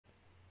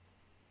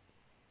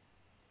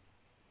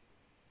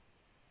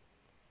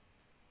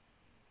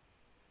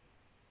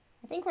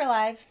think we're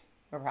live.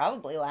 We're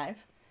probably live.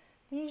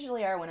 We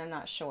usually are when I'm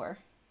not sure.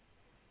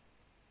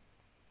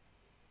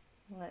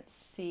 Let's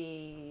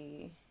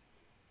see.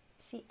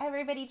 See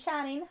everybody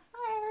chatting.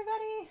 Hi,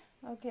 everybody.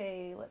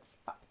 Okay, let's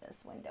pop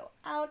this window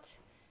out.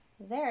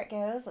 There it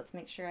goes. Let's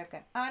make sure I've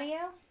got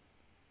audio.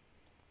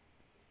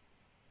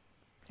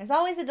 There's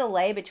always a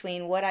delay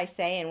between what I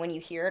say and when you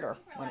hear it, or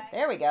when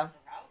there we go.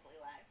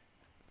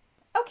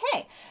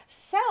 Okay,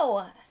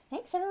 so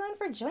thanks everyone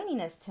for joining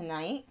us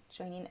tonight.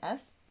 Joining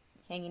us,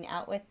 hanging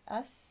out with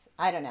us.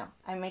 I don't know.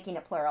 I'm making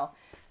it plural.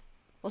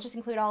 We'll just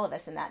include all of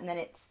us in that, and then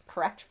it's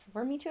correct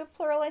for me to have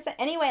pluralized that.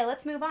 Anyway,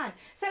 let's move on.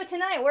 So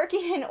tonight,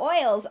 working in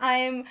oils,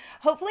 I'm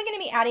hopefully going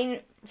to be adding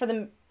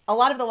for a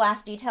lot of the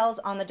last details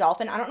on the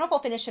Dolphin. I don't know if I'll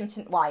finish him,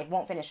 well, I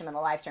won't finish him in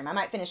the live stream. I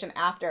might finish him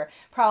after,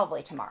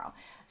 probably tomorrow.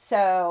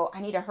 So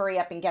I need to hurry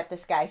up and get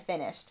this guy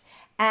finished.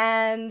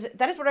 And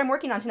that is what I'm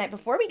working on tonight.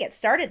 Before we get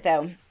started,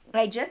 though,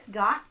 I just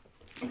got,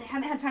 and I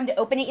haven't had time to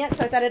open it yet,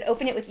 so I thought I'd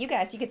open it with you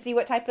guys. You could see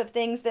what type of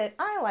things that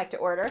I like to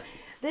order.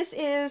 This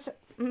is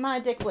my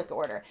Dick Blick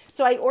order.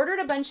 So I ordered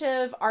a bunch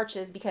of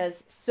arches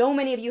because so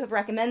many of you have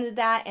recommended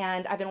that,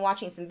 and I've been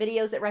watching some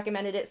videos that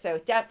recommended it, so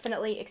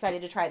definitely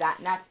excited to try that,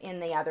 and that's in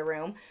the other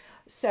room.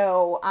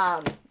 So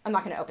I'm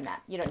not going to open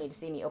that. You don't need to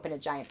see me open a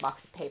giant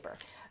box of paper.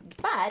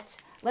 But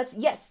let's,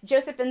 yes,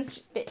 Joseph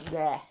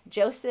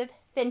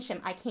Fincham,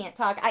 I can't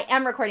talk. I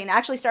am recording. I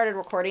actually started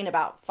recording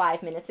about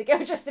 5 minutes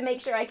ago just to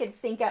make sure I could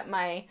sync up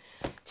my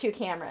two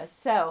cameras.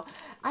 So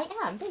I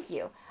am, thank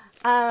you.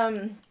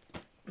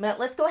 But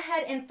let's go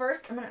ahead and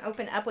first I'm going to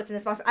open up what's in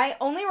this box. I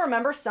only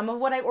remember some of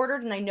what I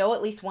ordered, and I know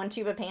at least one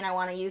tube of paint I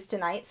want to use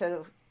tonight.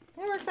 So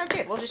that works out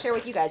good. We'll just share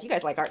with you guys. You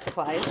guys like art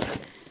supplies.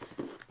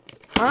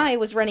 I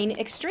was running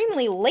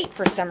extremely late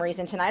for some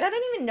reason tonight. I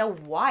don't even know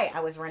why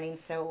I was running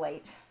so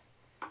late.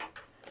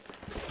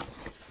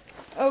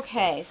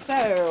 Okay,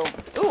 so,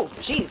 ooh,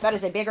 geez, that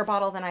is a bigger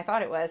bottle than I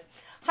thought it was.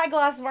 High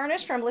gloss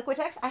varnish from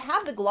Liquitex. I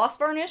have the gloss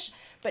varnish,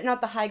 but not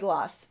the high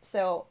gloss.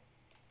 So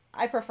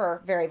I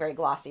prefer very, very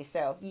glossy.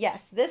 So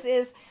yes, this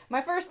is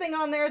my first thing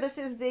on there. This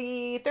is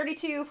the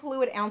 32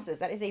 fluid ounces.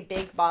 That is a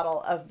big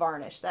bottle of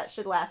varnish. That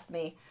should last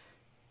me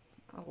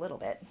a little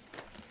bit.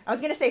 I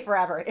was going to say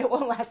forever. It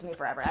won't last me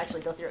forever. I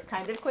actually go through it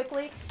kind of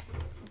quickly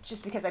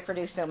just because I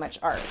produce so much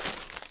art.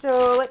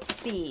 So let's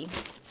see.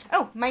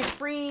 Oh, my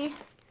free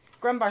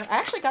Grumbacher. I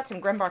actually got some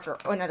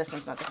Grumbacher. Oh, no, this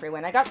one's not the free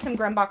one. I got some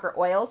Grumbacher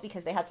oils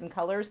because they had some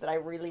colors that I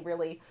really,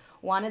 really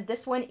wanted.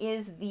 This one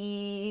is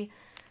the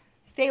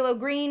Phthalo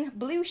Green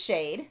Blue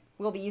shade.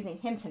 We'll be using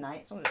him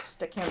tonight, so I'm going to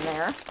stick him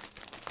there.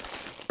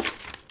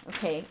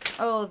 Okay.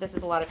 Oh, this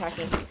is a lot of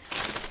packing.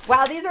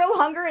 Wow, these are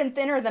longer and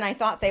thinner than I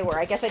thought they were.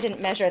 I guess I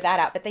didn't measure that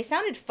out, but they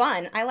sounded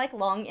fun. I like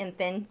long and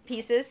thin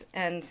pieces,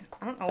 and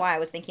I don't know why I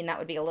was thinking that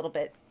would be a little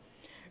bit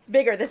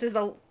bigger. This is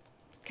the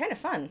kind of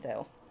fun,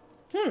 though.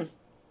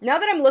 Now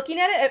that I'm looking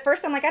at it, at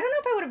first I'm like, I don't know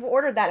if I would have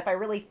ordered that if I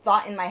really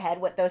thought in my head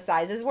what those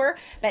sizes were.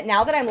 But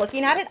now that I'm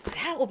looking at it,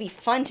 that will be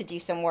fun to do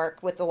some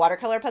work with the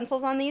watercolor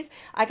pencils on these.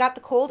 I got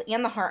the cold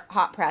and the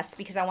hot press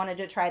because I wanted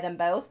to try them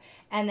both.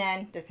 And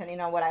then, depending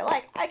on what I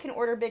like, I can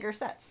order bigger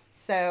sets.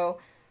 So,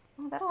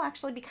 well, that'll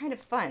actually be kind of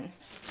fun.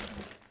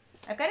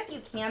 I've got a few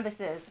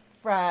canvases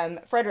from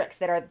Frederick's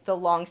that are the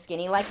long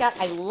skinny like that.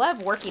 I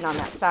love working on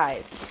that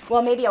size.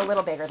 Well, maybe a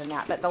little bigger than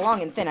that, but the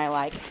long and thin I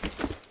like.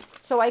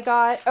 So I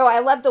got, oh, I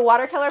love the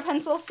watercolor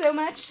pencils so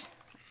much.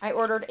 I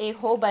ordered a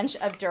whole bunch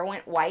of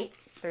Derwent White.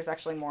 There's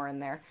actually more in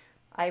there.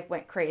 I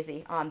went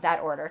crazy on that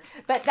order.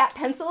 But that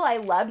pencil I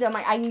loved.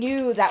 I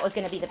knew that was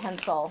going to be the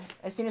pencil.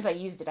 As soon as I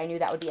used it, I knew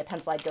that would be a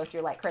pencil I'd go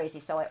through like crazy.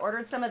 So I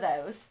ordered some of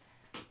those.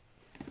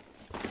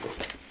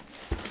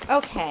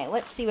 Okay,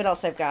 let's see what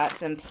else I've got.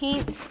 Some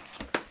paint.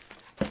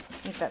 I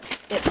think that's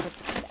it.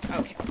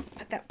 Okay,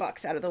 put that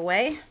box out of the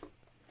way.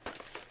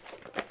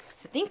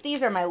 So I think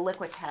these are my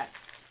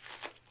Liquitex.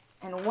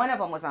 And one of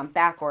them was on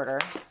back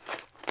order.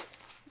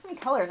 Some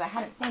colors I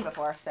hadn't seen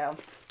before, so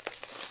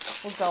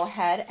we'll go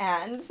ahead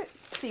and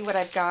see what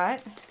I've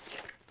got.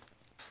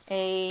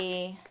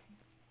 I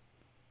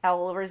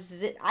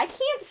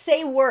can't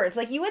say words.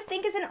 Like, you would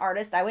think as an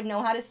artist I would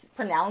know how to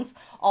pronounce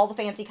all the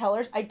fancy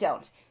colors. I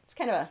don't. It's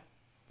kind of a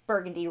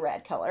burgundy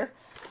red color.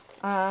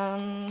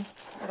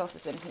 What else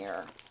is in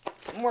here?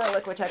 More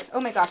Liquitex.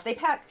 Oh my gosh, they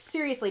pack,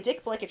 seriously,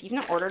 Dick Blick, if you've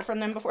not ordered from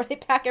them before, they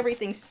pack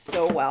everything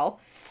so well.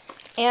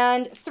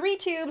 And 3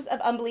 tubes of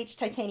unbleached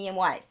titanium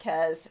white,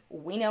 because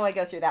we know I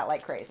go through that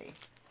like crazy.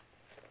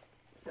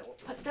 So we'll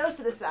put those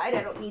to the side.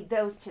 I don't need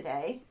those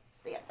today.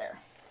 Stay up there.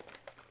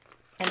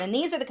 And then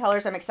these are the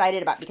colors I'm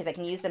excited about because I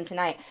can use them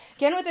tonight.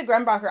 Again with the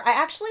Grumbacher, I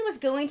actually was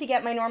going to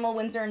get my normal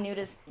Winsor and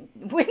Nudist,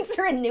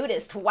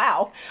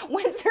 wow.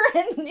 Winsor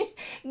and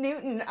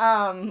Newton,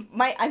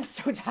 I'm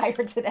so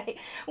tired today.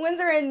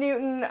 Winsor and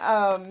Newton,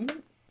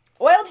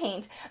 oil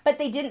paint, but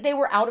they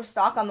were out of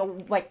stock on the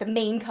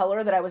main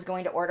color that I was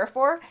going to order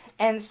for.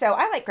 And so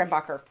I like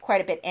Grumbacher quite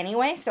a bit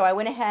anyway, so I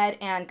went ahead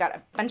and got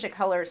a bunch of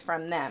colors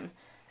from them.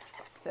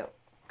 So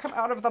come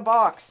out of the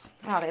box.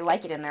 Oh, they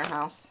like it in their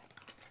house.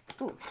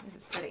 Ooh, this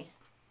is pretty.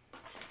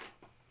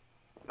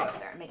 Oh,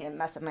 there, I'm making a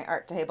mess of my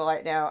art table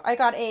right now. I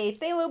got a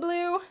phthalo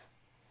blue,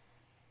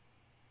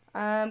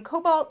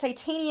 cobalt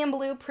titanium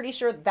blue. Pretty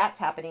sure that's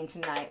happening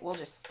tonight. We'll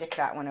just stick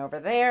that one over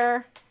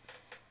there.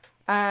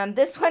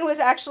 This one was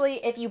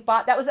actually, if you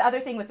bought, that was the other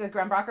thing with the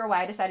Grumbacher,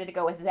 why I decided to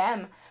go with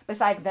them,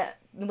 besides the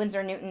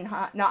Winsor & Newton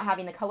not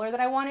having the color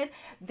that I wanted.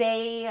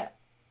 They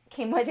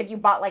came with, if you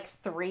bought like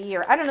 3,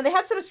 or I don't know, they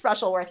had some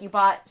special where if you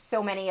bought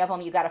so many of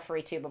them, you got a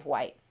free tube of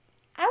white.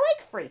 I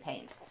like free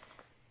paint.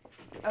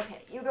 Okay,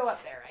 you go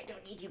up there. I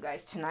don't need you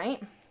guys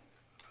tonight.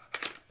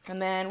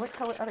 And then what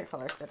color, other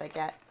colors did I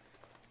get?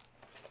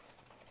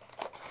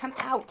 Come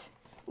out.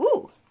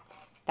 Ooh,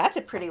 that's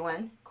a pretty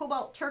one.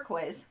 Cobalt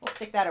turquoise. We'll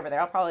stick that over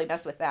there. I'll probably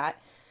mess with that.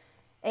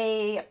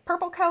 A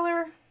purple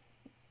color,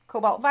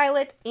 cobalt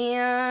violet,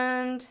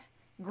 and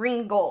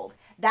green gold.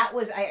 That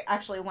was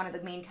actually one of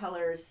the main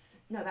colors.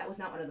 No, that was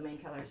not one of the main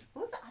colors.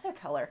 What was the other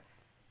color?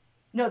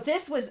 No,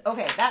 this was,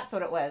 okay, that's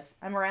what it was.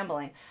 I'm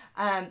rambling.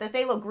 The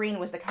phthalo green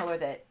was the color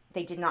that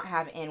they did not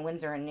have in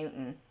Winsor &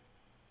 Newton.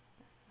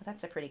 Well,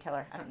 that's a pretty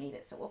color. I don't need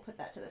it, so we'll put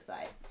that to the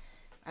side.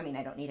 I mean,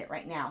 I don't need it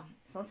right now.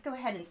 So let's go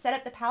ahead and set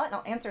up the palette, and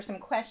I'll answer some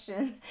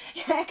questions.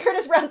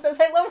 Curtis Brown says,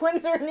 I love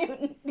Winsor &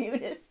 Newton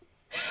Nudist.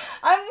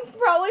 I'm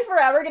probably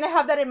forever going to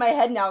have that in my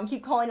head now and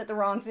keep calling it the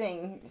wrong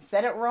thing.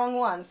 Said it wrong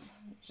once.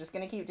 Just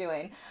going to keep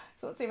doing.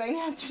 So let's see if I can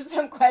answer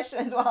some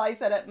questions while I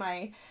set up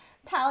my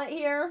palette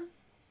here.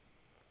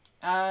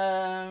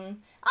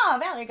 Oh,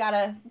 Valerie got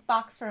a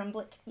box from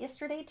Blick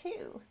yesterday,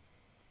 too.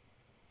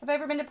 Have I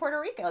ever been to Puerto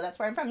Rico? That's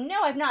where I'm from.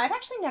 No, I've not. I've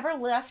actually never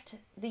left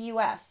the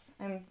U.S.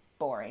 I'm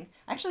boring.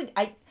 Actually,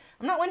 I'm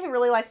not one who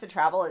really likes to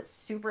travel. It's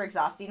super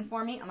exhausting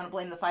for me. I'm going to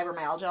blame the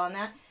fibromyalgia on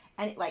that.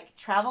 And, like,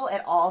 travel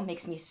at all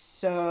makes me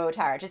so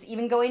tired. Just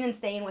even going and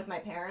staying with my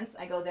parents,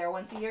 I go there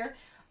once a year,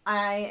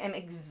 I am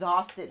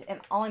exhausted.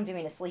 And all I'm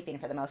doing is sleeping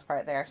for the most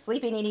part there.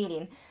 Sleeping and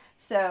eating.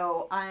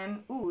 So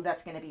ooh,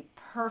 that's going to be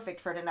perfect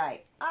for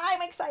tonight.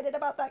 I'm excited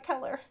about that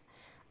color.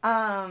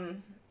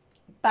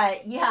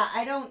 But, yeah,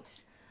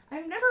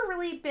 I've never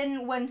really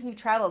been one who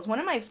travels. One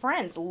of my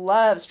friends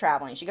loves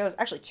traveling. She goes,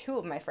 actually 2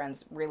 of my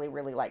friends really,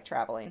 really like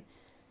traveling.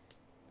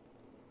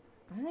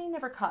 I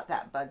never caught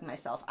that bug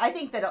myself. I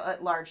think that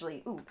it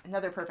largely, ooh,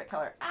 another perfect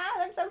color. Ah,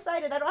 I'm so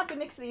excited. I don't have to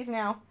mix these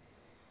now.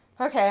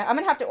 Okay, I'm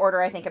going to have to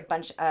order, I think, a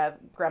bunch of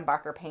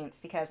Grumbacher paints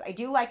because I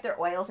do like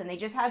their oils, and they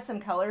just had some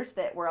colors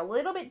that were a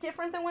little bit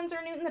different than Winsor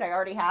 & Newton that I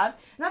already have.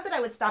 Not that I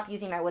would stop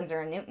using my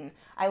Winsor & Newton.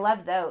 I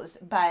love those,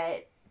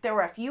 but there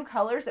were a few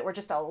colors that were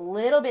just a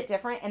little bit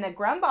different, and the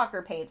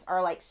Grumbacher paints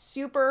are like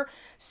super,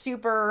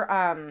 super,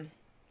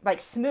 like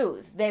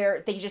smooth.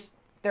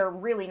 They're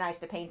really nice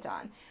to paint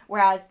on.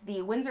 Whereas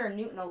the Winsor &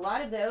 Newton, a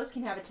lot of those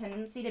can have a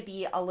tendency to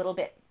be a little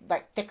bit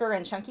like thicker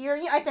and chunkier.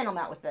 Yeah, I thin them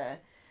out with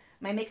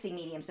my mixing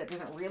medium, so it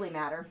doesn't really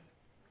matter.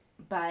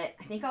 But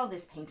I think all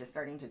this paint is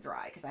starting to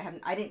dry because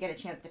I didn't get a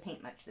chance to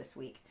paint much this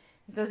week.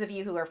 As those of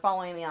you who are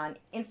following me on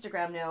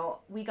Instagram know,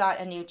 we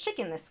got a new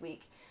chicken this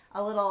week.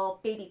 A little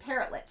baby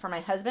parrotlet for my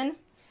husband.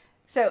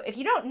 So if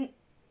you don't,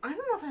 I don't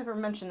know if I ever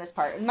mentioned this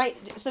part.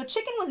 So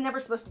chicken was never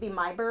supposed to be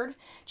my bird.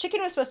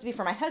 Chicken was supposed to be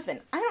for my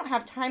husband. I don't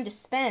have time to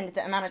spend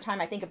the amount of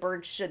time I think a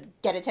bird should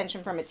get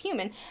attention from its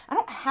human. I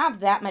don't have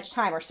that much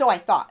time, or so I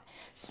thought.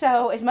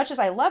 So as much as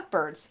I love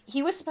birds,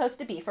 he was supposed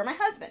to be for my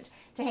husband,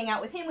 to hang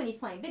out with him when he's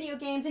playing video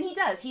games, and he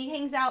does. He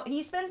hangs out,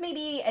 he spends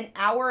maybe an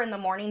hour in the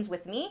mornings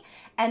with me,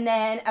 and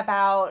then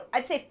about,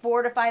 I'd say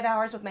 4 to 5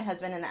 hours with my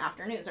husband in the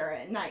afternoons, or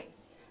at night.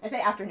 I say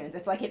afternoons,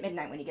 it's like at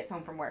midnight when he gets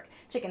home from work.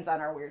 Chicken's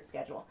on our weird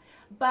schedule.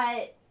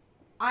 But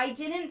I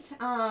didn't,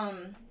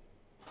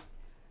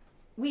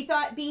 we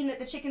thought being that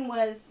the chicken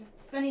was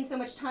spending so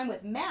much time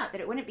with Matt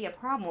that it wouldn't be a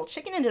problem. Well,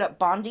 chicken ended up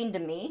bonding to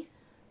me.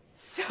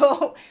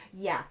 So,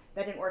 yeah,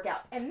 that didn't work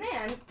out. And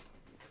then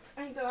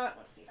I got,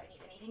 let's see if I need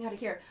anything out of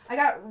here.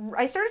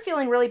 I started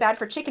feeling really bad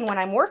for chicken when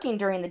I'm working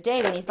during the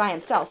day when he's by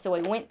himself. So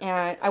I went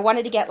and I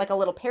wanted to get like a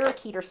little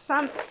parakeet or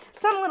some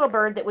little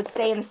bird that would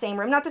stay in the same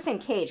room. Not the same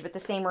cage, but the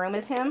same room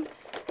as him.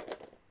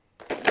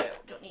 No,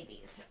 don't need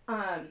these.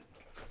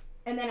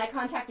 And then I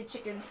contacted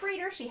Chicken's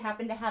breeder. She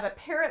happened to have a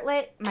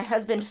parrotlet. My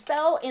husband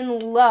fell in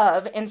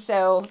love. And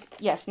so,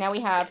 yes, now we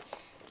have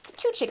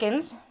 2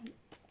 chickens.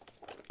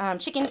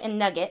 Chicken and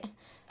Nugget.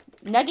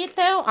 Nugget,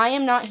 though, I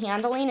am not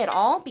handling at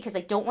all because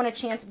I don't want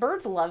to chance.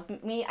 Birds love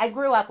me. I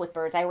grew up with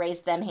birds. I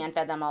raised them,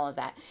 hand-fed them, all of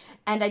that.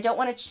 And I don't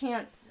want to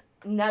chance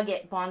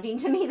Nugget bonding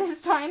to me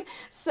this time.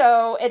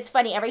 So it's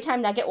funny. Every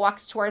time Nugget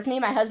walks towards me,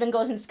 my husband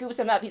goes and scoops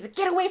him up. He's like,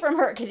 get away from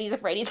her, because he's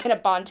afraid he's going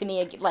to bond to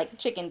me like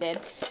Chicken did.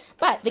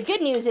 But the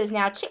good news is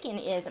now Chicken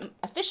is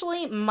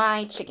officially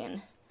my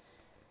chicken.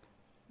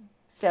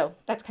 So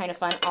that's kind of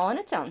fun all on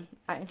its own.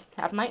 I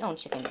have my own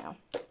chicken now.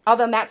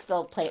 Although Matt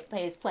still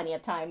plays plenty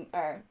of time,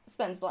 or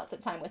spends lots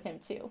of time with him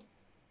too.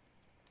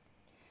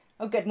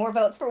 Oh good, more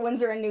votes for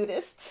Winsor &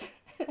 Nudist.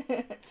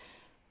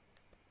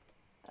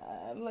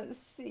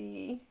 Let's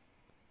see.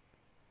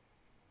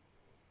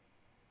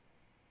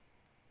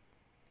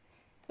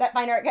 That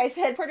fine art guy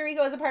said Puerto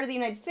Rico is a part of the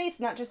United States,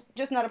 not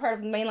just not a part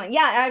of the mainland.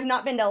 Yeah, I've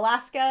not been to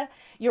Alaska.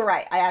 You're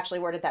right. I actually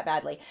worded that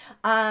badly.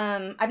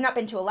 I've not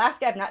been to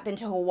Alaska. I've not been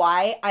to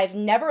Hawaii. I've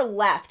never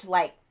left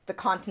like the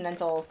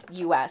continental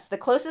U.S. The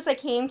closest I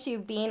came to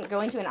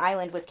going to an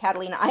island was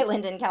Catalina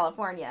Island in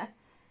California.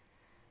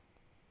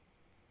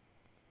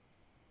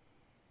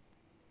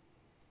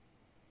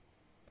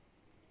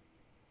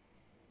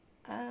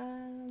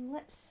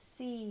 Let's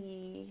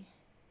see.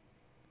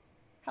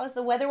 How's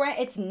the weather?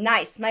 It's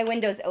nice. My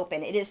window's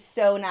open. It is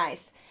so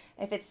nice.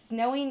 If it's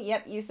snowing,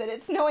 yep, you said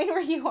it's snowing where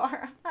you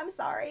are. I'm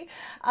sorry.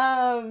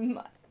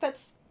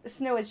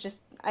 Snow is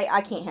just,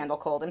 I can't handle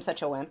cold. I'm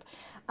such a wimp.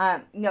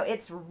 No,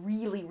 it's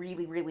really,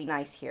 really, really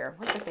nice here.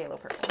 Where's the phthalo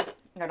purple?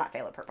 No, not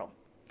phthalo purple.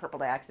 Purple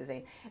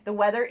dioxazine. The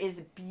weather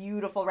is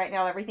beautiful right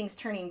now. Everything's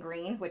turning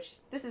green, which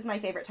this is my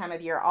favorite time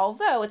of year,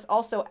 although it's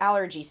also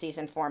allergy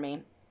season for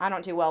me. I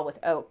don't do well with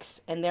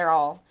oaks, and they're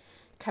all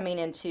coming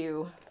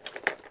into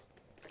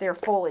their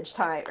foliage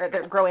time, or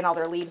they're growing all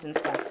their leaves and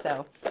stuff,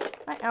 so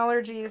my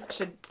allergies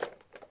should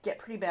get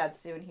pretty bad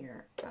soon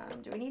here.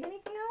 Do we need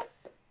anything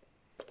else?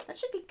 That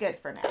should be good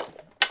for now.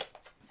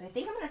 So I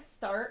think I'm going to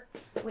start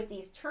with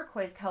these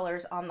turquoise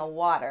colors on the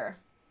water.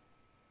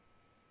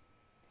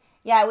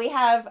 Yeah, we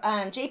have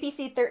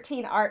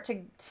JPC13 Art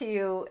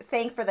to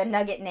thank for the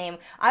nugget name.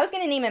 I was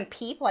going to name him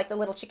Peep, like the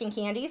little chicken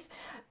candies.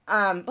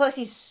 Plus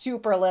he's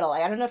super little.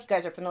 I don't know if you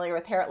guys are familiar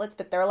with parrotlets,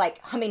 but they're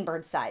like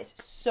hummingbird size.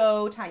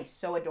 So tiny,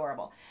 so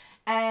adorable.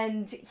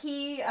 And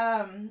he,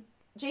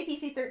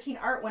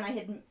 JPC13 Art, when I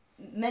had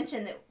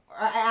mentioned that,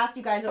 I asked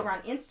you guys over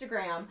on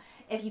Instagram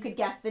if you could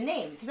guess the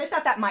name, because I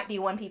thought that might be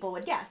one people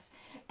would guess.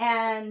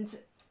 And,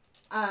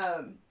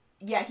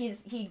 yeah,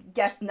 he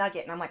guessed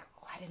Nugget, and I'm like,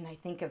 why didn't I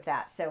think of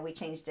that? So we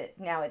changed it.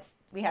 Now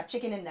we have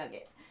chicken and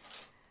nugget.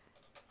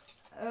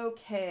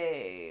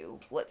 Okay,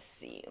 let's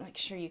see. Make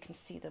sure you can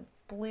see the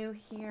blue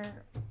here.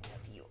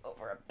 Move you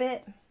over a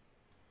bit.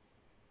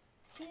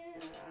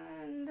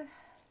 And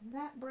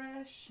that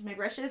brush. My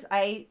brushes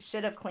I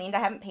should have cleaned. I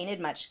haven't painted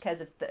much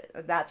because of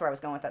that's where I was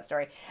going with that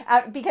story.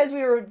 Because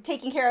we were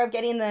taking care of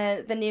getting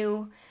the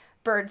new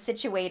bird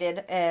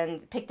situated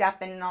and picked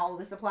up and all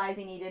the supplies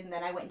he needed, and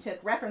then I went and took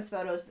reference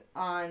photos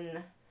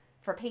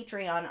for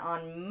Patreon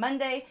on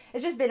Monday.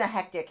 It's just been a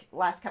hectic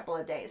last couple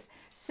of days.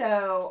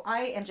 So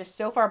I am just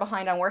so far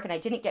behind on work, and I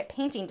didn't get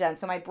painting done.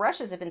 So my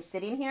brushes have been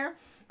sitting here.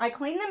 I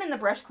clean them in the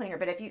brush cleaner,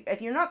 but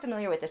if you're not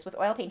familiar with this, with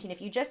oil painting, if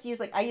you just use,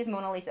 like I use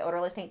Mona Lisa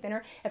odorless paint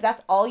thinner, if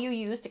that's all you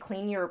use to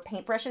clean your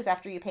paint brushes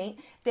after you paint,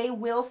 they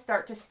will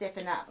start to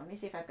stiffen up. Let me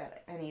see if I've got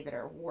any that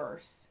are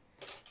worse.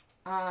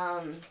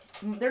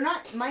 They're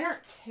not, mine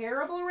aren't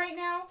terrible right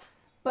now,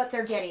 but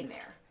they're getting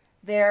there.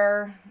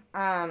 They're,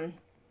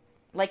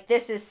 like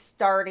this is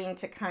starting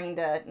to kind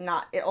of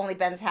not, it only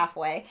bends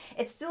halfway.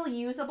 It's still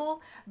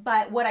usable,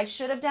 but what I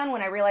should have done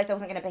when I realized I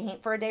wasn't going to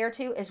paint for a day or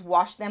two is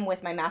wash them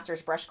with my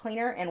Master's brush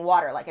cleaner and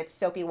water, like it's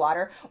soapy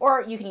water,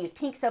 or you can use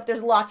pink soap.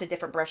 There's lots of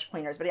different brush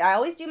cleaners, but I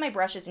always do my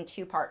brushes in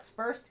two parts.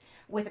 First,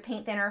 with a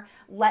paint thinner,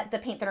 let the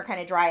paint thinner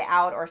kind of dry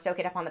out or soak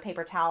it up on the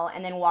paper towel,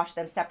 and then wash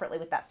them separately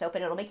with that soap,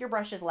 and it'll make your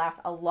brushes last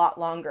a lot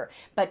longer.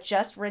 But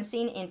just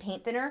rinsing in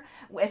paint thinner,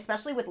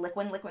 especially with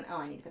liquid, oh,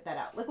 I need to put that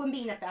out. Liquid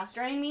being a fast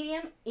drying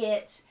medium,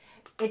 it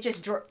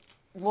just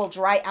will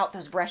dry out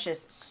those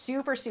brushes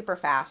super, super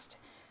fast.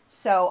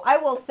 So I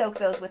will soak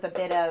those with a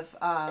bit of,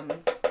 come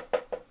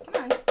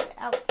on,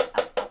 out.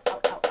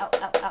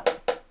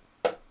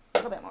 A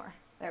little bit more.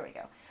 There we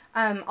go.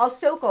 I'll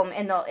soak them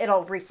and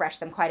it'll refresh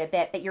them quite a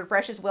bit, but your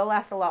brushes will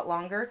last a lot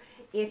longer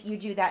if you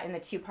do that in the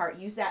two-part.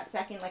 Use that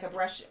second like a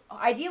brush,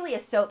 ideally a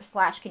soap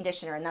 /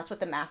 conditioner, and that's what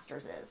the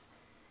Masters is.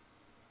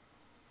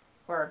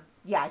 Or,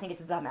 yeah, I think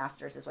it's the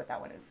Masters is what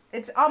that one is.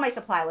 It's on my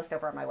supply list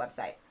over on my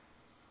website.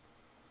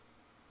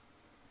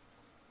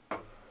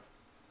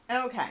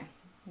 Okay,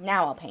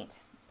 now I'll paint.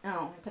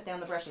 Oh, I put down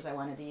the brushes I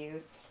wanted to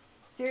use.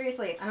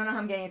 Seriously, I don't know how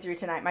I'm getting through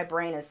tonight. My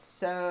brain is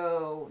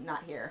so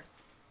not here.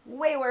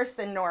 Way worse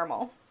than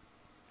normal.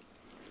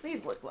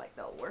 These look like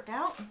they'll work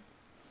out.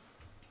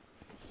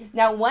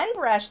 Now, one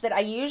brush that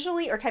I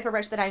usually, or type of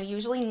brush that I'm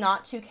usually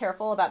not too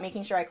careful about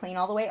making sure I clean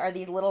all the way are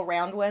these little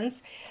round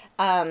ones.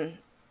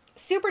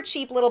 Super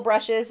cheap little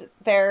brushes.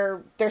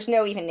 There's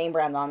no even name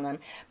brand on them,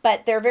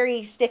 but they're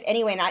very stiff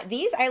anyway. And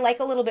these I like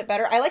a little bit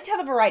better. I like to have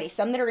a variety,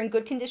 some that are in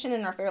good condition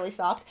and are fairly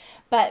soft,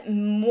 but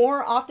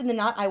more often than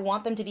not, I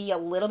want them to be a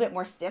little bit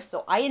more stiff.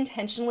 So I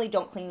intentionally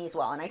don't clean these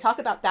well. And I talk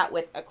about that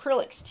with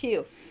acrylics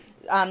too.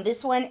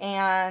 This one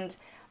and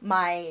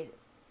my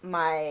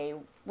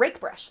rake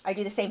brush. I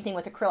do the same thing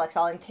with acrylics.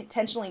 I'll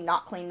intentionally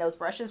not clean those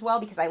brushes well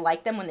because I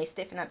like them when they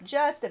stiffen up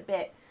just a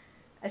bit,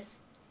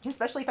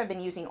 especially if I've been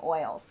using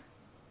oils.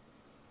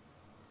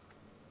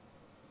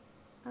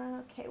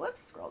 Okay,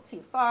 whoops, scroll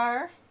too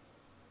far.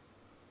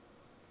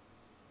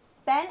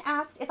 Ben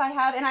asked if I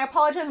have, and I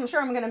apologize, I'm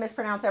sure I'm going to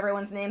mispronounce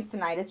everyone's names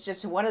tonight. It's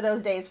just one of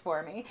those days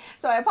for me,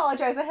 so I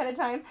apologize ahead of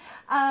time.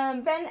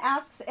 Ben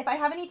asks if I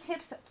have any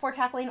tips for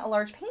tackling a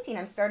large painting.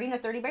 I'm starting a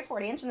 30 by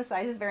 40 inch and the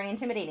size is very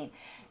intimidating.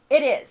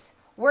 It is.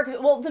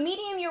 Well, the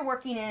medium you're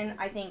working in,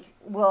 I think,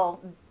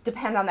 will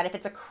depend on that. If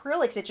it's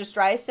acrylics, it just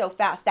dries so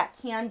fast. That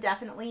can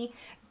definitely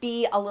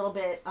be a little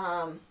bit,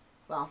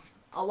 well,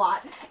 a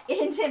lot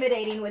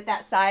intimidating with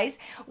that size.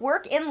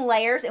 Work in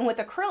layers, and with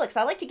acrylics,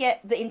 I like to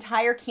get the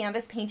entire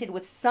canvas painted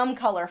with some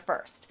color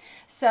first.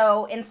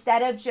 So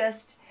instead of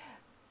just,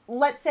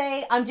 let's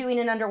say I'm doing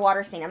an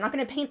underwater scene. I'm not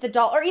going to paint the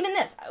dolphin, or even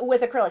this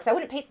with acrylics. I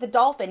wouldn't paint the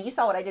dolphin. You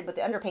saw what I did with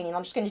the underpainting.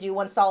 I'm just going to do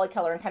one solid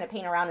color and kind of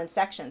paint around in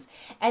sections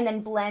and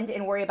then blend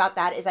and worry about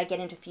that as I get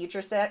into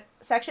future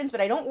sections. But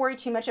I don't worry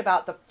too much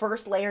about the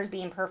first layers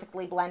being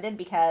perfectly blended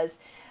because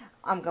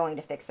I'm going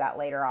to fix that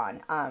later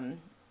on.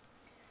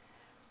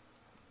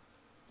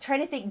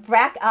 Trying to think,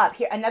 back up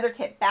here. Another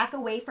tip, back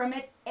away from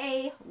it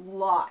a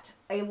lot.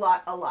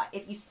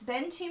 If you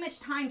spend too much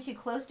time too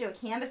close to a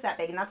canvas that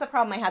big, and that's a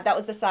problem I had, that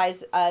was the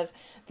size of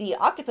the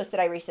octopus that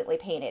I recently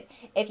painted.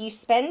 If you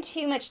spend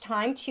too much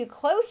time too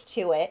close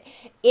to it,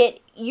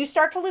 you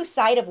start to lose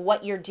sight of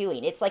what you're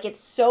doing. It's like it's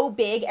so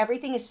big,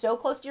 everything is so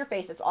close to your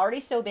face, it's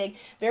already so big,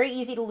 very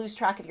easy to lose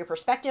track of your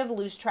perspective,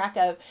 lose track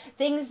of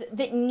things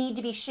that need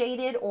to be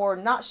shaded or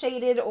not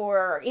shaded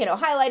or, you know,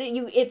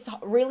 highlighted. It's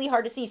really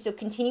hard to see, so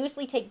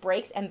continuously take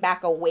breaks and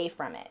back away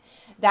from it.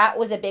 That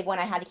was a big one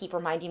I had to keep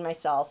reminding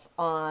myself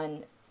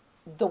on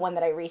the one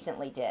that I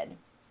recently did.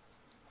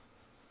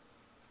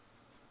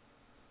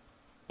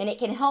 And it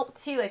can help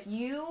too if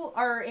you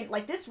are in,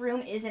 like, this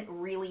room isn't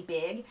really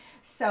big.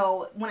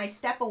 So when I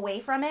step away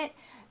from it,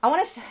 I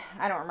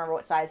don't remember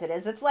what size it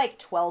is. It's like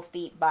 12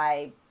 feet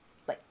by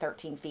like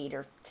 13 feet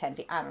or 10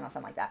 feet. I don't know,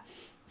 something like that.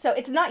 So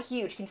it's not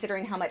huge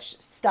considering how much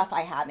stuff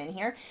I have in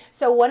here.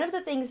 So one of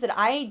the things that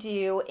I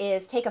do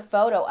is take a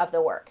photo of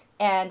the work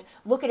and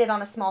look at it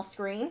on a small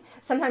screen.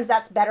 Sometimes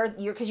that's better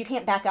because you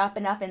can't back up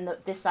enough in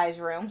this size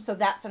room. So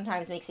that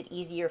sometimes makes it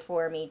easier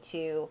for me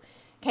to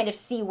kind of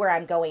see where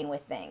I'm going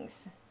with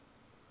things.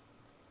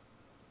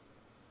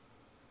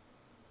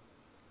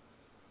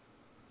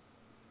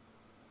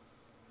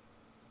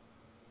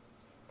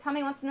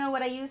 Tommy wants to know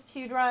what I use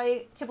to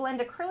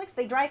blend acrylics.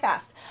 They dry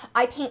fast.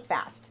 I paint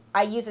fast.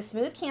 I use a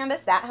smooth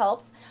canvas. That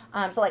helps.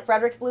 So like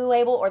Frederick's Blue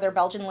Label or their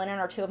Belgian Linen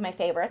are two of my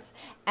favorites.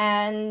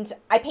 And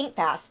I paint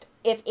fast.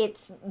 If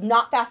it's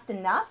not fast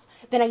enough,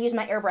 then I use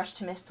my airbrush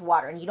to mist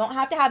water. And you don't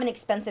have to have an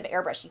expensive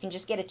airbrush. You can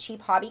just get a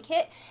cheap hobby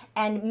kit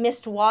and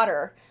mist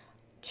water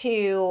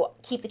to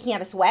keep the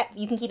canvas wet.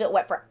 You can keep it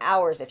wet for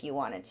hours if you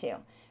wanted to.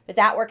 But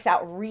that works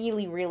out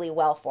really, really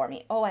well for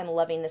me. Oh, I'm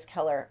loving this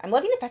color. I'm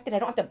loving the fact that I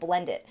don't have to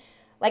blend it.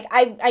 Like,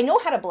 I know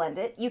how to blend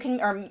it. You can,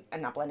 or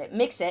not blend it,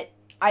 mix it.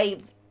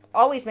 I've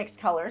always mixed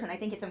colors, and I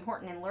think it's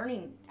important in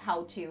learning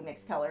how to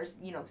mix colors,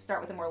 you know,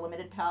 start with a more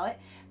limited palette.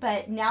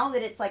 But now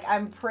that it's like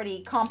I'm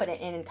pretty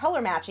competent in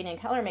color matching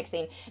and color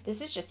mixing, this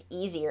is just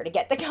easier to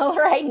get the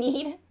color I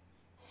need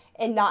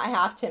and not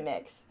have to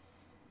mix.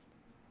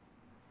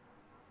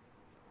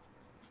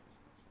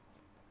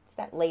 It's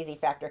that lazy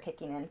factor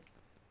kicking in.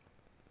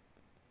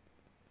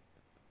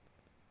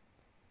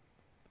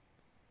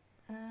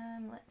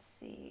 Let's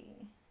see.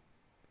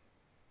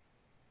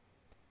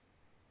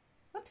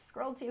 Whoops,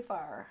 scrolled too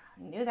far.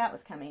 I knew that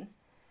was coming.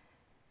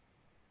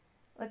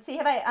 Let's see,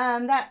 have I,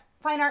 that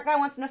fine art guy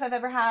wants to know if I've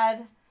ever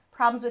had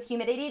problems with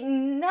humidity.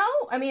 No,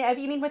 I mean, if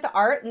you mean with the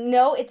art,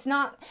 no, it's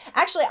not.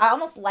 Actually, I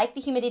almost like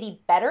the humidity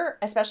better,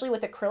 especially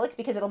with acrylics,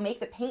 because it'll make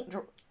the paint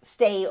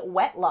stay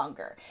wet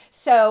longer.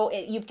 So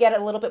you get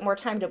a little bit more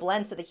time to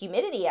blend. So the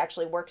humidity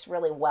actually works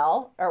really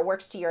well, or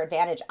works to your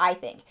advantage, I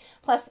think.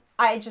 Plus,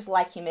 I just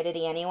like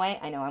humidity anyway.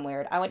 I know I'm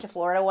weird. I went to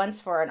Florida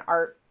once for an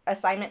art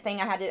assignment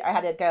thing. I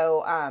had to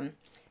go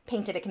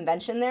paint at a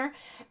convention there,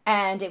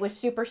 and it was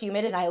super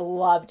humid, and I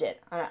loved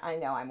it. I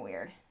know I'm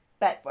weird.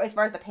 But as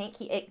far as the paint,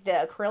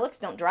 the acrylics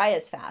don't dry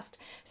as fast.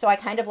 So I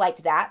kind of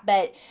liked that.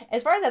 But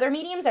as far as other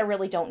mediums, I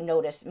really don't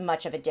notice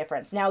much of a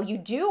difference. Now, you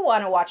do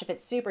want to watch if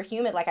it's super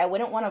humid. Like, I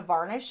wouldn't want to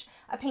varnish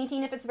a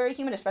painting if it's very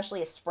humid,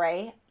 especially a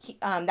spray.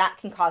 That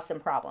can cause some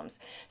problems.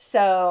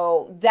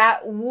 So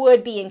that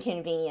would be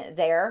inconvenient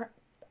there.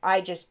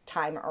 I just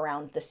time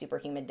around the super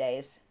humid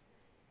days.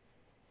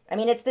 I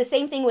mean, it's the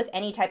same thing with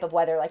any type of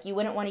weather. Like, you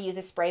wouldn't want to use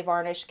a spray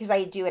varnish, because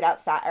I do it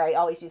outside, or I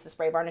always use the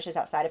spray varnishes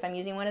outside if I'm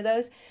using one of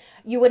those.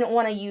 You wouldn't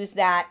want to use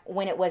that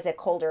when it was a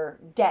colder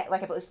day,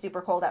 like if it was super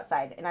cold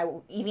outside.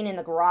 And even in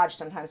the garage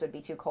sometimes would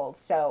be too cold.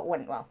 So,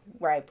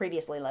 where I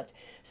previously lived.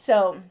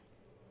 So,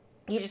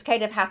 you just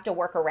kind of have to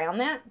work around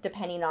that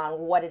depending on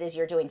what it is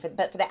you're doing.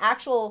 But for the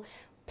actual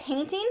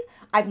painting,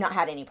 I've not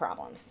had any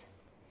problems.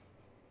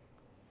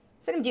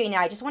 So what I'm doing now,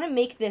 I just want to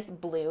make this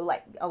blue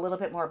like a little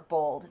bit more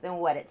bold than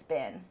what it's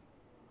been.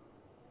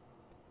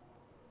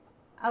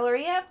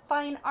 Aloria,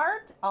 fine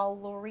art.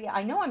 Aloria,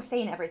 I know I'm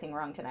saying everything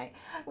wrong tonight.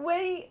 What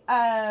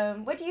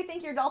do you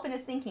think your dolphin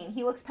is thinking?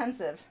 He looks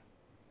pensive.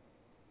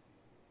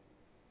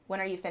 When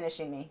are you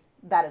finishing me?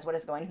 That is what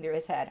is going through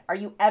his head. Are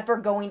you ever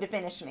going to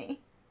finish me?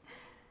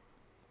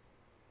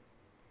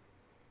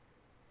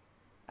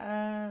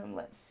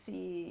 Let's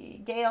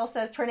see. Gail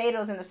says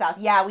tornadoes in the south.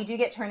 Yeah, we do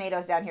get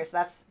tornadoes down here, so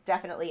that's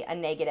definitely a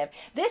negative.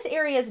 This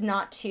area is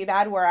not too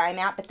bad where I'm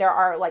at, but there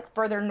are like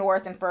further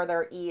north and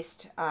further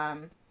east.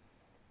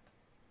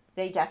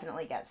 They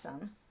definitely get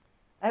some.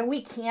 And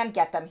we can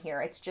get them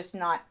here. It's just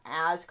not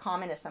as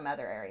common as some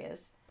other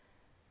areas.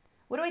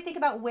 What do I think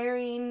about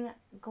wearing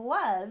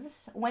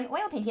gloves when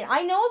oil painting?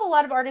 I know of a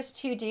lot of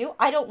artists who do.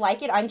 I don't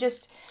like it. I'm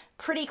just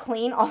pretty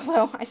clean,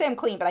 although I say I'm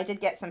clean, but I did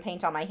get some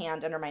paint on my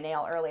hand under my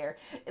nail earlier.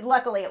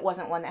 Luckily, it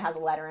wasn't one that has a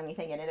lead or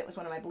anything in it. It was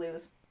one of my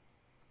blues.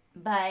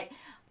 But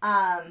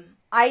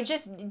I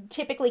just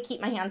typically keep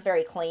my hands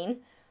very clean.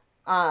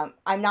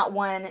 I'm not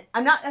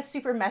a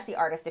super messy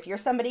artist. If you're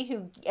somebody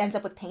who ends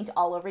up with paint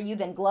all over you,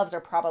 then gloves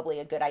are probably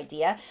a good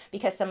idea,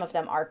 because some of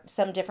them are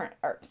some different.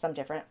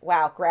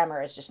 Wow,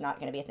 grammar is just not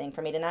going to be a thing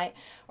for me tonight,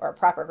 or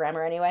proper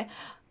grammar anyway.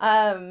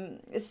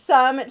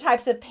 Some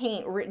types of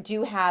paint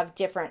do have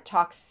different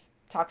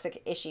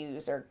toxic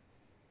issues, or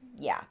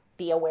yeah,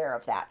 be aware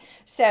of that.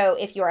 So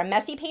if you're a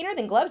messy painter,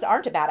 then gloves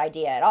aren't a bad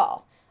idea at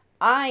all.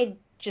 I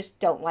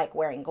just don't like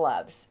wearing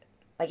gloves.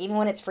 Like, even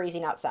when it's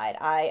freezing outside,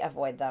 I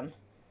avoid them.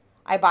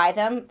 I buy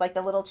them, like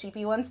the little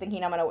cheapy ones,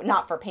 thinking I'm going to,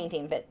 not for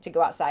painting, but to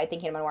go outside,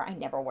 thinking I'm going to wear. I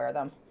never wear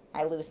them.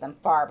 I lose them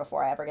far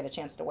before I ever get a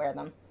chance to wear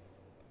them.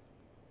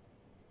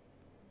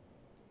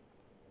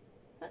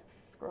 Let's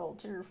scroll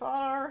too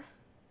far.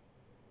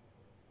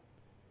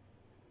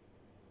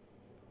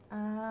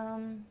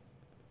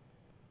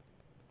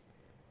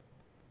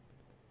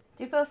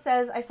 Dufo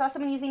says, I saw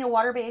someone using a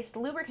water-based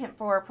lubricant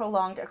for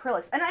prolonged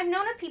acrylics. And I've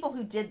known of people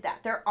who did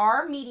that. There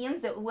are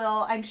mediums that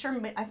will, I'm sure,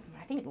 I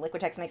think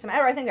Liquitex makes them,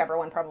 I think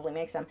everyone probably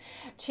makes them,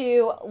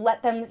 to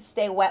let them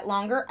stay wet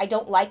longer. I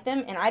don't like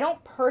them, and I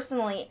don't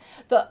personally,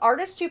 the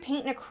artists who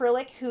paint in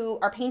acrylic who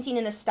are painting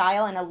in a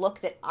style and a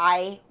look that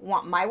I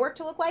want my work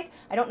to look like,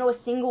 I don't know a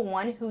single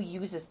one who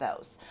uses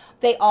those.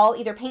 They all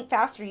either paint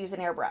fast or use an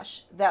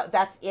airbrush.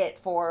 That's it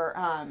for,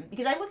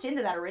 because I looked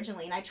into that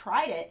originally and I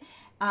tried it.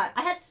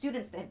 I had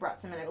students that had brought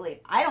some in, I believe.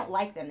 I don't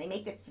like them. They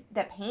make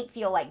the paint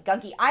feel like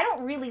gunky. I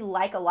don't really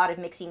like a lot of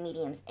mixing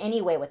mediums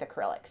anyway with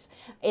acrylics.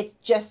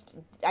 It just,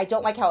 I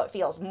don't like how it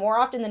feels. More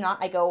often than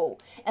not, I go,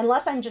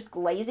 unless I'm just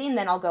glazing,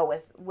 then I'll go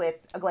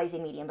with a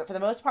glazing medium. But for the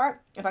most part,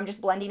 if I'm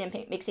just blending and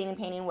mixing and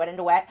painting wet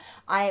into wet,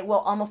 I will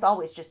almost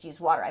always just use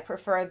water. I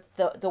prefer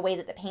the way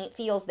that the paint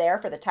feels there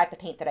for the type of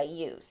paint that I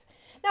use.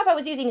 Now, if I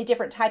was using a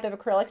different type of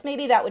acrylics,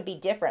 maybe that would be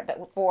different.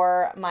 But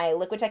for my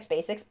Liquitex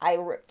basics,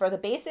 for the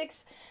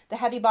basics, the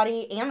heavy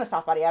body and the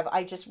soft body,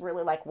 I just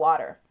really like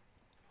water.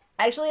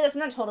 Actually, that's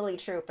not totally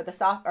true. For the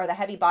soft or the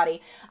heavy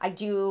body, I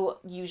do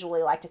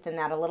usually like to thin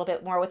that a little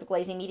bit more with the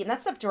glazing medium.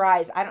 That stuff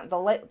dries.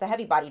 The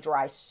heavy body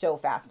dries so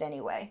fast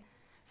anyway.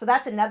 So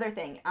that's another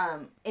thing.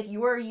 If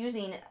you are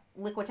using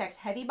Liquitex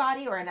heavy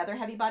body or another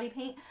heavy body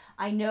paint,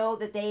 I know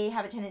that they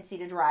have a tendency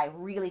to dry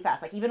really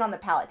fast. Like even on the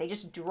palette, they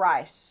just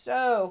dry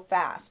so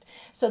fast.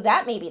 So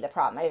that may be the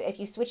problem. If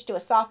you switch to a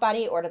soft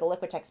body or to the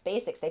Liquitex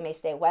basics, they may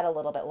stay wet a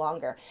little bit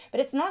longer.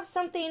 But it's not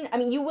something, I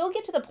mean, you will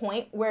get to the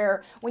point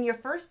where when you're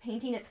first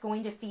painting, it's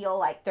going to feel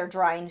like they're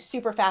drying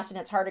super fast and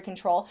it's hard to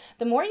control.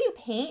 The more you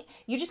paint,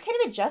 you just kind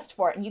of adjust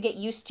for it and you get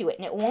used to it.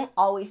 And it won't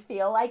always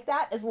feel like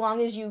that as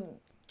long as you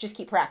just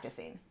keep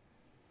practicing.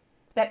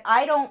 But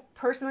I don't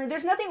personally,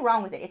 there's nothing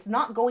wrong with it. It's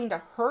not going to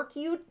hurt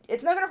you.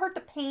 It's not going to hurt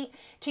the paint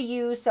to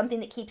use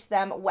something that keeps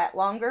them wet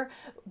longer,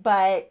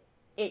 but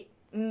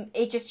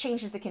it just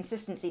changes the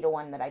consistency to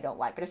one that I don't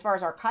like. But as far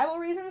as archival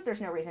reasons, there's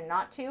no reason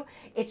not to.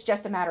 It's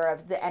just a matter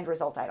of the end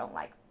result I don't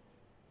like.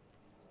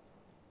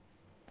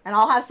 And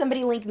I'll have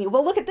somebody link me,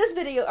 well, look at this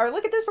video, or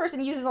look at this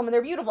person uses them and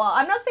they're beautiful.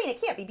 I'm not saying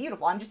it can't be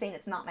beautiful. I'm just saying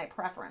it's not my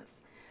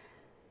preference.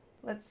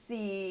 Let's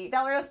see.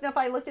 Valerie wants to know if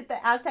I looked at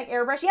the Aztec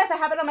airbrush. Yes, I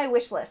have it on my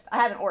wish list. I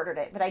haven't ordered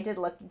it, but I did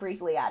look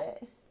briefly at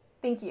it.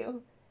 Thank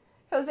you.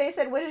 Jose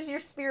said, what is your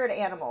spirit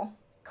animal?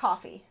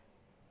 Coffee.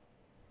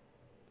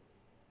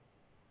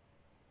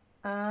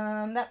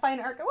 That fine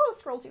art guide. Whoa,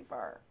 scroll too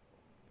far.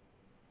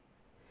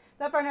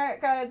 That fine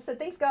art guide said,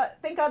 thank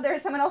God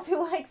there's someone else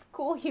who likes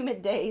cool,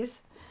 humid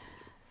days.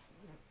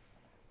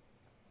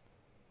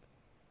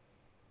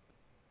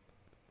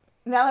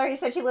 Valerie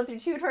said she lived through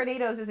 2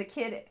 tornadoes as a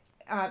kid.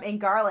 In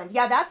Garland.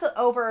 Yeah, that's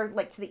over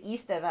like to the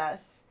east of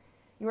us.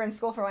 You were in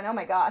school for one. Oh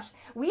my gosh.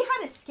 We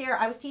had a scare.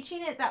 I was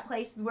teaching at that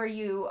place where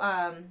you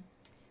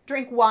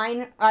drink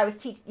wine.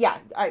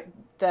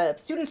 The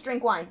students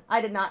drink wine.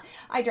 I did not.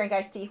 I drank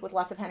iced tea with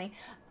lots of honey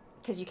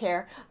because you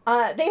care.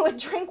 They would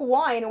drink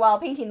wine while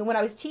painting. When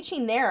I was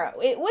teaching there,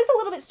 it was a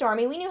little bit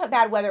stormy. We knew how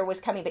bad weather was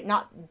coming, but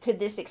not to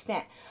this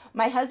extent.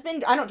 My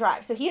husband, I don't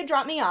drive, so he had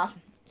dropped me off.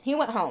 He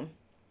went home.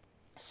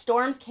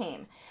 Storms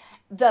came.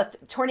 The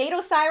tornado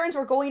sirens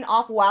were going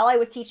off while I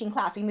was teaching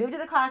class. We moved to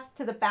the class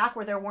to the back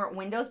where there weren't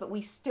windows, but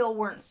we still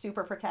weren't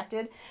super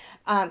protected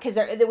because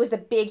there was the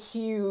big,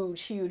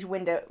 huge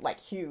window, like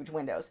huge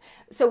windows.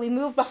 So we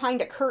moved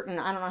behind a curtain.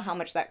 I don't know how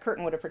much that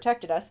curtain would have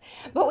protected us,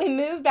 but we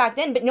moved back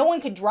then, but no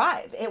one could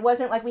drive. It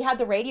wasn't like we had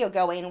the radio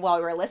going while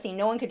we were listening.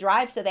 No one could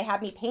drive, so they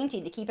had me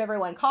painting to keep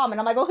everyone calm.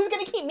 And I'm like, well, who's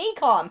going to keep me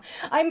calm?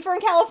 I'm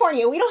from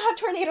California. We don't have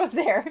tornadoes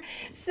there.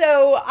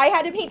 So I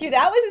had to paint through.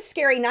 That was a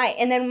scary night.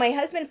 And then my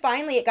husband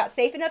finally, it got safe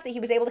safe enough that he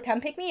was able to come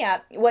pick me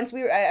up once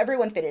we were,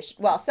 everyone finished.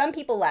 Well, some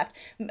people left.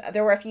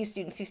 There were a few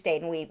students who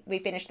stayed, and we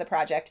finished the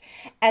project.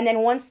 And then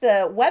once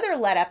the weather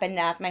let up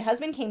enough, my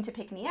husband came to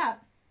pick me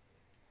up.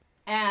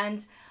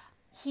 And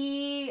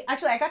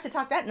I got to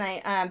talk that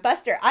night.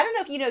 Buster, I don't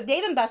know if you know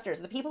Dave and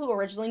Buster's, the people who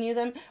originally knew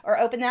them or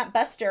opened that.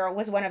 Buster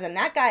was one of them.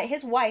 That guy,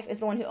 his wife is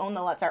the one who owned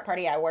the Let's Art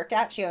Party I worked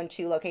at. She owned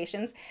 2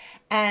 locations,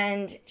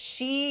 and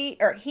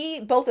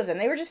both of them,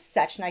 they were just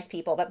such nice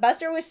people. But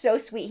Buster was so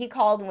sweet. He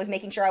called and was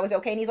making sure I was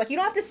okay, and he's like, you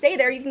don't have to stay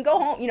there. You can go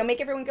home,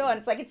 make everyone go. And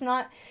it's like, it's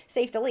not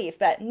safe to leave,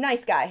 but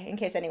nice guy, in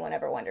case anyone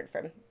ever wondered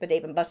from the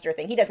Dave and Buster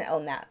thing. He doesn't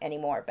own that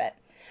anymore, but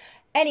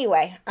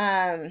anyway,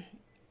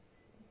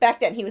 back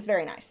then he was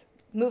very nice.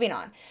 Moving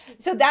on.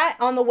 So that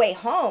on the way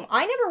home,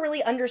 I never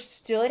really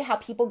understood how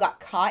people got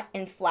caught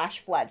in flash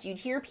floods. You'd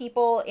hear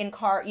people in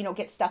car,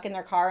 get stuck in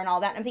their car and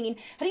all that. And I'm thinking,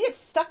 how do you get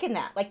stuck in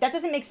that? Like, that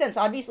doesn't make sense.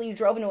 Obviously, you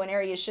drove into an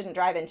area you shouldn't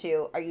drive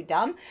into. Are you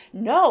dumb?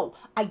 No,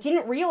 I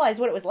didn't realize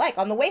what it was like.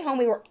 On the way home,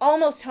 we were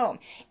almost home.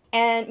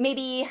 And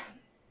maybe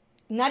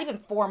not even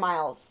 4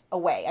 miles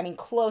away. I mean,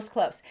 close.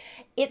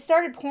 It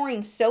started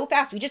pouring so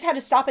fast. We just had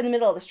to stop in the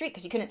middle of the street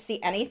because you couldn't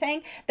see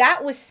anything.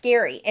 That was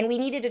scary. And we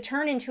needed to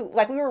turn into,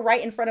 we were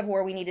right in front of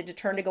where we needed to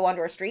turn to go onto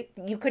our street.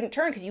 You couldn't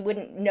turn because you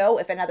wouldn't know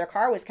if another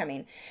car was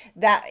coming.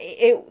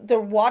 The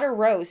water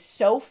rose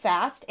so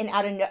fast and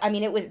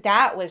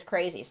that was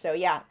crazy. So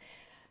yeah,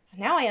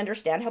 now I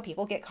understand how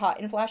people get caught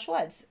in flash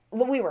floods.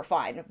 Well, we were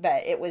fine,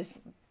 but that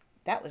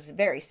was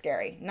very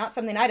scary. Not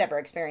something I'd ever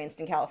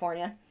experienced in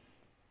California.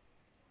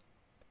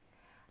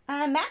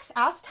 Max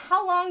asked,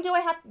 how long do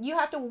you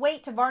have to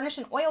wait to varnish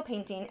an oil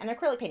painting and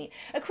acrylic painting?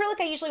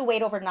 Acrylic, I usually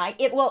wait overnight.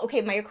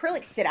 My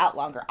acrylics sit out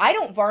longer. I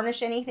don't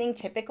varnish anything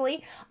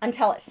typically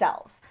until it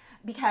sells.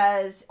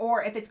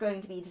 Or if it's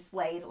going to be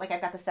displayed, like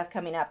I've got the stuff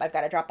coming up, I've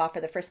got to drop off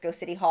for the Frisco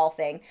City Hall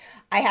thing.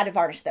 I had to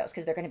varnish those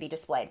because they're going to be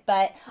displayed.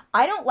 But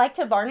I don't like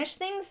to varnish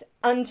things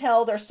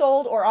until they're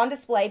sold or on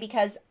display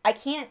because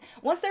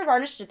once they're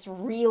varnished, it's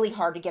really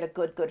hard to get a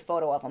good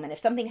photo of them. And if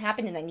something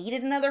happened and I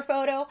needed another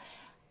photo,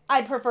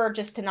 I'd prefer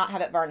just to not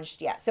have it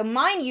varnished yet. So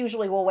mine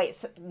usually will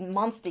wait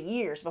months to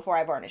years before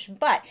I varnish.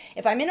 But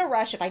if I'm in a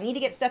rush, if I need to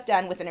get stuff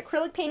done with an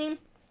acrylic painting,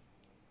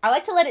 I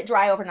like to let it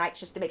dry overnight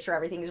just to make sure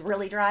everything is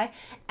really dry.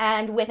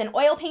 And with an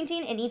oil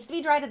painting, it needs to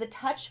be dry to the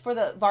touch for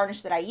the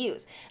varnish that I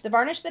use. The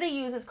varnish that I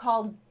use is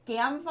called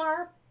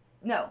Gamvar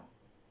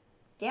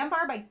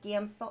by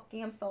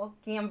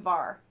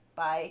Gamvar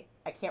by,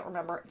 I can't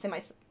remember. It's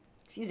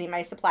in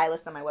my supply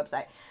list on my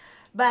website.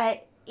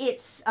 But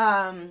it's,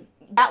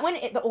 that one,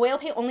 the oil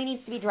paint only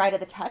needs to be dry to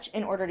the touch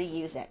in order to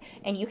use it.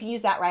 And you can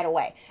use that right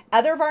away.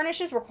 Other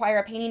varnishes require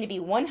a painting to be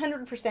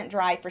 100%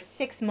 dry for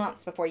 6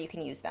 months before you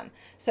can use them.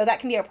 So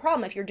that can be a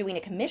problem if you're doing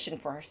a commission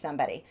for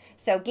somebody.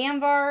 So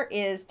Gamvar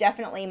is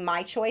definitely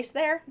my choice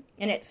there.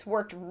 And it's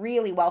worked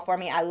really well for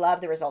me. I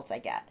love the results I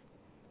get.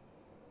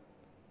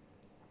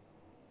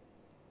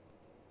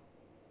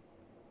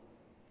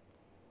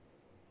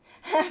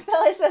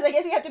 Phyllis says, I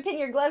guess you have to pin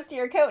your gloves to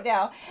your coat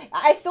now.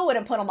 I still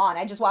wouldn't put them on.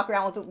 I'd just walk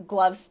around with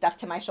gloves stuck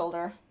to my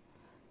shoulder.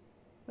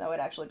 That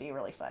would actually be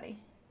really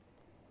funny.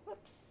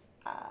 Whoops.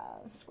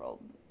 Scroll.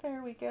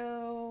 There we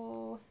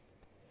go.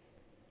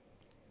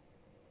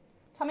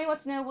 Tell me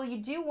what's new. Will you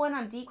do one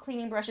on deep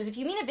cleaning brushes? If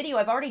you mean a video,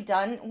 I've already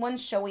done one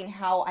showing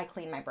how I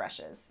clean my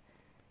brushes.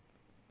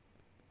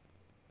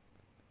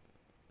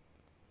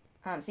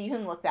 So you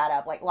can look that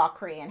up, like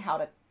Lachri and how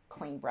to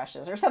clean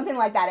brushes or something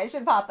like that. It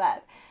should pop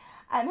up.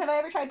 Have I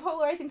ever tried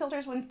polarizing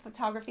filters when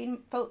photographing?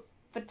 God,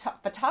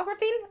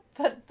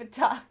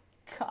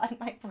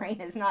 my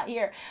brain is not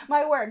here.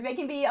 My work. They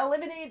can be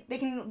eliminated.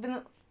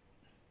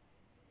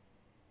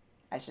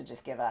 I should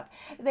just give up.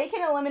 They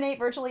can eliminate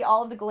virtually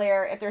all of the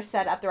glare if they're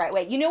set up the right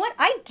way. You know what?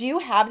 I do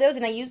have those,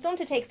 and I use them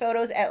to take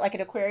photos at like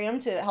an aquarium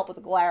to help with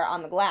the glare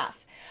on the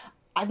glass.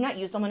 I've not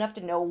used them enough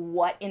to know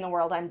what in the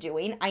world I'm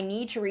doing. I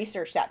need to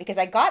research that because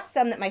I got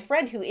some that my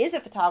friend who is a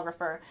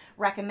photographer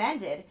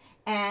recommended,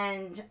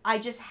 and I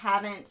just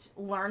haven't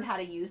learned how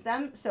to use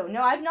them. So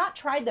no, I've not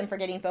tried them for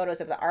getting photos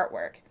of the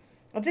artwork.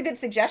 That's a good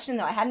suggestion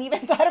though. I hadn't even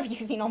thought of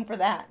using them for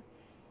that.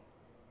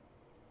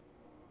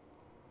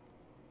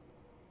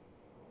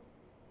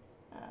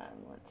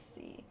 Let's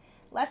see.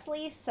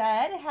 Leslie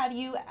said, have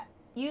you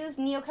used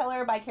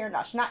Neocolor by Caran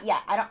d'Ache? Not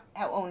yet. I don't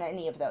own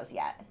any of those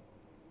yet.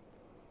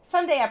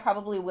 Someday I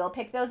probably will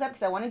pick those up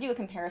because I want to do a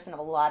comparison of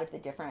a lot of the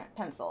different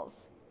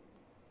pencils.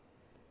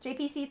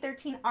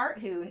 JPC13 Art,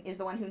 who is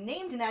the one who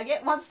named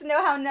Nugget, wants to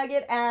know how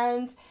Nugget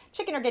and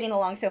Chicken are getting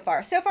along so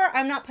far. So far,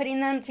 I'm not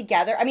putting them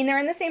together. I mean, they're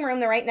in the same room.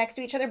 They're right next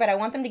to each other, but I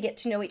want them to get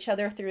to know each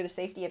other through the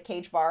safety of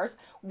cage bars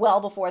well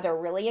before they're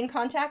really in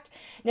contact.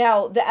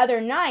 Now, the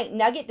other night,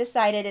 Nugget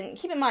decided, and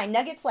keep in mind,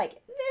 Nugget's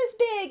like this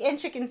big and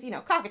Chicken's,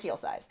 cockatiel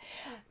size.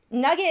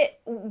 Nugget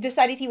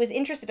decided he was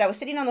interested. I was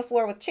sitting on the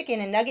floor with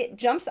Chicken, and Nugget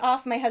jumps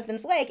off my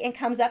husband's leg and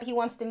comes up. He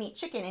wants to meet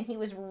Chicken, and he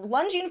was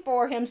lunging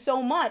for him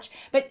so much,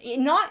 but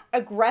not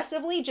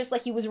aggressively, just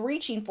like he was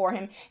reaching for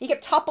him. He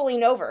kept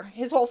toppling over,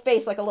 his whole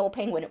face like a little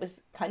penguin. It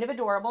was kind of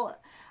adorable.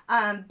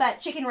 But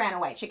Chicken ran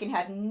away. Chicken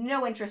had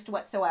no interest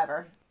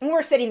whatsoever. And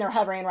we're sitting there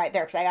hovering right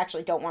there because I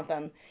actually don't want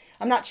them.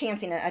 I'm not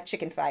chancing a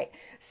chicken fight.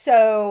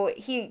 So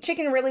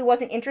Chicken really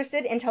wasn't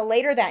interested until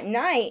later that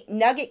night.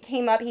 Nugget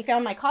came up. He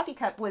found my coffee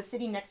cup was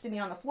sitting next to me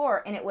on the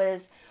floor, and it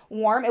was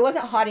warm. It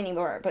wasn't hot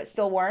anymore, but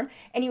still warm.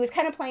 And he was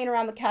kind of playing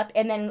around the cup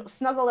and then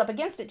snuggled up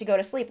against it to go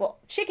to sleep. Well,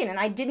 Chicken, and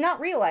I did not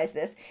realize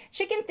this,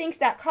 Chicken thinks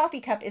that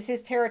coffee cup is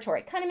his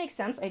territory. Kind of makes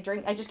sense. I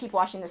just keep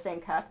washing the same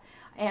cup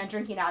and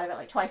drinking out of it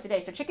like twice a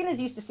day. So Chicken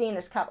is used to seeing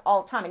this cup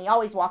all the time, and he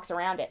always walks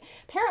around it.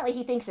 Apparently,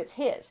 he thinks it's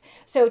his.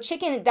 So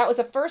Chicken, that was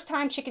the first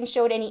time Chicken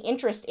showed any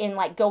interest in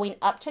like going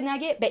up to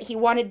Nugget, but he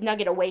wanted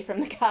Nugget away from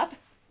the cup.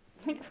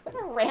 Like, what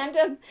a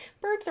random,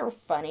 birds are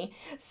funny.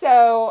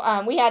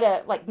 So we had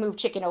to like move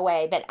Chicken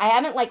away, but I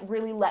haven't like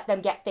really let them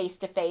get face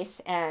to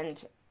face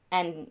and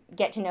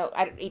get to know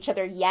each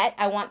other yet.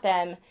 I want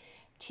them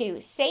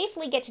to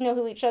safely get to know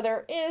who each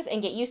other is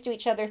and get used to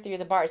each other through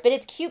the bars. But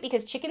it's cute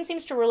because Chicken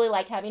seems to really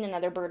like having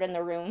another bird in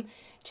the room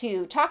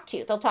to talk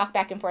to. They'll talk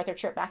back and forth or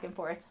chirp back and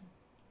forth.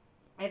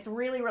 It's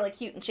really, really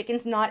cute. And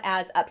Chicken's not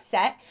as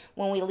upset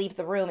when we leave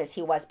the room as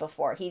he was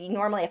before. He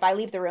normally, if I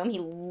leave the room, he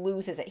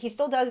loses it. He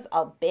still does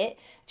a bit,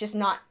 just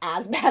not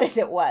as bad as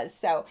it was.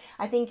 So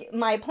I think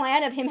my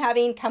plan of him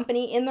having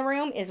company in the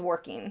room is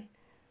working.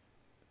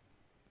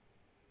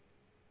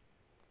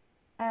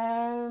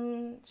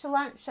 I'm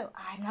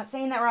not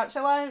saying that right.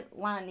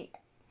 Shalani,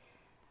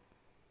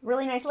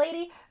 really nice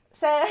lady,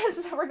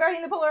 says,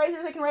 regarding the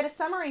polarizers, I can write a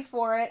summary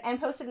for it and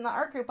post it in the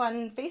art group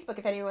on Facebook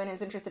if anyone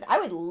is interested. I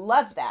would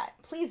love that.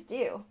 Please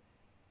do.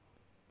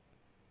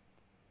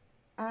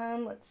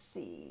 Let's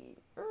see.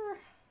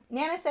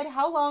 Nana said,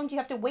 how long do you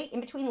have to wait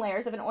in between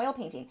layers of an oil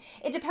painting?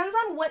 It depends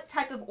on what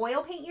type of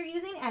oil paint you're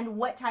using and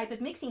what type of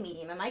mixing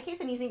medium. In my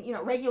case, I'm using,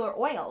 regular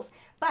oils,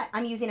 but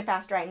I'm using a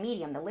fast drying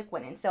medium, the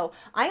liquid. And so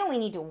I only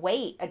need to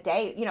wait a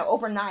day,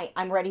 overnight.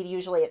 I'm ready to,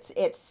 usually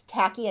it's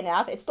tacky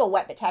enough. It's still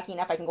wet, but tacky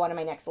enough I can go on to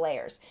my next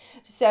layers.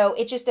 So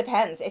it just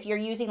depends. If you're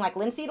using like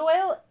linseed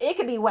oil, it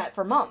could be wet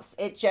for months.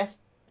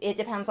 It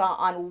depends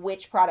on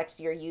which products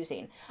you're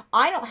using.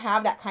 I don't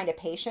have that kind of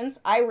patience.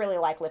 I really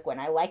like liquid.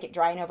 I like it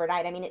drying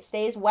overnight. I mean, it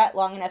stays wet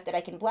long enough that I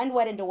can blend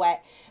wet into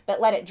wet,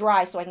 but let it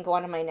dry so I can go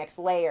on to my next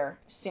layer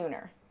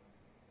sooner.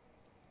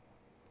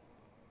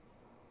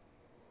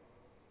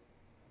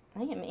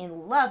 I am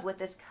in love with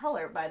this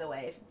color, by the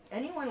way. If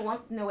anyone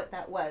wants to know what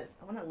that was,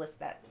 I want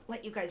to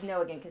let you guys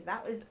know again, because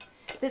that was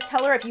this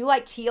color. If you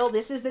like teal,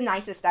 this is the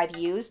nicest I've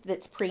used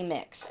that's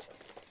pre-mixed.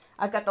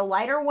 I've got the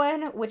lighter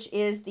one, which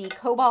is the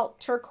cobalt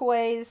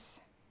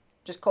turquoise,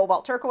 just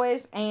cobalt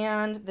turquoise,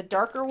 and the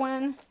darker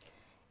one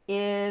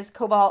is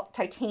cobalt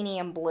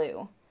titanium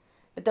blue.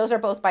 But those are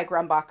both by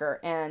Grumbacher,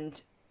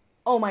 and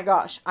oh my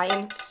gosh, I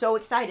am so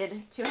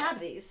excited to have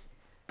these.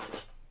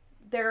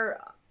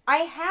 I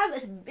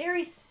have a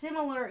very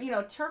similar,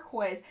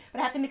 turquoise, but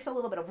I have to mix a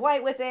little bit of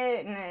white with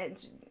it, and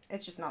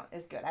it's just not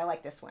as good. I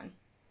like this one.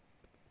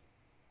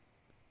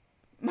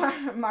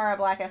 Mara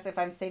Black asked if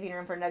I'm saving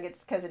room for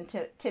Nugget's cousin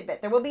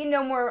Tidbit. There will be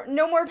no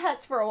more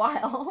pets for a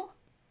while.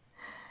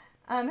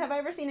 Have I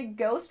ever seen a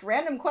ghost?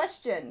 Random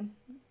question.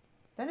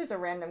 That is a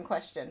random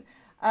question.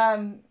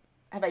 Have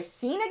I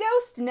seen a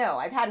ghost? No.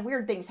 I've had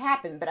weird things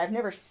happen, but I've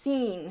never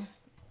seen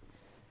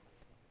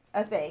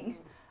a thing.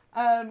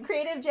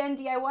 Creative Jen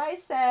DIY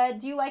said,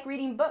 do you like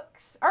reading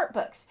books? Art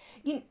books?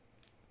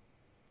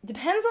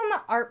 Depends on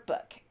the art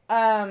book.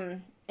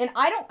 And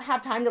I don't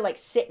have time to like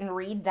sit and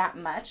read that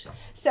much.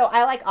 So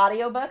I like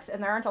audiobooks,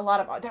 and there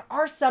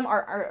are some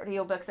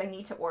audiobooks I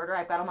need to order.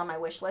 I've got them on my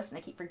wish list and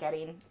I keep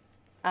forgetting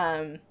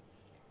to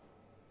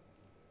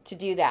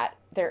do that.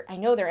 I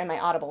know they're in my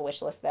Audible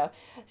wish list though.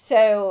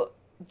 So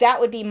that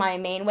would be my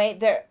main way.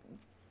 The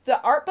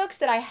art books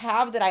that I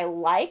have that I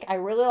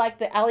really like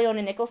the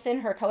Aliona Nicholson,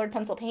 her colored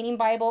pencil painting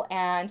Bible,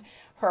 and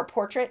her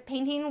portrait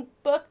painting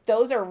book.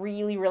 Those are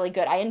really, really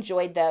good. I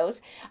enjoyed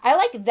those. I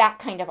like that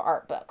kind of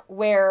art book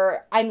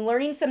where I'm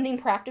learning something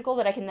practical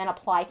that I can then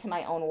apply to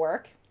my own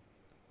work.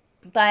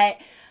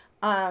 But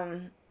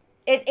I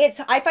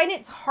find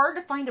it's hard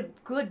to find a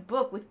good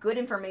book with good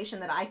information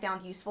that I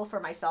found useful for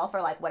myself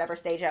or like whatever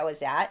stage I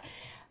was at.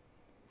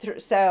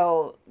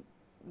 So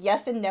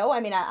yes and no. I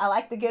mean, I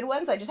like the good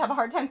ones. I just have a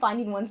hard time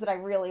finding ones that I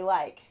really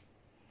like.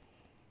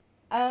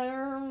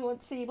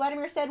 Let's see.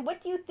 Vladimir said,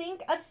 what do you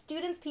think of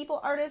students, people,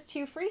 artists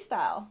who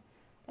freestyle?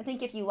 I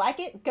think if you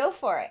like it, go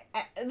for it.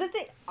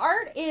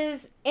 Art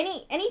is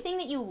anything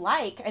that you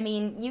like. I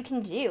mean, you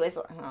can do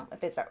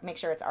make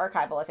sure it's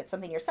archival if it's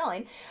something you're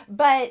selling.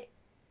 But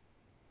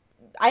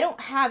I don't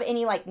have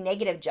any like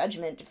negative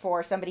judgment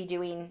for somebody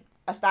doing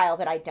a style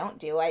that I don't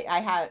do.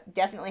 I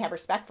definitely have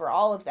respect for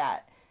all of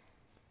that.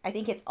 I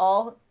think it's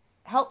all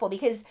helpful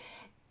because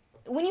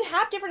when you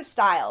have different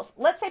styles,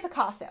 let's say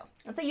Picasso.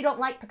 Let's say you don't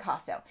like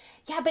Picasso.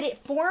 Yeah, but it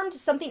formed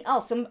something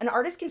else. An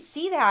artist can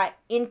see that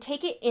and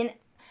take it in,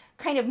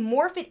 kind of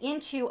morph it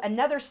into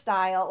another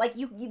style. Like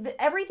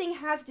everything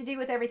has to do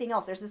with everything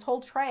else. There's this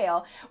whole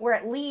trail where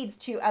it leads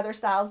to other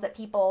styles that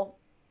people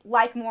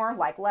like more,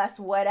 like less,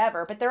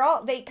 whatever. But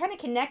they kind of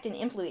connect and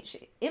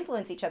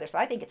influence each other. So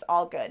I think it's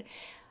all good.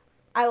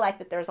 I like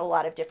that there's a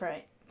lot of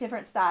different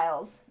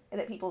styles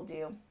that people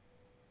do.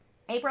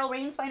 April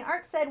Rains Fine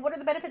Art said, what are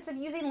the benefits of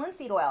using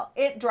linseed oil?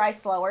 It dries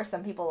slower.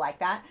 Some people like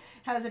that.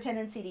 Has a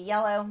tendency to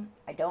yellow.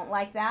 I don't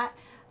like that.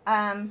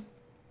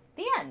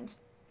 The end.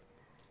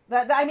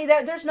 I mean,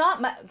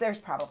 there's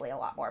probably a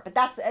lot more, but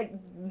that's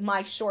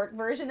my short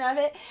version of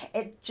it.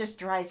 It just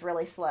dries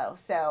really slow.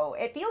 So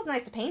it feels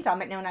nice to paint on,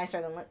 but no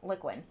nicer than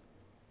liquid.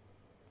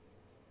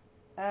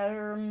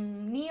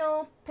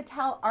 Neil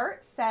Patel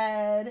Art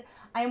said,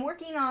 I am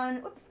working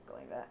on,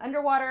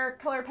 underwater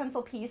color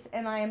pencil piece,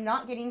 and I am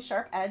not getting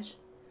sharp edge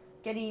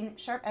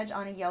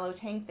on a yellow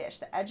tang fish.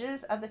 The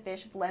edges of the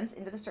fish blends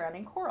into the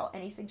surrounding coral.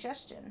 Any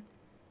suggestion?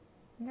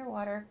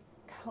 Underwater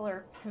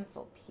color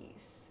pencil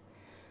piece.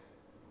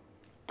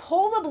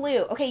 Pull the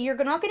blue. Okay, you're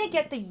not going to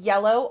get the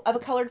yellow of a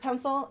colored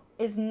pencil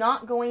is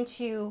not going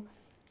to,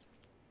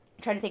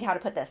 I'm trying to think how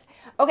to put this.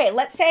 Okay,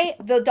 let's say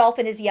the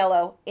dolphin is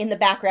yellow, in the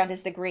background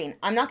is the green.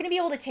 I'm not going to be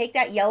able to take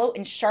that yellow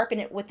and sharpen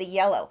it with the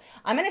yellow.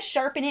 I'm going to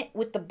sharpen it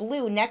with the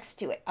blue next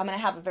to it. I'm going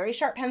to have a very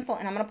sharp pencil,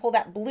 and I'm going to pull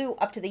that blue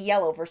up to the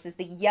yellow versus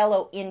the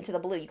yellow into the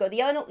blue. You go the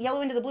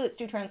yellow into the blue, it's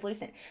too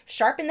translucent.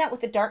 Sharpen that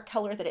with the dark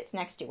color that it's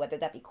next to, whether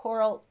that be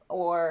coral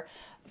or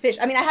fish.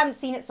 I mean, I haven't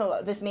seen it,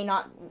 so this may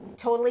not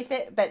totally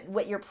fit, but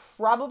what you're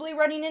probably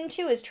running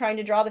into is trying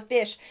to draw the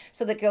fish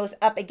so that it goes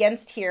up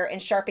against here and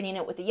sharpening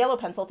it with the yellow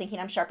pencil, thinking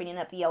I'm sharpening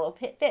up the yellow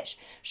fish.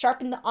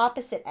 Sharpen the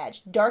opposite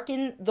edge.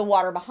 Darken the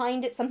water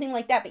behind it, something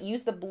like that, but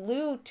use the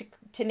blue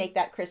to make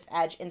that crisp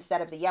edge instead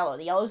of the yellow.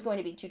 The yellow is going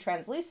to be too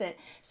translucent,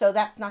 so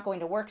that's not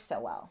going to work so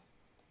well.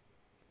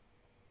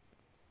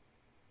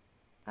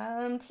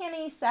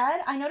 Tammy said,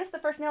 I noticed the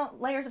first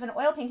layers of an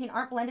oil painting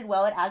aren't blended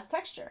well. It adds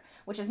texture,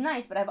 which is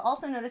nice, but I've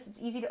also noticed it's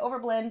easy to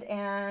overblend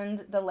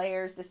and the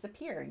layers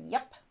disappear.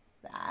 Yep,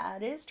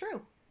 that is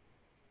true.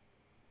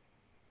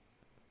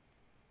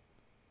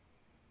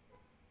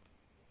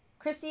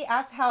 Christy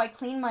asked how I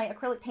clean my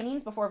acrylic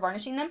paintings before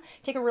varnishing them.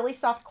 Take a really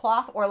soft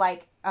cloth, or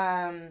like,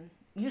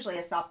 usually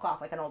a soft cloth,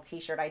 like an old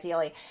t-shirt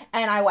ideally,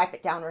 and I wipe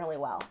it down really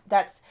well.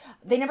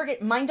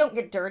 Mine don't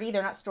get dirty.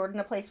 They're not stored in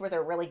a place where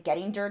they're really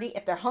getting dirty.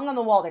 If they're hung on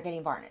the wall, they're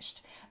getting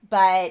varnished.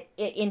 But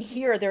in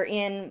here, they're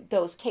in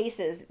those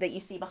cases that you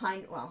see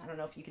behind, well, I don't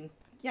know if you can,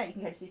 yeah, you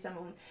can kind of see some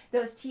of them.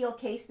 Those teal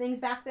case things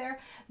back there,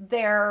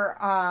 they're,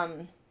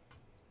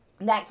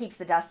 that keeps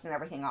the dust and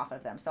everything off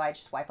of them, so I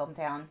just wipe them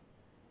down.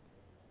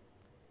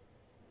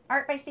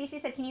 Art by Stacy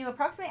said, can you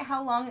approximate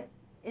how long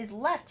is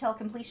left till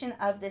completion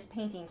of this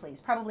painting,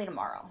 please? Probably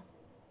tomorrow.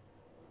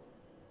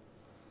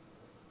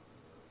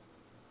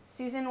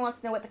 Susan wants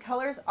to know what the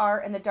colors are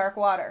in the dark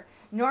water.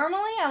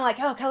 Normally, I'm like,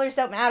 oh, colors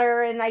don't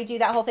matter, and I do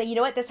that whole thing. You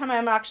know what? This time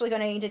I'm actually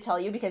going to need to tell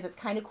you because it's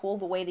kind of cool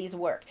the way these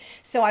work.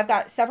 So I've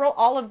got several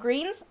olive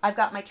greens. I've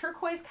got my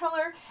turquoise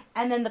color,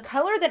 and then the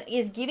color that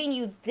is giving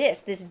you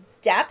this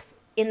depth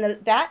in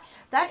that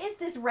is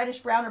this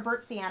reddish brown or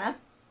burnt sienna.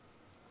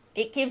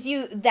 It gives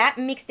you that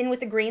mixed in with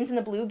the greens, and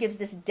the blue gives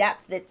this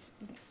depth that's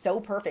so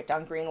perfect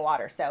on green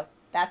water. So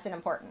that's an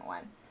important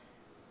one.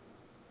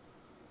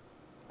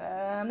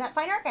 That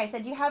fine art guy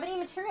said, do you have any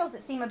materials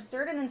that seem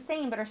absurd and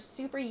insane but are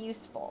super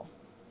useful?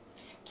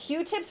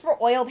 Q-tips for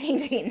oil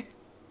painting.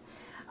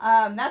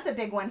 That's a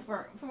big one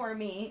for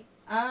me.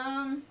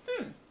 Trying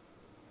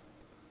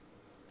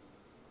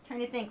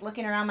to think,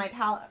 looking around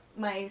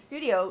my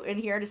studio in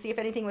here to see if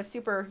anything was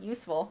super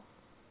useful.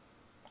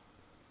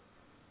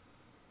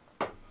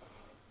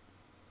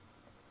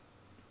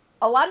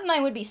 A lot of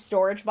mine would be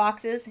storage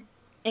boxes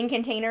in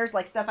containers,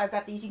 like stuff. I've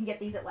got these. You can get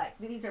these at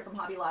these are from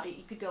Hobby Lobby.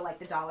 You could go like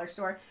the dollar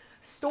store.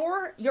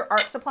 Store your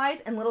art supplies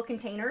in little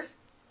containers.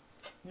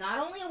 Not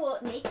only will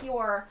it make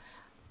your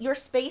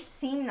space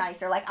seem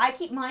nicer, like I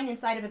keep mine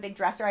inside of a big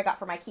dresser I got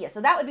from IKEA.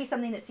 So that would be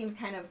something that seems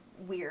kind of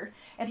weird.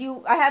 I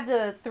have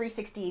the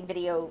 360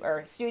 video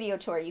or studio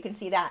tour, you can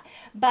see that.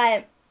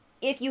 But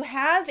if you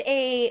have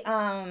a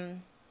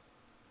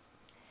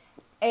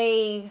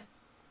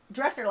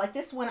dresser like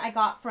this one I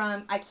got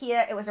from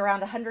IKEA, it was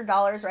around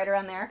 $100, right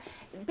around there.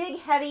 Big,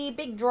 heavy,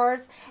 big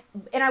drawers,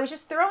 and I was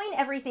just throwing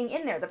everything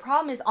in there. The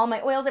problem is all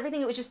my oils,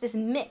 everything, it was just this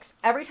mix.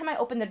 Every time I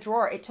opened the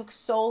drawer, it took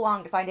so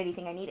long to find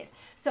anything I needed.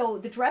 So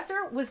the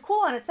dresser was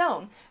cool on its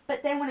own,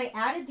 but then when I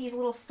added these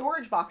little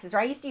storage boxes, or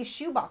I used to use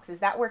shoe boxes,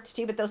 that worked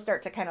too, but those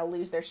start to kind of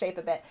lose their shape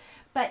a bit.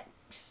 But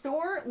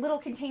store little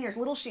containers,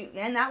 little shoe,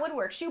 and that would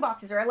work. Shoe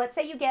boxes, or let's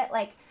say you get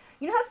like,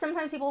 you know how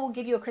sometimes people will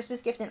give you a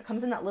Christmas gift and it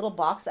comes in that little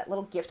box, that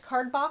little gift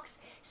card box?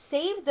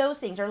 Save those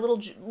things, or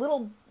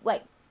little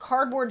like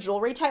cardboard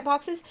jewelry type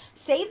boxes.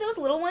 Save those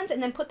little ones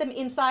and then put them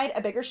inside a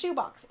bigger shoe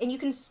box. And you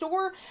can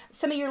store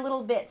some of your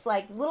little bits,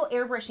 like little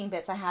airbrushing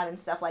bits I have and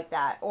stuff like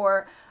that.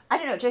 Or, I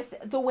don't know,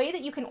 just the way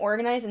that you can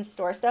organize and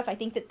store stuff, I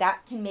think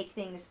that can make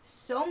things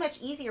so much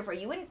easier for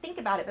you. You wouldn't think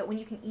about it, but when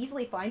you can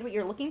easily find what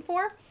you're looking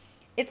for,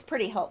 it's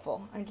pretty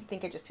helpful. I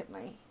think I just hit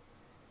my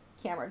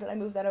camera. Did I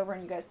move that over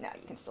and you guys, no,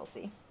 you can still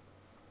see.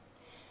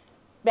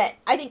 But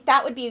I think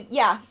that would be,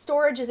 yeah,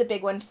 storage is a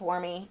big one for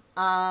me.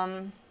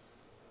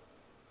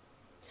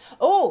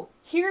 Oh,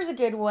 Here's a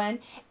good one.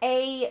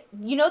 You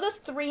know those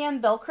 3M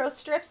Velcro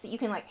strips that you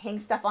can like hang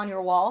stuff on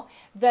your wall?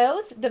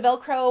 Those, the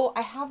Velcro,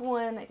 I have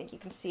one, I think you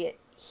can see it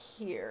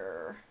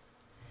here.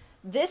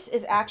 This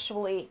is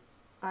actually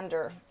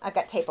under, I've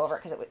got tape over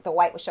it because the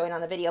white was showing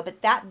on the video,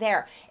 but that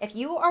there, if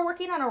you are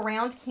working on a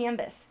round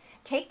canvas,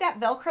 take that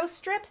Velcro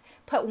strip,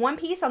 put one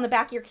piece on the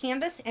back of your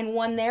canvas and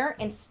one there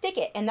and stick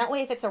it. And that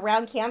way, if it's a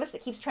round canvas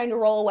that keeps trying to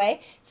roll away,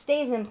 it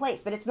stays in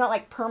place, but it's not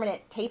like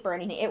permanent tape or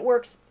anything. It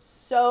works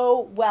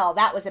so well.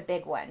 That was a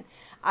big one.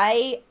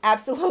 I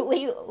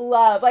absolutely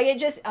love, like it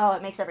just, oh,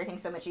 it makes everything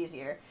so much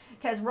easier.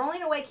 Because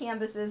rolling away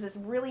canvases is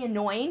really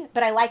annoying,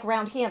 but I like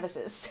round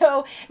canvases.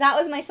 So that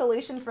was my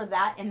solution for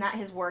that, and that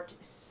has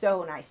worked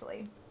so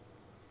nicely.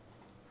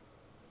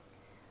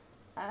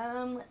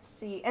 Let's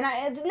see. And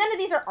none of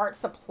these are art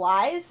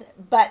supplies,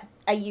 but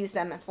I use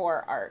them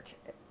for art.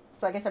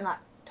 So I guess I'm not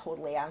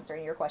totally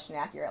answering your question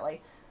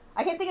accurately.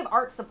 I can't think of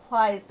art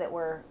supplies that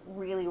were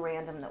really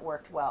random that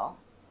worked well.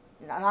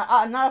 No,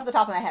 not off the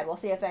top of my head. We'll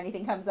see if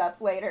anything comes up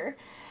later.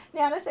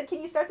 Nana said,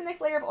 can you start the next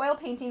layer of oil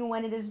painting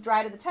when it is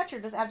dry to the touch, or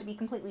does it have to be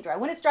completely dry?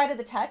 When it's dry to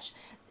the touch,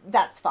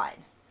 that's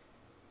fine.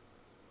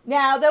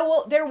 Now,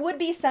 there would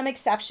be some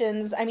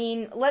exceptions. I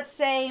mean, let's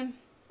say,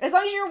 as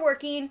long as you're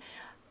working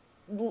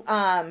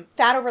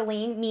fat over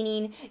lean,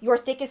 meaning your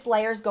thickest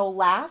layers go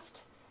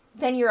last,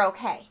 then you're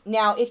okay.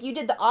 Now, if you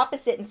did the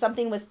opposite and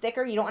something was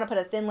thicker, you don't want to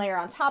put a thin layer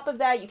on top of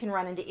that. You can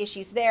run into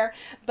issues there,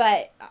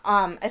 but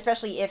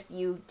especially if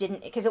you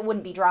didn't, because it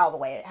wouldn't be dry all the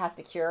way. It has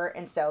to cure,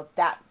 and so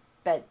that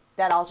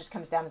all just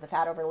comes down to the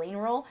fat over lean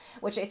rule,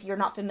 which if you're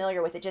not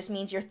familiar with, it just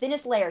means your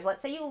thinnest layers.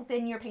 Let's say you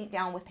thin your paint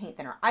down with paint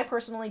thinner. I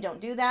personally don't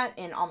do that,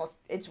 and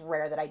it's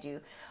rare that I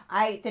do.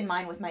 I thin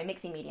mine with my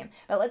mixing medium.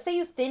 But let's say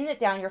you thin it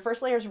down, your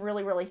first layer is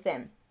really, really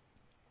thin.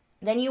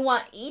 Then you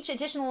want each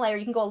additional layer,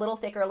 you can go a little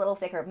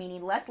thicker,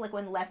 meaning less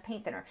liquid, less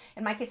paint thinner.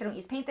 In my case, I don't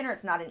use paint thinner,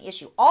 it's not an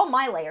issue. All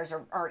my layers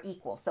are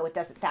equal, so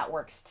that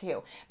works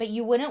too. But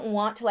you wouldn't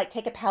want to like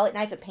take a palette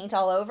knife and paint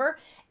all over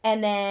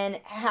and then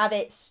have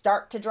it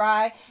start to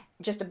dry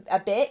just a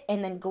bit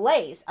and then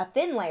glaze a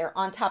thin layer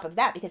on top of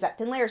that, because that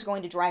thin layer is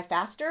going to dry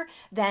faster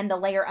than the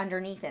layer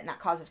underneath it, and that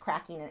causes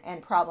cracking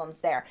and problems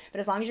there.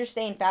 But as long as you're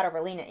staying fat over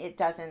lean, it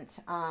doesn't,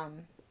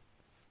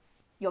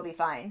 you'll be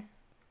fine.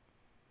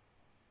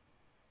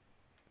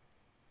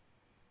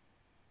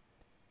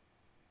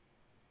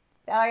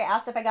 Valerie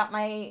asked if I got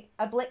my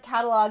Blick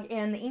catalog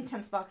in the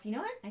Inktense box. You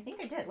know what? I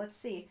think I did. Let's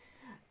see.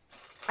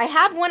 I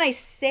have one I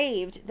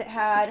saved that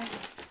had,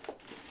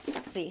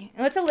 let's see.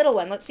 Oh, it's a little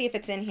one. Let's see if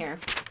it's in here.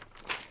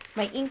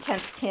 My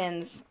Inktense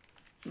tins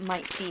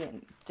might be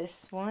in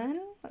this one.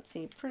 Let's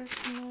see.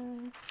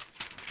 Prisma.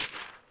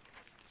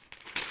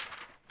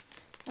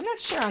 I'm not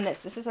sure on this.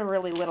 This is a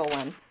really little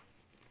one.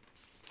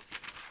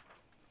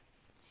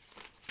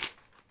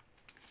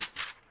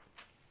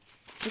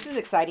 This is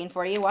exciting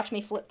for you. Watch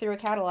me flip through a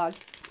catalog.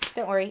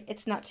 Don't worry,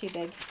 it's not too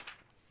big.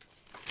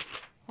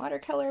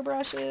 Watercolor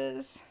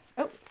brushes.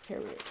 Oh, here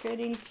we're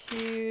getting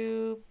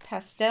to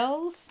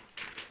pastels.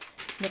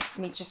 Makes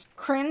me just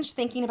cringe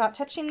thinking about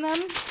touching them.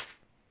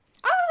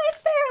 Oh,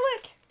 it's there,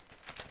 look.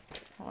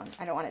 Hold on,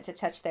 I don't want it to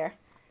touch there.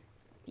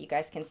 You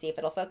guys can see if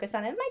it'll focus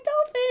on it. My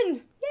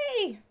dolphin!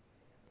 Yay!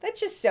 That's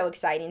just so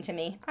exciting to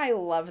me. I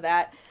love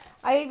that.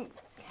 I'm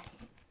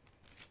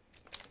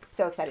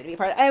so excited to be a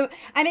part of it.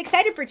 I'm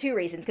excited for two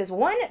reasons. Because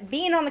one,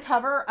 being on the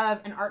cover of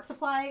an art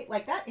supply,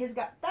 like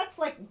that's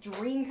like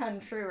dream come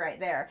true right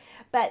there.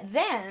 But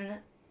then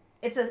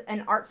it's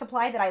an art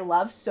supply that I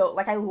love. So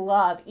like I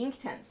love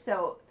Inktense.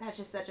 So that's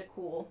just such a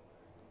cool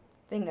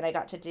thing that I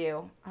got to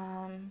do.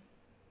 What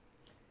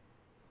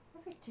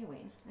was I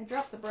doing? I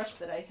dropped the brush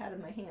that I had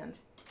in my hand.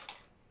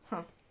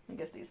 Huh. I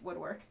guess these would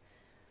work.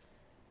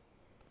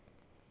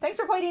 Thanks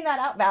for pointing that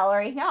out,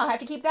 Valerie. Now I'll have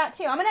to keep that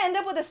too. I'm going to end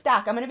up with a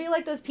stack. I'm going to be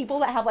like those people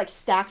that have like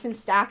stacks and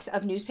stacks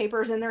of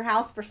newspapers in their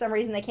house for some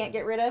reason they can't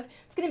get rid of.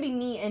 It's going to be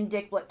me and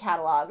Dick Blick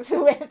catalogs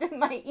with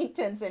my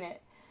Inktense in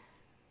it.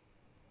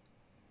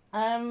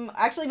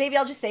 Actually, maybe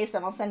I'll just save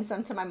some. I'll send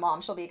some to my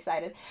mom. She'll be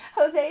excited.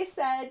 Jose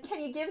said, can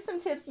you give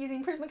some tips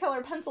using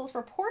Prismacolor pencils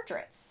for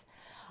portraits?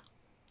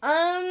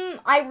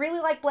 I really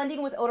like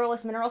blending with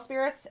odorless mineral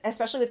spirits,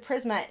 especially with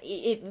Prisma.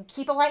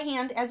 Keep a light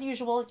hand, as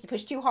usual. If you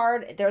push too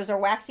hard, those are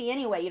waxy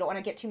anyway. You don't want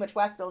to get too much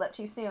wax build up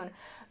too soon.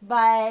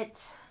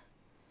 But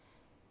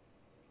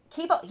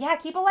keep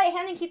a light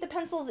hand and keep the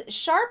pencils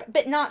sharp,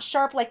 but not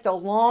sharp like the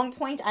long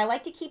point. I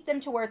like to keep them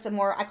to where it's a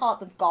more, I call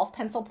it the golf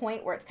pencil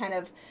point, where it's kind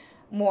of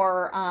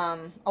more,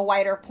 a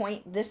wider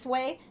point this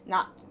way,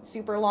 not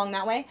super long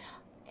that way.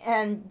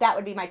 And that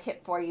would be my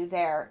tip for you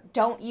there.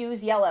 Don't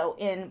use yellow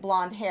in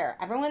blonde hair.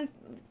 Everyone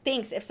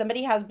thinks if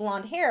somebody has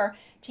blonde hair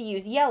to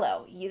use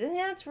yellow.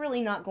 That's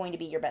really not going to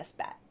be your best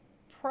bet.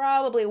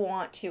 Probably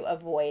want to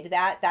avoid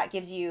that. That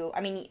gives you,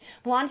 I mean,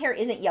 blonde hair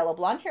isn't yellow.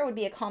 Blonde hair would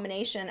be a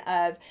combination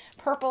of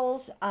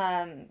purples,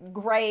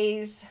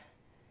 grays.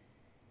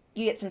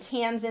 You get some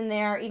tans in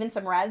there, even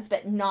some reds,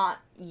 but not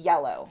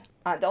yellow.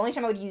 The only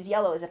time I would use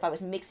yellow is if I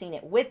was mixing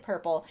it with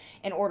purple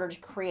in order to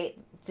create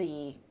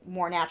the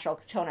more natural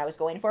tone I was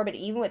going for, but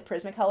even with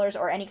Prismacolors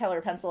or any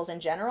color pencils in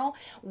general,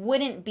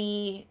 wouldn't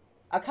be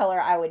a color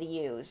I would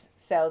use.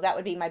 So that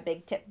would be my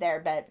big tip there,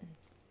 but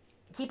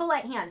keep a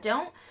light hand.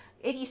 Don't,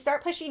 if you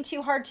start pushing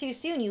too hard too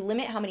soon, you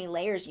limit how many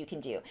layers you can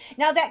do.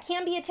 Now that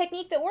can be a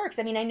technique that works.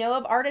 I mean, I know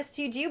of artists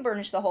who do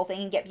burnish the whole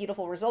thing and get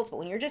beautiful results, but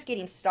when you're just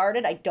getting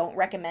started, I don't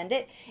recommend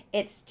it.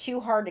 It's too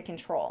hard to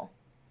control.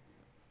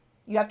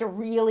 You have to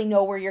really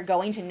know where you're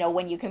going to know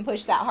when you can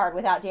push that hard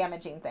without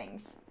damaging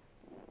things.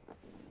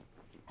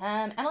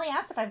 Emily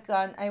asked if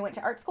I went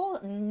to art school.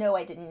 No,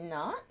 I did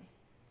not.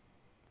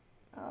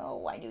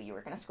 Oh, I knew you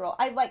were going to scroll.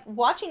 I like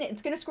watching it.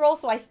 It's going to scroll,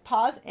 so I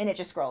pause, and it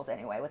just scrolls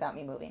anyway without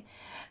me moving.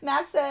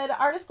 Max said,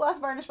 Artist Gloss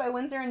Varnish by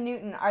Winsor &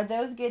 Newton. Are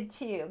those good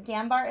too?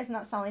 Gambar is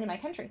not selling in my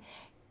country.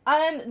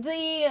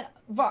 The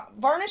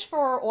varnish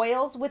for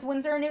oils with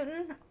Winsor &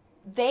 Newton,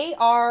 they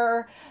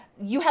are...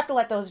 You have to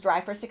let those dry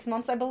for 6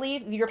 months, I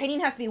believe. Your painting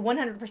has to be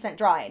 100%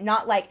 dry.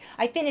 Not like,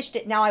 I finished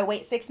it, now I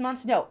wait 6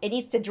 months. No, it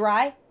needs to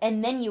dry,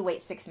 and then you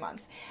wait 6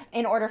 months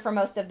in order for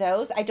most of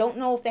those. I don't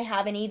know if they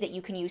have any that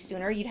you can use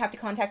sooner. You'd have to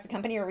contact the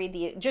company or read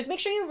the... Just make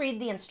sure you read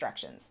the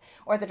instructions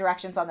or the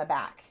directions on the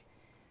back.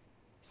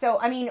 So,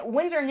 I mean,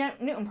 Winsor &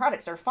 Newton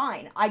products are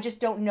fine. I just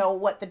don't know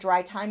what the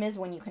dry time is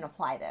when you can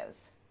apply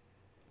those.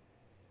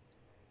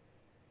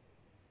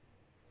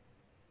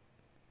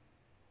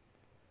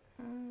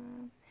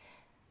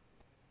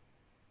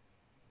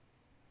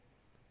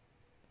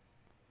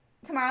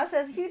 Tomorrow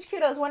says, huge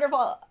kudos,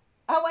 wonderful.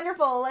 How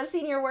wonderful. I've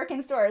seen your work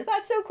in stores.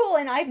 That's so cool.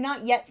 And I've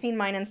not yet seen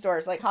mine in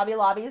stores. Like Hobby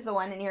Lobby is the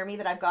one near me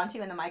that I've gone to,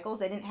 and the Michaels,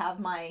 they didn't have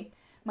my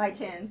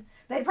tin.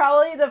 They'd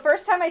probably, the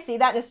first time I see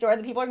that in a store,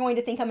 the people are going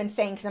to think I'm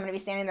insane because I'm going to be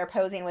standing there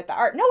posing with the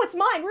art. No, it's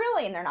mine,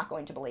 really. And they're not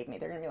going to believe me.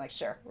 They're going to be like,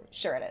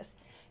 sure it is.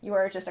 You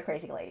are just a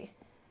crazy lady.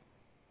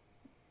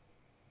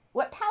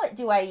 What palette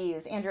do I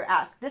use? Andrew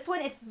asked. This one,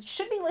 it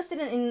should be listed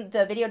in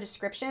the video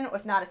description.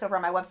 If not, it's over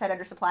on my website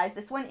under supplies.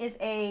 This one is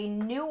a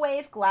New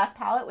Wave glass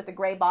palette with a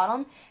gray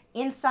bottom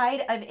inside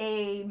of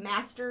a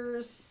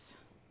Master Sun.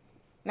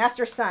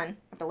 I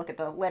have to look at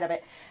the lid of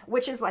it,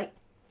 which is like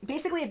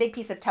basically a big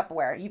piece of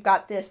Tupperware. You've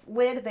got this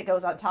lid that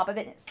goes on top of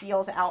it, and it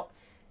seals out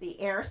the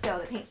air so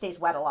the paint stays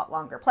wet a lot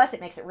longer. Plus, it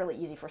makes it really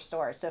easy for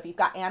storage. So if you've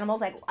got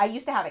animals, like I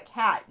used to have a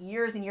cat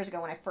years and years ago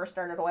when I first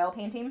started oil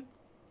painting.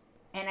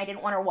 And I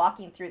didn't want her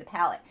walking through the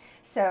palette,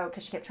 so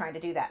because she kept trying to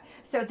do that.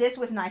 So this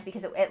was nice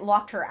because it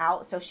locked her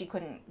out so she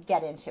couldn't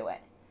get into it.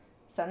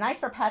 So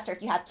nice for pets, or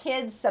if you have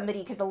kids,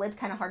 somebody, because the lid's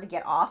kind of hard to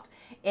get off,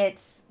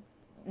 it's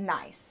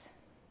nice.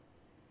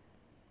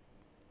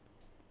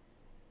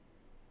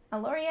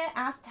 Aloria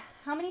asked,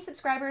 how many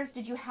subscribers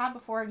did you have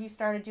before you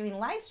started doing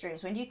live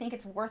streams? When do you think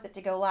it's worth it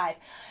to go live?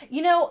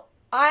 You know,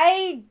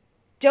 I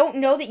don't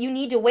know that you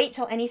need to wait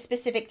till any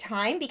specific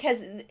time,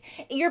 because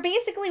you're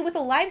basically with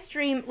a live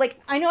stream, like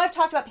I know I've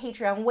talked about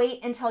Patreon,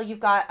 wait until you've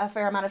got a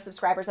fair amount of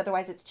subscribers,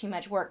 otherwise it's too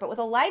much work. But with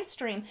a live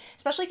stream,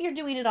 especially if you're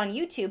doing it on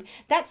YouTube,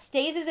 that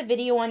stays as a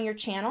video on your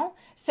channel.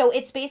 So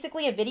it's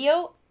basically a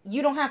video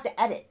you don't have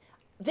to edit.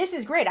 This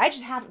is great. I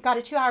just got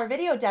a 2-hour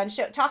video done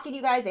talking to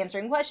you guys,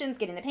 answering questions,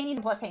 getting the painting,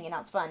 plus hanging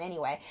out's fun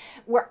anyway,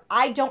 where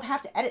I don't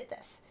have to edit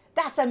this.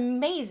 That's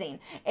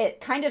amazing.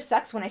 It kind of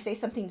sucks when I say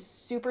something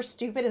super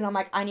stupid and I'm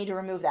like, I need to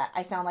remove that.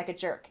 I sound like a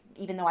jerk,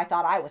 even though I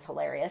thought I was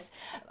hilarious.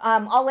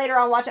 I'll later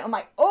on watch it. I'm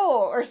like,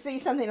 oh, or see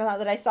something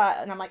that I saw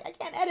and I'm like, I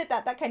can't edit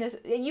that. That kind of,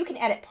 you can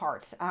edit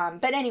parts.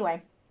 But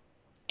anyway,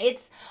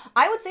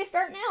 I would say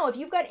start now. If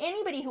you've got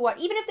anybody who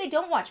even if they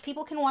don't watch,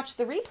 people can watch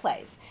the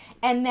replays,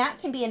 and that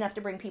can be enough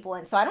to bring people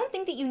in. So I don't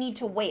think that you need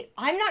to wait.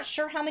 I'm not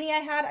sure how many I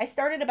had. I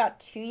started about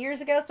 2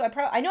 years ago, so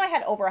I know I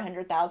had over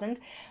 100,000.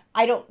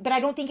 But I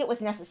don't think it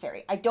was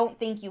necessary. I don't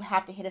think you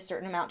have to hit a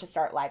certain amount to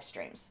start live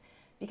streams,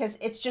 because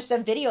it's just a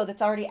video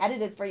that's already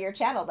edited for your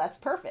channel. That's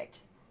perfect.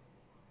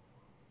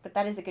 But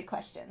that is a good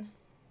question.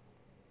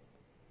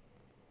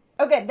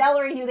 Oh, good.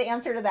 Valerie knew the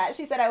answer to that.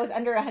 She said I was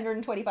under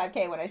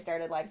 125K when I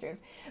started live streams.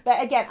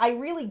 But again, I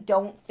really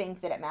don't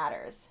think that it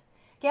matters.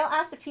 Gail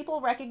asked if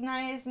people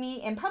recognize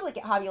me in public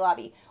at Hobby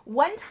Lobby.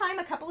 One time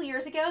a couple of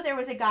years ago, there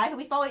was a guy who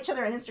we follow each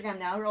other on Instagram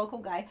now, a real cool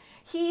guy.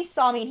 He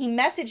saw me and he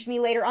messaged me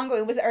later on,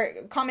 or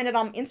commented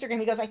on Instagram.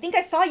 He goes, I think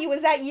I saw you.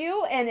 Was that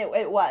you? And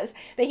it was.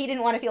 But he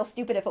didn't want to feel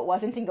stupid if it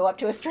wasn't and go up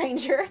to a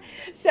stranger.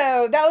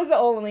 So that was the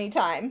only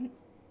time.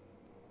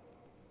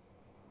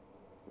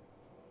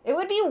 It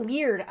would be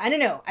weird. I don't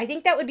know. I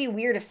think that would be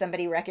weird if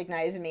somebody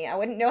recognized me. I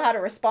wouldn't know how to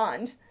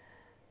respond.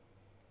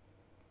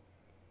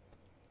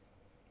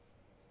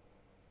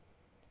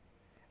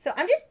 So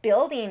I'm just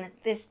building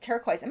this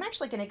turquoise. I'm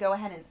actually going to go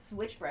ahead and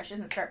switch brushes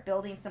and start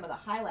building some of the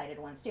highlighted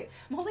ones too.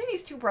 I'm holding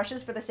these two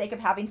brushes for the sake of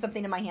having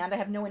something in my hand. I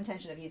have no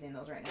intention of using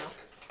those right now.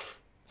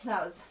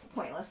 That was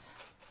pointless.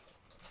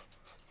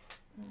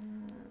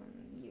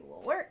 You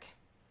will work.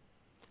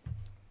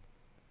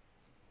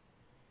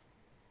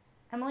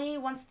 Emily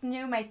wants to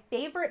know my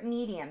favorite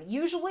medium.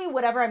 Usually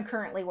whatever I'm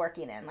currently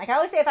working in. Like I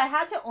always say, if I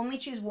had to only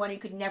choose one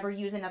and could never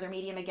use another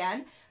medium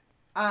again,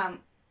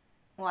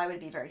 well, I would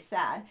be very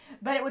sad.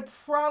 But it would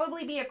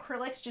probably be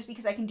acrylics, just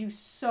because I can do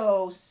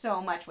so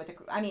much with it.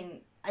 I mean,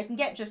 I can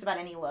get just about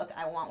any look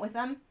I want with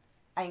them.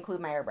 I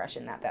include my airbrush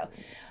in that though.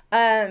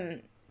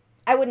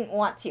 I wouldn't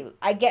want to.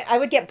 I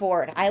would get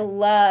bored. I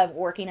love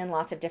working in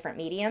lots of different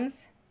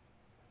mediums.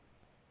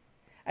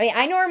 I mean,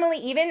 I normally,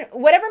 even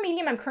whatever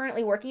medium I'm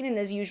currently working in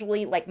is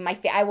usually like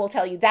I will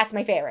tell you that's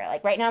my favorite.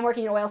 Like right now I'm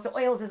working in oils, so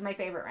oils is my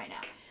favorite right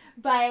now.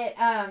 But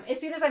as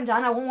soon as I'm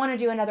done, I won't want to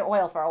do another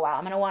oil for a while.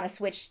 I'm going to want to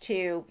switch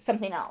to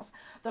something else.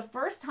 The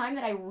first time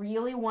that I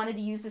really wanted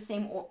to use the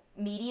same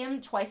medium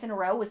twice in a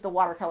row was the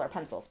watercolor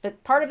pencils.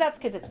 But part of that's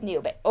because it's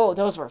new. But, oh,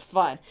 those were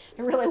fun.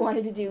 I really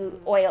wanted to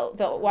do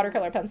the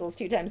watercolor pencils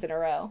 2 times in a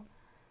row.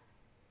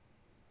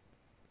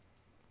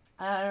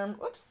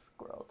 Whoops,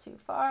 scroll too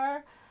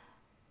far.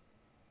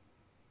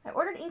 I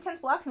ordered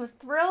Inktense blocks and was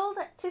thrilled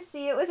to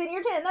see it was in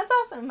your tin. That's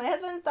awesome. My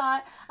husband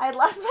thought I had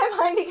lost my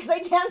mind because I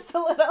danced a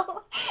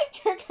little.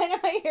 You're kind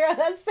of my hero.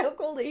 That's so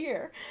cool to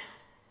hear.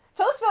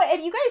 Post photo.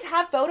 If you guys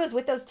have photos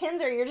with those tins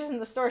or you're just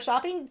in the store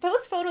shopping,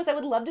 post photos. I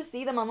would love to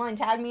see them online.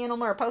 Tag me in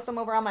them or post them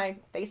over on my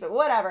Facebook,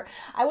 whatever.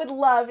 I would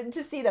love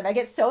to see them. I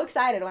get so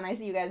excited when I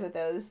see you guys with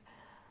those.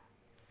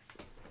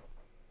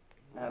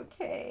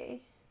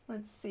 Okay,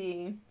 let's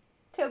see.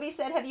 Toby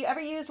said, have you ever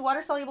used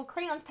water-soluble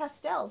crayons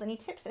pastels? Any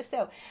tips? If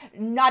so,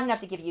 not enough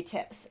to give you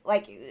tips.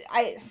 Like,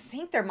 I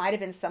think there might have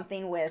been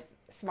something with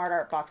Smart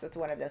Art Box with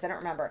one of those. I don't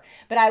remember.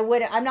 But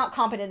I'm not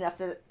competent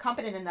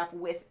enough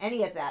with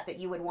any of that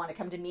you would want to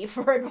come to me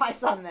for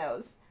advice on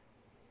those.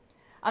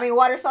 I mean,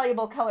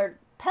 water-soluble colored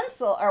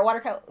pencil, or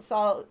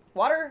watercolor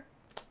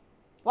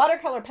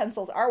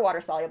pencils are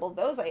water-soluble.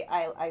 Those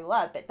I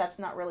love, but that's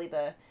not really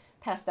the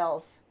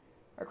pastels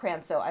or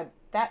crayons. So I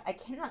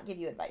cannot give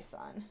you advice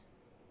on.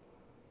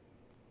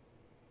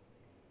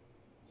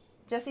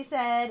 Jesse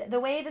said, the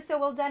wave is so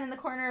well done in the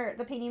corner,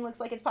 the painting looks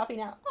like it's popping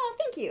out. Oh,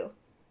 thank you.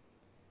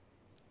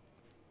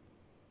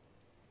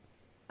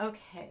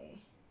 Okay.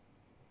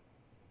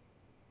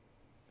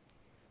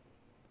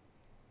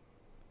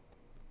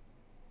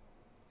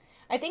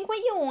 I think what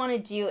you'll want to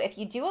do, if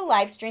you do a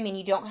live stream and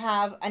you don't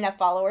have enough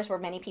followers where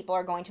many people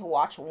are going to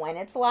watch when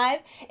it's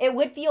live, it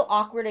would feel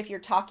awkward if you're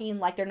talking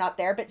like they're not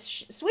there, but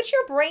switch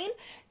your brain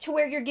to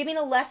where you're giving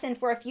a lesson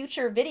for a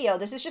future video.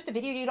 This is just a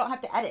video you don't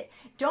have to edit.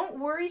 Don't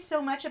worry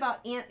so much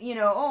about, you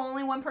know, oh,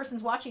 only one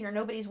person's watching or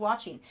nobody's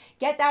watching.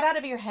 Get that out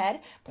of your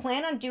head.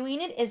 Plan on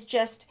doing it as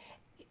just,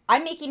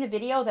 I'm making a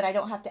video that I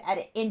don't have to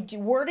edit, and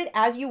word it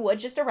as you would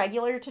just a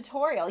regular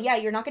tutorial. Yeah,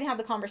 you're not going to have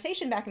the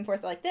conversation back and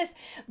forth like this,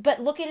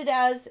 but look at it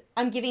as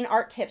I'm giving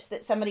art tips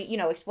that somebody, you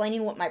know,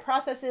 explaining what my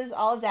process is,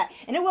 all of that.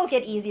 And it will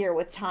get easier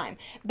with time.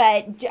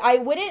 But I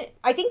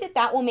think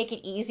that will make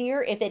it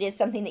easier if it is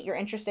something that you're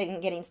interested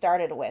in getting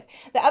started with.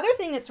 The other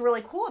thing that's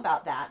really cool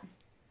about that,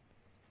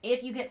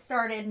 if you get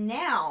started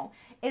now,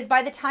 is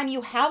by the time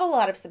you have a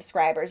lot of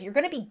subscribers, you're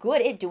going to be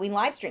good at doing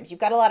live streams. You've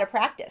got a lot of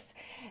practice.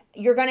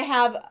 You're going to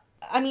have,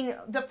 I mean,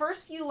 the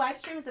first few live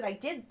streams that I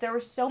did, there were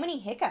so many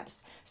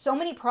hiccups, so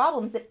many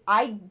problems that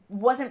I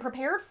wasn't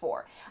prepared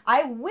for.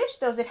 I wish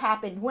those had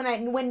happened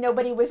when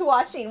nobody was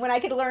watching, when I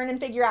could learn and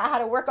figure out how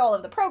to work all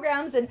of the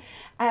programs,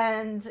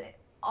 and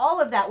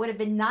all of that would have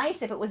been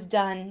nice if it was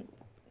done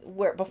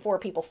before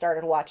people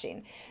started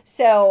watching.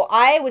 So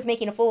I was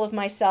making a fool of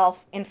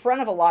myself in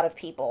front of a lot of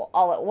people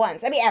all at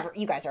once. I mean,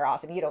 you guys are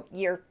awesome.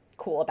 You're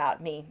cool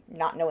about me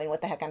not knowing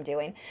what the heck I'm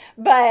doing,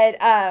 but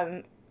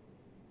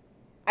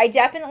I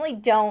definitely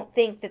don't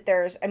think that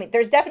there's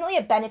definitely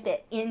a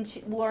benefit in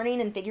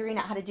learning and figuring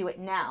out how to do it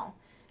now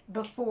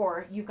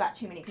before you've got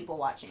too many people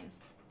watching.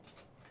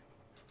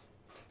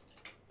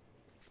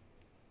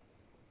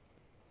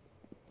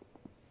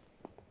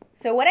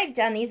 So what I've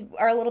done, these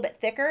are a little bit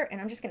thicker,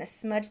 and I'm just going to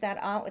smudge that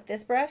out with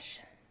this brush.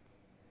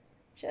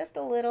 Just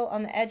a little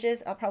on the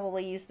edges. I'll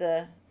probably use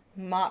the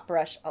mop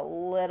brush a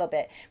little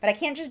bit, but I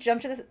can't just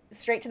jump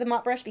straight to the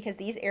mop brush because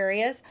these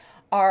areas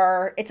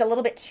it's a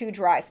little bit too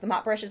dry. So the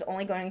mop brush is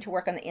only going to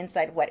work on the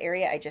inside wet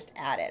area I just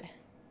added.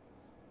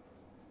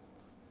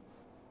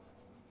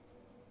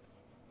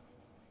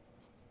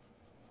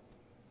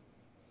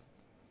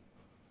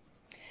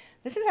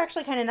 This is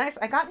actually kind of nice.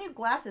 I got new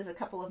glasses a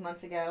couple of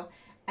months ago,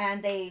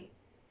 and they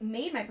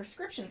made my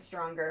prescription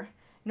stronger.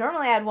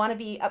 Normally I'd want to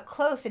be up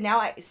close, and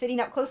now sitting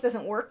up close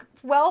doesn't work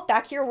well.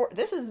 Back here,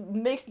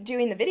 makes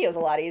doing the videos a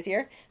lot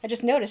easier. I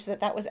just noticed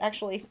that was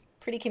actually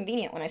pretty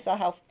convenient when I saw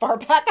how far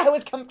back I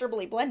was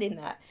comfortably blending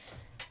that.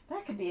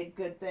 That could be a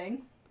good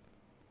thing.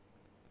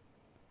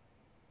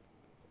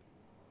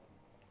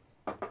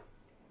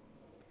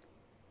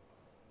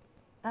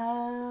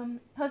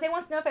 Jose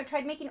wants to know if I've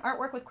tried making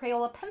artwork with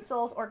Crayola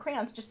pencils or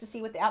crayons just to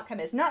see what the outcome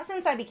is. Not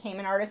since I became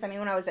an artist. I mean,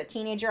 when I was a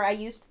teenager, I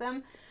used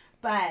them,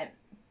 but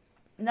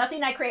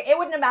nothing I create. It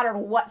wouldn't have mattered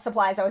what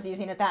supplies I was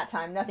using at that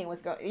time. Nothing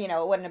was going, you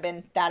know, it wouldn't have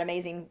been that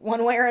amazing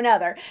one way or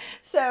another.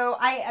 So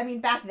I mean,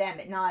 back then,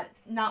 but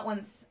not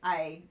once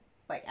I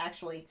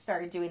actually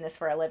started doing this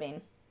for a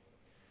living.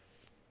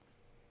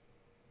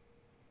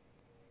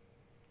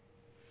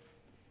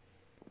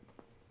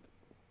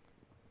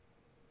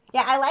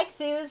 Yeah, I like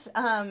Thu's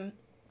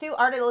through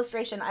art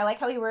illustration. I like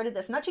how he worded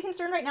this. Not too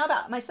concerned right now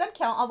about my sub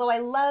count, although I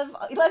love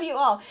you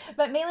all,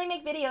 but mainly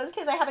make videos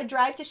because I have a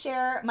drive to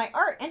share my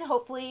art and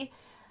hopefully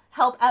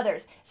help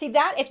others. See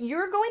that if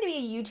you're going to be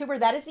a YouTuber,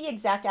 that is the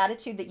exact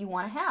attitude that you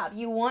want to have.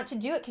 You want to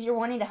do it because you're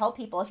wanting to help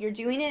people. If you're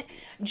doing it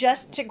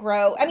just to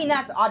grow, I mean,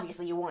 that's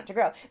obviously you want to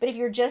grow, but if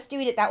you're just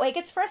doing it that way, it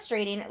gets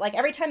frustrating. Like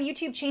every time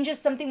YouTube changes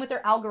something with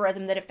their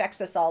algorithm that affects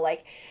us all,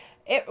 like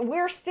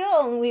we're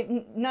still,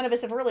 none of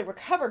us have really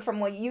recovered from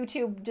what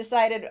YouTube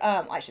decided,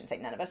 I shouldn't say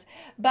none of us,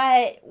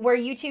 but where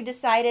YouTube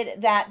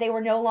decided that they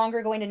were no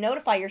longer going to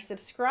notify your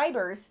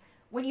subscribers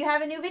when you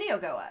have a new video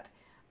go up.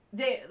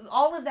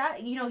 All of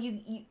that, you know,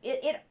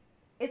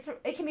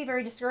 it can be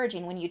very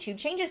discouraging when YouTube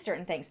changes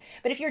certain things.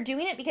 But if you're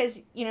doing it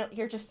because, you know,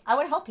 I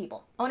want to help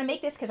people. I want to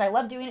make this because I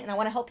love doing it and I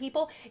want to help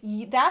people.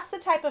 That's the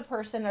type of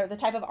person or the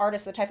type of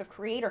artist, the type of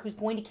creator who's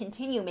going to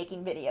continue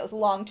making videos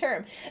long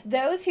term.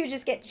 Those who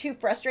just get too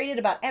frustrated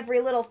about every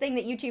little thing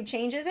that YouTube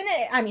changes, and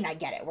I mean, I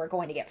get it. We're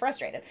going to get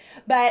frustrated.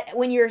 But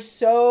when you're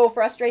so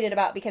frustrated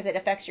about because it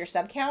affects your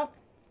sub count,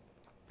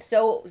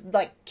 so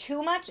like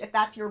too much, if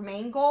that's your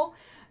main goal,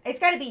 it's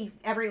got to be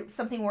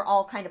something we're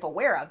all kind of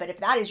aware of. But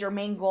if that is your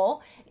main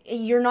goal,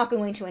 you're not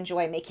going to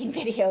enjoy making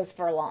videos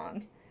for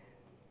long.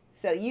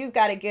 So you've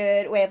got a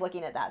good way of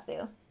looking at that,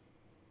 too.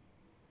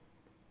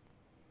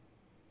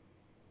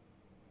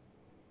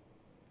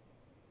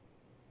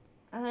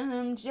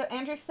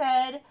 Andrew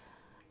said,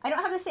 I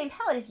don't have the same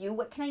palette as you.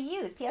 What can I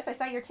use? P.S. I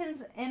saw your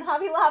tins in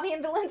Hobby Lobby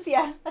in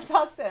Valencia. That's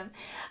awesome.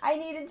 I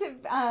needed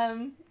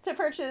to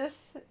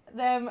purchase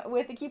them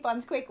with the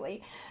coupons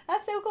quickly.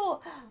 That's so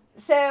cool.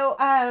 So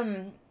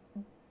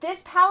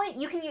this palette,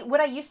 you can use, what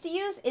I used to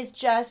use is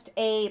just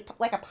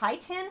like a pie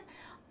tin,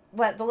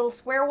 but the little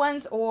square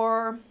ones,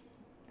 or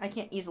I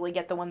can't easily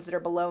get the ones that are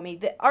below me.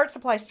 The art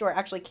supply store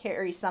actually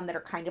carries some that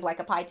are kind of like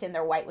a pie tin.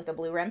 They're white with a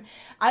blue rim.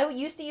 I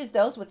used to use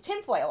those with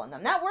tinfoil in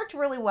them. That worked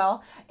really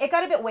well. It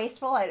got a bit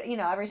wasteful. You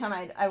know, every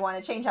time I want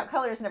to change out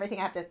colors and everything,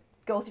 I have to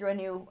go through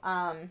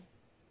a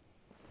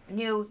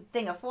new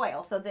thing of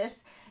foil. So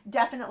this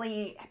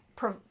definitely,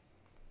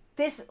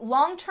 this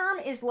long term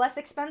is less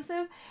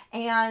expensive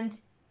and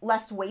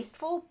less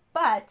wasteful,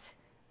 but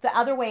the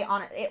other way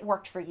on it, it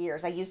worked for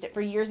years. I used it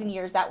for years and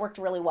years. That worked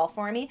really well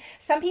for me.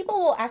 Some people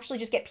will actually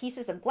just get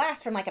pieces of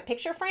glass from like a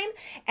picture frame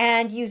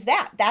and use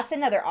that. That's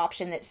another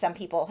option that some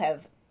people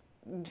have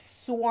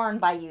sworn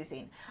by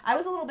using. I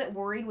was a little bit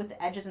worried with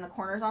the edges and the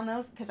corners on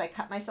those because I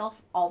cut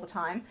myself all the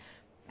time.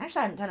 Actually,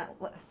 I haven't done it.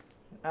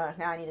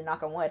 Now I need to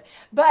knock on wood.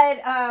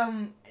 But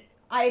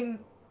I'm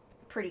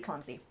pretty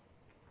clumsy.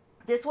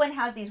 This one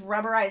has these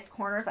rubberized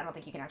corners. I don't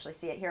think you can actually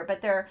see it here,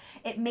 but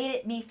it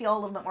made me feel a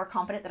little bit more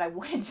confident that I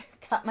wouldn't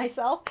cut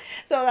myself.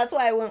 So that's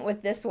why I went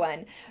with this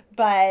one.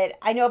 But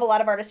I know of a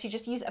lot of artists who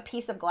just use a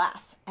piece of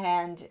glass,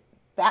 and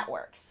that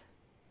works.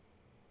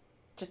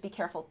 Just be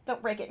careful.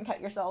 Don't break it and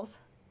cut yourselves.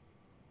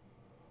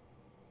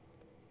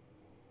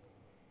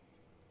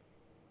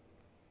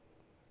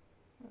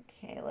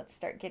 Okay, let's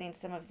start getting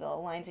some of the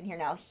lines in here.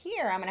 Now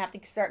here, I'm going to have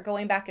to start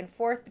going back and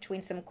forth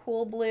between some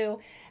cool blue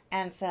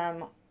and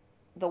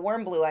the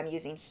warm blue I'm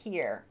using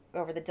here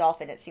over the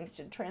Dolphin. It seems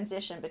to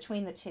transition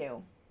between the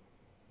two.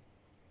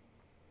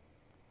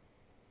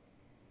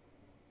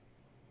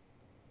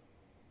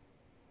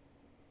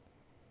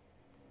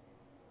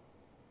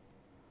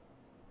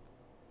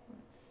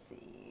 Let's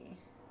see.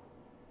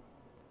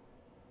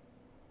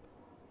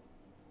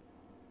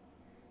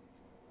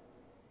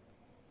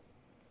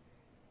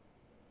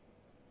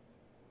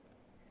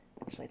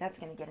 Actually, that's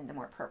going to get into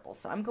more purple.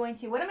 So I'm going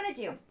to, what I'm going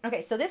to do,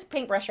 okay, so this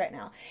paintbrush right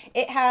now,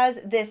 it has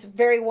this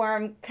very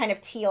warm kind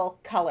of teal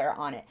color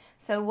on it.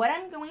 So what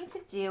I'm going to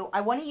do,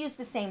 I want to use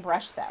the same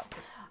brush though.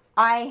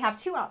 I have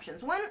two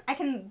options. One, I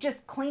can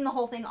just clean the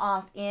whole thing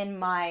off in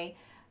my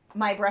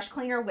brush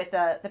cleaner with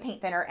the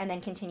paint thinner and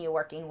then continue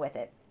working with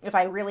it if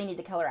I really need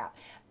the color out.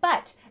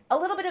 But a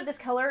little bit of this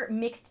color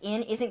mixed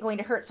in isn't going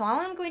to hurt. So all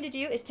I'm going to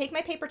do is take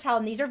my paper towel,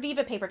 and these are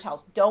Viva paper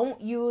towels. Don't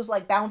use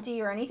like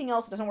Bounty or anything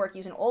else. It doesn't work.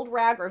 Use an old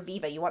rag or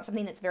Viva. You want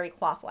something that's very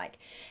cloth-like.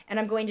 And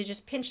I'm going to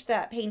just pinch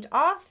that paint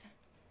off.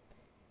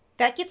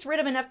 That gets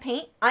rid of enough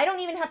paint. I don't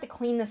even have to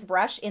clean this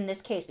brush in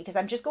this case because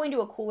I'm just going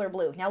to a cooler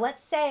blue. Now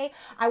let's say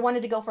I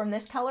wanted to go from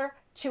this color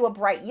to a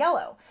bright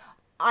yellow.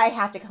 I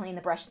have to clean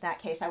the brush in that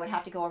case. I would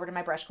have to go over to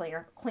my brush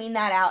cleaner, clean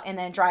that out, and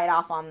then dry it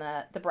off on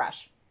the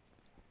brush.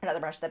 Not the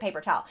brush, the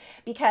paper towel,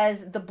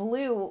 because the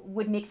blue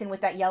would mix in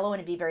with that yellow and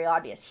it'd be very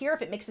obvious. Here,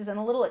 if it mixes in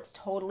a little, it's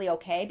totally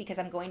okay because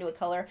I'm going to a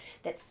color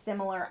that's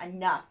similar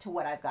enough to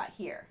what I've got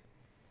here.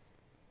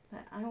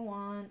 But I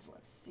want,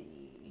 let's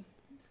see,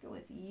 let's go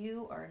with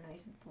you, or a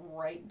nice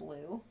bright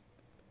blue.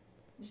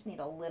 I just need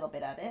a little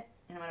bit of it,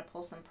 and I'm going to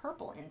pull some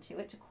purple into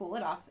it to cool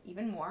it off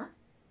even more.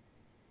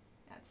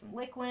 Add some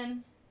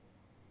liquid.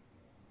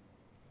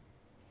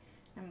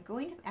 I'm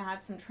going to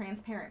add some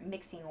transparent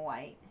mixing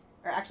white,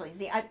 or actually,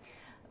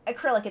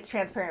 acrylic, it's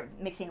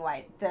transparent mixing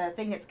white. The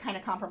thing that's kind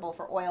of comparable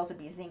for oils would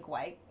be zinc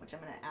white, which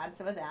I'm going to add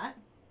some of that.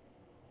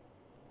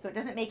 So it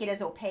doesn't make it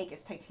as opaque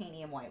as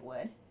titanium white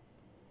would.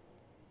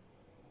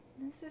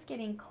 This is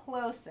getting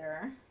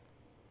closer.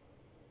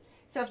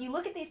 So if you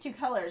look at these two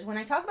colors, when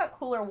I talk about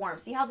cool or warm,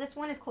 see how this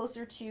one is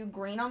closer to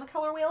green on the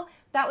color wheel?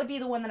 That would be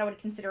the one that I would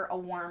consider a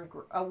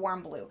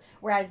warm blue.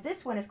 Whereas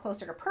this one is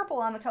closer to purple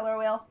on the color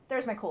wheel.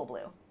 There's my cool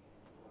blue.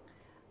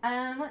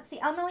 Let's see.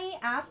 Emily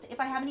asked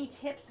if I have any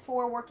tips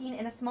for working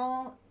in a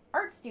small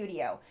art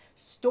studio.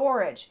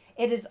 Storage.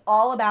 It is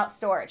all about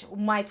storage.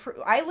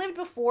 I lived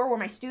before where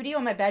my studio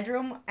and my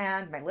bedroom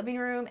and my living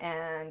room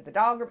and the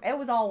dog room, it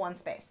was all one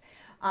space.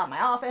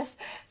 My office.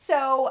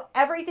 So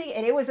everything,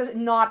 and it was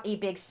not a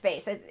big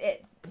space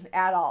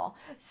at all.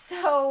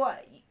 So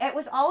it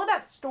was all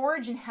about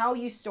storage and how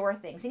you store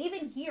things. And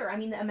even here, I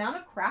mean, the amount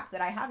of crap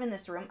that I have in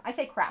this room, I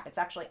say crap, it's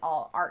actually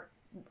all art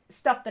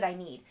stuff that I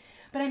need.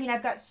 But I mean,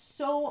 I've got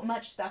so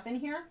much stuff in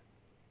here.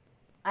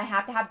 I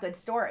have to have good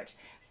storage.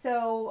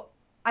 So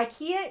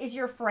IKEA is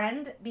your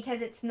friend because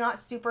it's not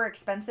super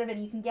expensive,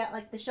 and you can get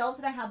like the shelves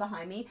that I have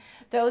behind me.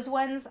 Those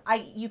ones,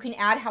 you can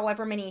add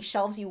however many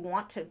shelves you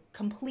want to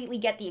completely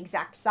get the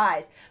exact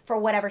size for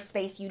whatever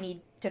space you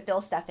need to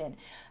fill stuff in.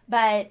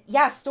 But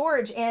yeah,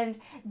 storage, and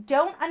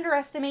don't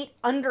underestimate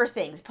under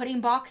things. Putting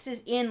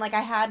boxes in, like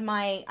I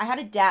had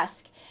a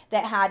desk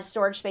that had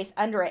storage space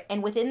under it,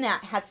 and within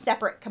that had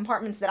separate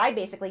compartments that I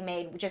basically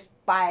made just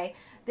by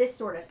this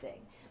sort of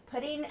thing.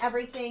 Putting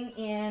everything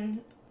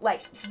in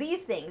like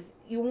these things,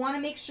 you want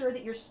to make sure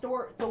that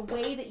the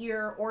way that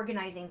you're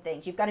organizing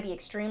things, you've got to be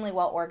extremely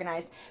well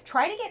organized.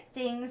 Try to get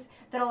things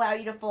that allow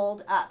you to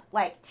fold up.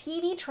 Like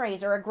TV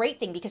trays are a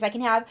great thing because I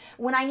can have,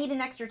 when I need an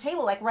extra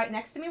table, like right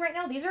next to me right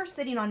now, these are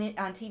sitting on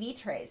TV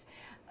trays.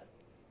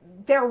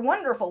 They're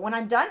wonderful. When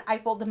I'm done, I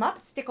fold them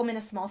up, stick them in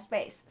a small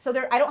space. So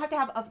I don't have to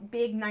have a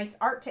big, nice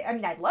art table. I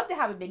mean, I'd love to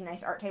have a big,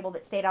 nice art table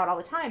that stayed out all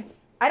the time.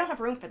 I don't have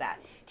room for that.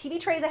 TV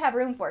trays I have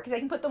room for because I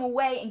can put them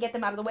away and get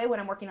them out of the way when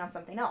I'm working on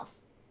something else.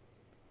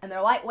 And they're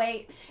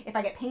lightweight. If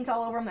I get paint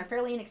all over them, they're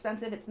fairly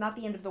inexpensive. It's not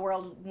the end of the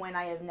world when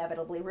I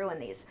inevitably ruin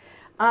these.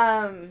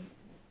 And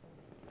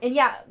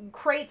yeah,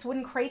 crates,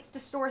 wooden crates to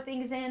store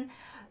things in.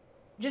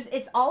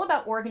 It's all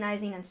about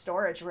organizing and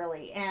storage,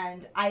 really.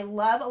 And I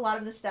love a lot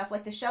of the stuff,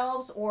 like the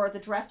shelves or the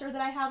dresser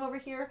that I have over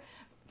here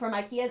from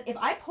IKEA. If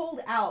I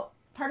pulled out,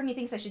 part of me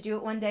thinks I should do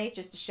it one day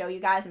just to show you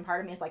guys, and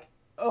part of me is like,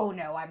 oh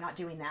no, I'm not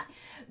doing that.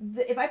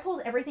 If I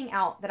pulled everything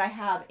out that I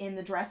have in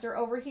the dresser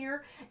over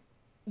here,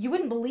 you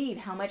wouldn't believe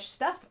how much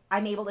stuff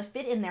I'm able to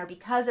fit in there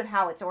because of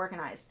how it's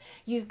organized.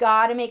 You've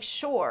got to make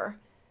sure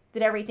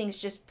that everything's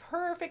just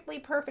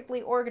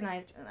perfectly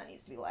organized. And that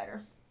needs to be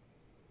lighter.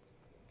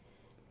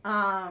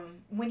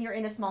 When you're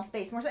in a small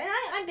space. And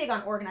I'm big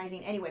on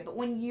organizing anyway, but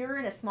when you're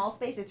in a small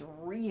space, it's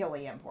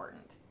really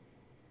important.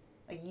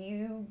 Like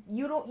you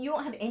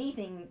don't have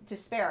anything to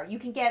spare. You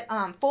can get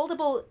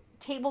foldable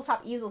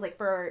tabletop easels, like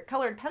for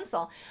colored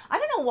pencil. I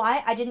don't know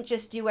why I didn't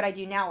just do what I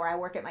do now where I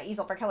work at my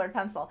easel for colored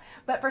pencil,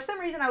 but for some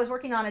reason I was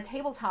working on a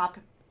tabletop.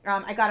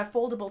 I got a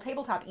foldable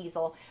tabletop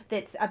easel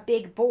that's a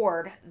big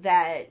board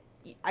that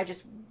I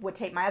just would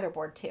tape my other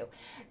board to.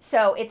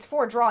 So it's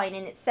for drawing,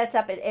 and it sets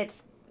up,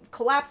 it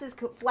collapses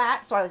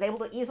flat, so I was able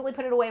to easily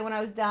put it away when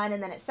I was done,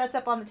 and then it sets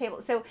up on the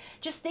table. So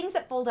just things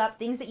that fold up,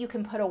 things that you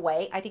can put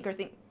away, I think are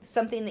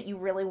something that you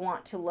really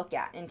want to look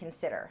at and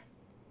consider.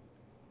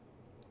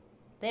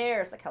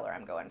 There's the color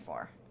I'm going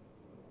for.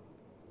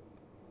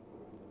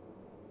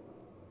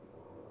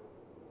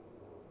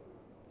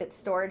 But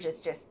storage is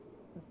just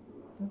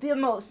the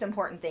most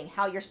important thing,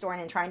 how you're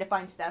storing and trying to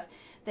find stuff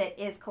that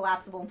is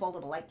collapsible and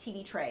foldable, like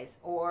TV trays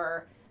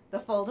or the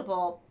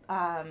foldable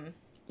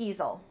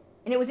easel.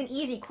 And it was an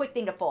easy, quick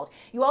thing to fold.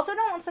 You also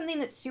don't want something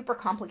that's super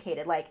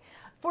complicated. Like,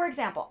 for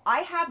example, I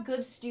have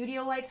good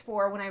studio lights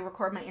for when I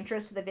record my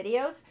intros to the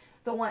videos.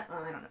 The one,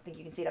 I don't think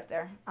you can see it up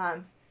there.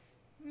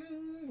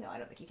 No, I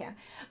don't think you can.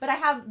 But I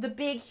have the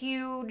big,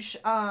 huge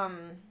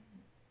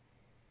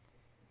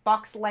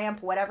box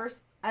lamp whatevers.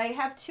 I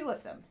have 2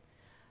 of them.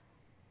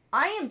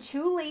 I am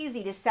too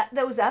lazy to set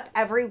those up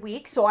every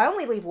week, so I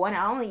only leave one.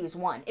 I only use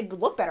one. It would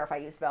look better if I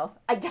used both.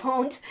 I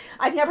don't.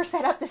 I've never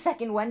set up the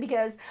second one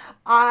because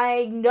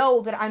I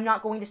know that I'm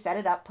not going to set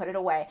it up, put it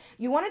away.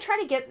 You want to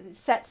try to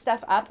set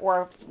stuff up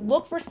or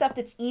look for stuff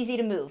that's easy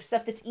to move,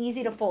 stuff that's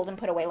easy to fold and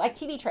put away, like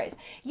TV trays.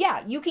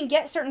 Yeah, you can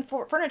get certain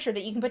furniture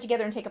that you can put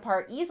together and take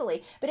apart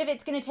easily, but if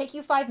it's going to take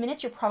you 5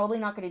 minutes, you're probably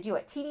not going to do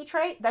it. TV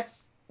tray,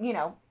 that's,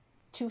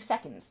 2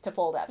 seconds to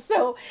fold up.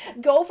 So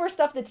go for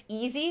stuff that's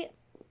easy.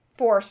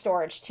 For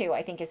storage too,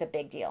 I think is a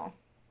big deal.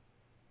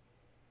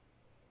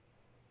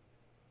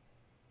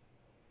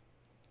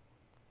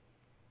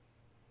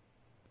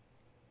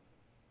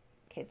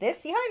 Okay,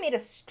 see how I made a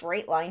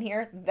straight line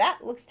here? That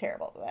looks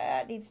terrible.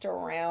 That needs to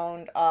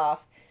round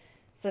off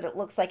so that it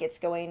looks like it's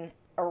going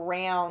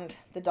around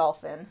the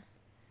dolphin.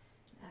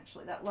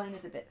 Actually, that line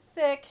is a bit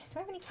thick. Do I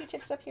have any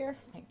Q-tips up here?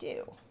 I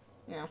do.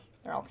 Yeah,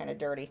 they're all kind of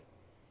dirty.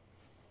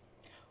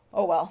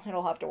 Oh well,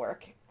 it'll have to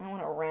work. I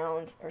want to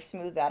round or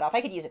smooth that off.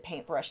 I could use a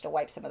paintbrush to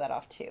wipe some of that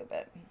off too,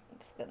 but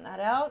let's thin that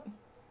out.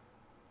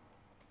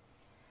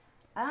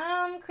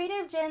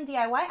 Creative Jen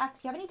DIY asked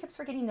if you have any tips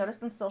for getting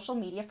noticed on social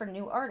media for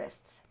new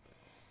artists.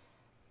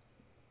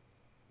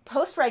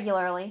 Post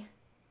regularly.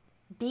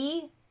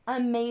 Be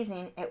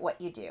amazing at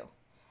what you do.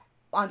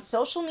 on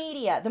social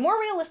media, the more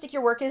realistic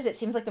your work is, it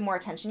seems like the more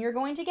attention you're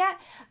going to get.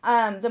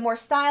 The more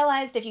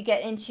stylized, if you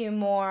get into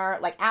more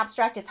like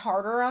abstract, it's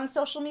harder on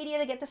social media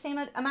to get the same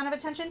amount of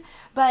attention.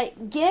 But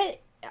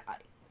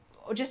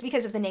just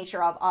because of the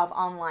nature of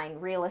online,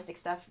 realistic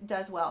stuff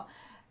does well.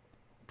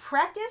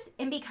 Practice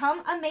and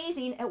become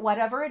amazing at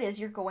whatever it is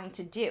you're going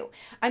to do.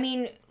 I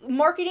mean,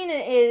 marketing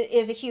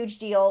is a huge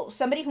deal.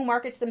 Somebody who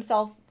markets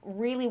themselves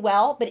really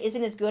well but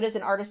isn't as good as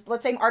an artist,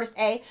 let's say artist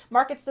A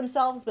markets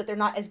themselves but they're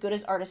not as good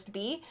as artist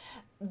B,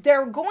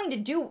 they're going to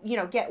do,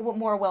 get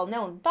more well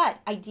known.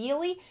 But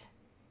ideally,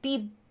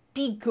 be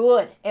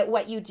good at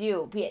what you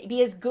do.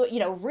 Be as good,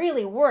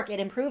 really work at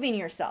improving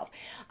yourself.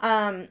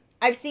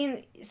 I've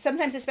seen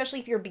sometimes, especially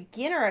if you're a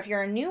beginner, if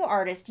you're a new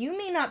artist, you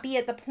may not be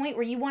at the point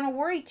where you want to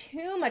worry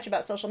too much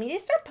about social media.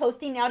 Start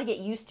posting now to get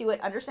used to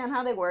it, understand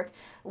how they work,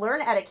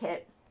 learn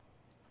etiquette,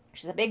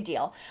 which is a big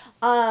deal.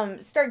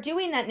 Start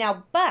doing that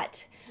now,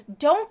 but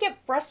don't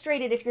get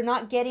frustrated if you're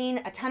not getting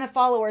a ton of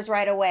followers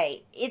right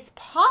away. It's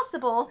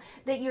possible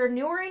that you're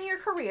newer in your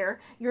career,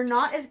 you're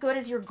not as good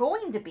as you're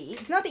going to be.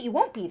 It's not that you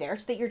won't be there,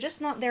 it's that you're just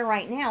not there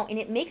right now, and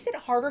it makes it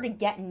harder to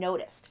get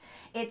noticed.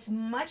 It's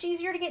much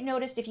easier to get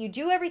noticed if you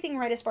do everything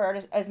right as far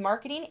as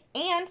marketing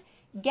and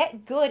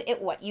get good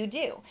at what you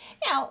do.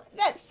 Now,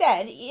 that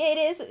said, it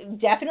is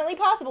definitely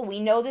possible, we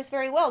know this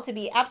very well, to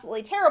be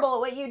absolutely terrible at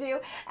what you do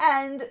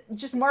and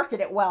just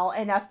market it well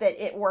enough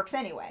that it works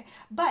anyway.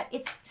 But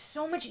it's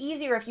so much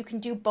easier if you can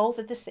do both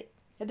at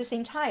the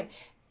same time.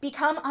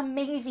 Become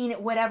amazing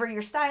at whatever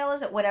your style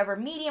is, at whatever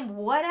medium,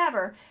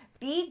 whatever.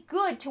 Be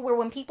good to where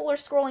when people are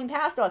scrolling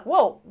past, they're like,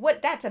 whoa,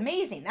 that's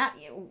amazing.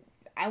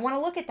 I want to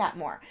look at that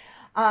more.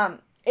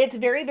 It's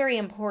very, very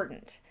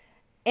important.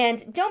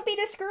 And don't be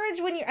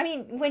discouraged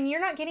when you're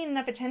not getting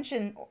enough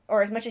attention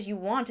or as much as you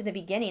want in the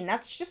beginning.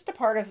 That's just a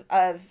part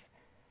of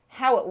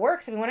how it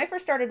works. I mean, when I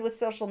first started with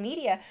social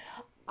media,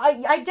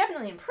 I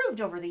definitely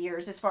improved over the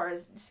years as far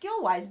as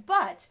skill-wise,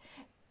 but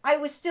I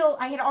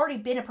had already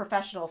been a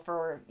professional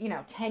for,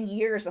 10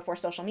 years before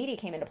social media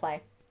came into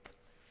play.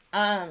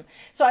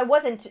 So I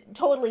wasn't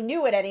totally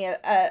new at any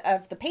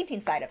of the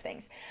painting side of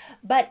things,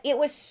 but it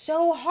was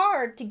so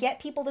hard to get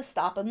people to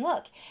stop and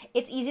look.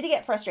 It's easy to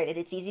get frustrated.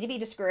 It's easy to be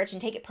discouraged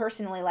and take it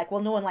personally, like,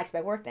 well, no one likes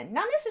my work then.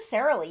 Not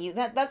necessarily.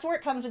 That's where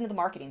it comes into the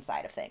marketing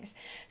side of things.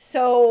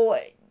 So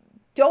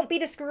don't be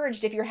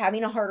discouraged if you're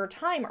having a harder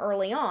time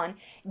early on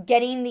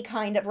getting the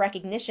kind of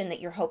recognition that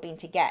you're hoping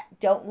to get.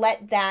 Don't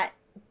let that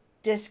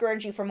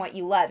discourage you from what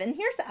you love. And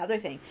here's the other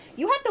thing.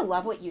 You have to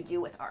love what you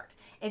do with art.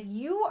 If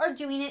you are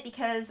doing it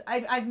because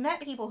I've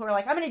met people who are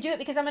like, I'm going to do it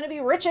because I'm going to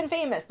be rich and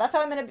famous. That's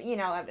how I'm going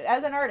to,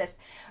 as an artist.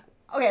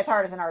 Okay, it's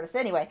hard as an artist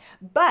anyway,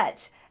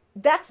 but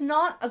that's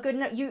not a good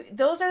enough,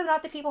 those are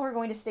not the people who are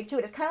going to stick to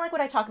it. It's kind of like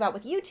what I talk about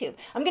with YouTube.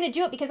 I'm going to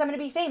do it because I'm going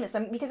to be famous,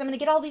 because I'm going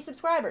to get all these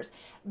subscribers.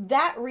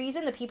 That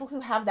reason, the people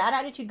who have that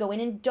attitude go in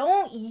and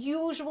don't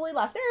usually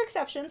last. There are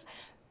exceptions,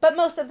 but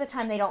most of the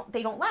time they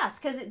don't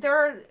last, because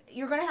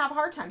you're going to have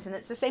hard times. And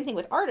it's the same thing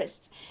with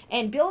artists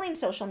and building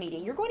social media.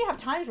 You're going to have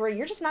times where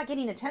you're just not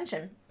getting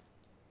attention.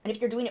 And if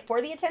you're doing it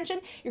for the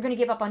attention, you're going to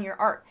give up on your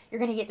art. You're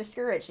going to get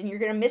discouraged, and you're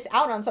going to miss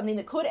out on something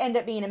that could end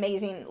up being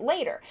amazing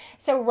later.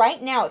 So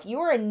right now, if you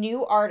are a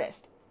new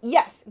artist,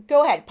 yes,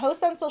 go ahead,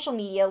 post on social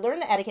media, learn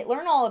the etiquette,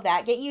 learn all of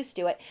that, get used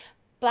to it.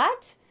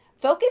 But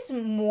focus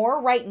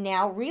more right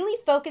now, really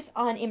focus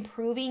on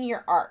improving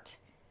your art.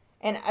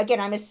 And again,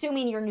 I'm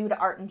assuming you're new to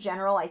art in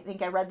general. I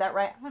think I read that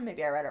right. Well,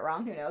 maybe I read it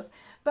wrong. Who knows?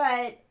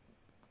 But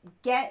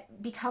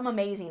become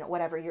amazing at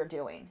whatever you're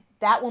doing.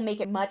 That will make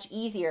it much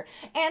easier.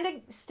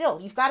 And still,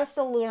 you've got to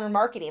still learn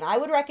marketing. I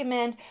would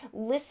recommend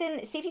see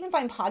if you can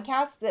find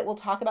podcasts that will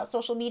talk about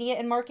social media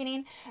and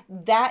marketing.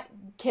 That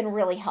can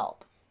really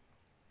help.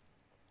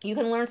 You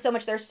can learn so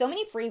much. There's so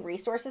many free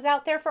resources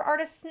out there for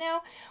artists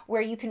now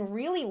where you can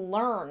really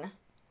learn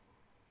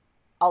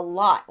a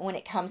lot when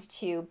it comes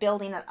to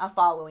building a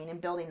following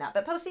and building that.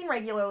 But posting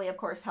regularly, of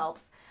course,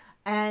 helps.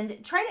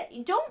 And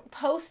don't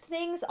post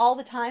things all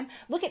the time.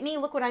 Look at me,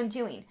 look what I'm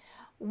doing.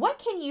 What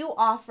can you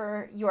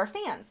offer your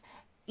fans?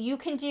 You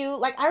can do,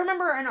 like, I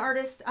remember an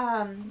artist,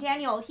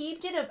 Daniel, he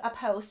did a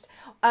post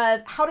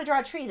of how to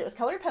draw trees. It was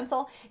colored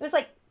pencil. It was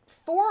like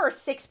 4 or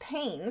 6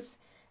 panes,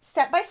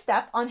 step by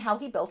step, on how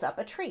he built up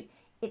a tree.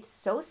 It's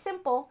so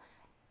simple.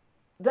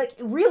 Like,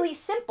 really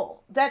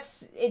simple.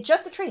 That's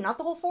just a tree, not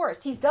the whole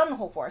forest. He's done the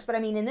whole forest. But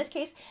I mean, in this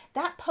case,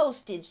 that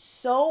post did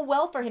so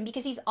well for him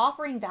because he's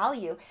offering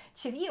value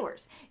to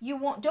viewers. You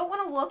don't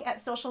want to look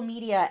at social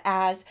media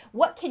as,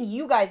 what can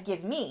you guys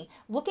give me?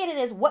 Look at it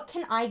as, what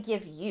can I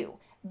give you?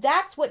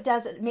 That's what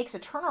makes a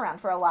turnaround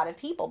for a lot of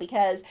people,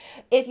 because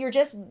if you're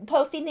just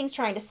posting things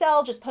trying to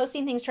sell, just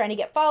posting things trying to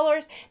get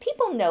followers,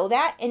 people know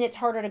that, and it's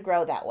harder to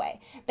grow that way.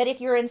 But if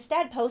you're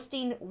instead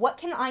posting, what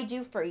can I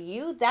do for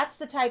you? That's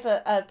the type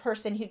of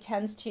person who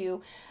tends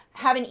to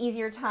have an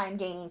easier time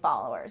gaining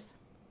followers.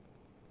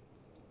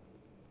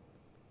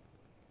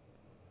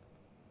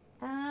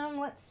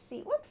 Let's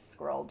see. Whoops,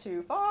 scrolled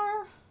too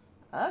far.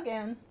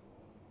 Again.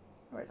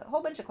 There's a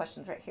whole bunch of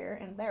questions right here,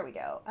 and there we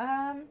go.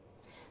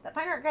 That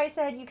fine art guy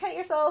said, you cut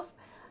yourself.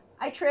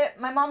 I trip,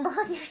 my mom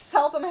burns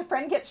herself, and my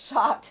friend gets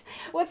shocked.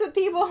 What's with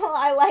people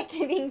I like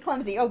being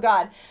clumsy? Oh,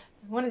 God.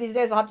 One of these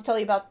days I'll have to tell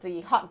you about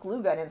the hot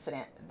glue gun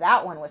incident.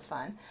 That one was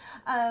fun.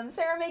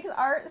 Sarah Makes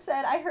Art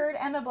said, I heard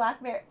Emma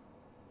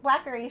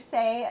Lachri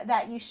say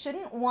that you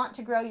shouldn't want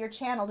to grow your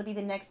channel to be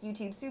the next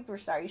YouTube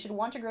superstar. You should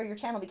want to grow your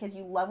channel because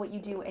you love what you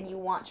do and you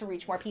want to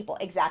reach more people.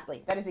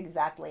 Exactly. That is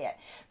exactly it.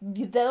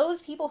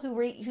 Those people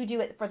who do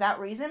it for that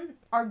reason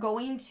are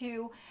going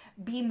to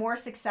be more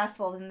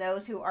successful than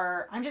those who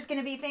are, I'm just going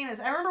to be famous.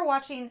 I remember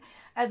watching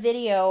a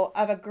video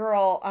of a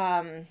girl,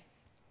 her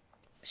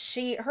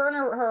and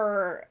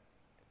her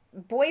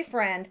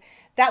boyfriend,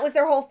 that was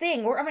their whole thing.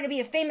 I'm going to be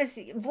a famous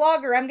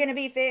vlogger. I'm going to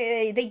be,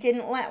 they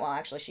didn't well,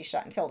 actually she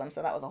shot and killed him,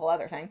 so that was a whole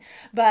other thing.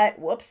 But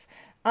whoops.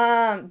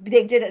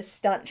 They did a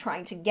stunt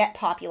trying to get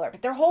popular,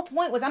 but their whole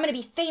point was, I'm going to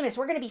be famous.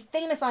 We're going to be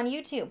famous on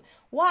YouTube.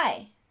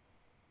 Why?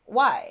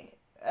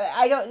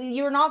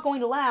 You're not going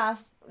to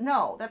last.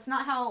 No, that's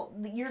not how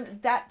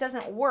that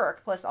doesn't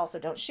work. Plus also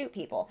don't shoot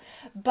people.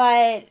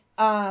 But,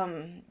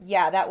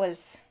 yeah, that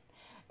was,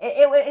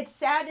 it's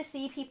sad to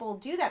see people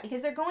do that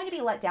because they're going to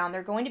be let down.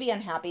 They're going to be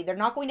unhappy. They're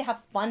not going to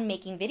have fun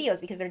making videos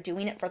because they're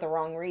doing it for the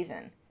wrong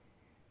reason.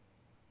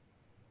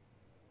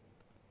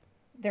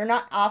 They're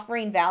not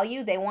offering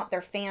value. They want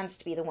their fans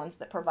to be the ones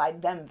that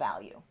provide them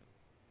value.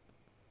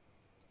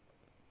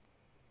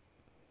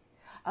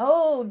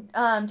 Oh,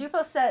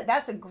 Dufo said,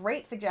 that's a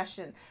great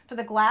suggestion. For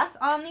the glass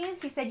on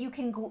these, he said you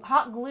can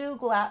hot glue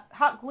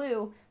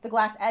the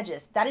glass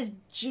edges. That is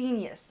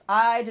genius.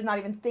 I did not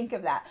even think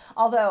of that.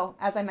 Although,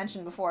 as I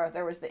mentioned before,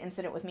 there was the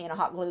incident with me and a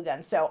hot glue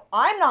gun, so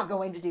I'm not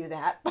going to do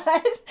that.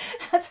 But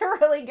that's a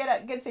really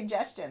good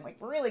suggestion. Like,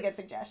 really good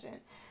suggestion.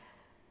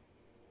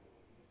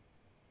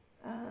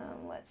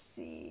 Let's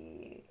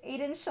see.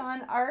 Aiden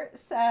Sean Art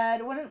said,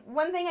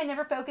 one thing I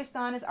never focused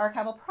on is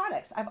archival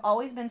products. I've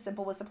always been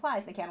simple with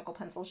supplies, mechanical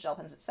pencils, gel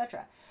pens,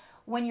 etc.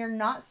 When you're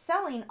not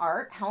selling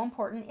art, how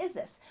important is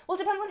this? Well, it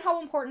depends on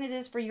how important it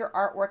is for your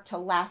artwork to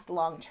last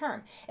long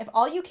term. If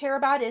all you care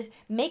about is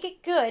make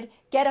it good,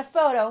 get a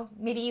photo,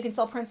 maybe you can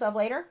sell prints of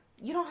later,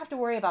 you don't have to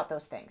worry about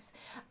those things.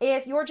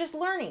 If you're just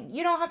learning,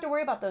 you don't have to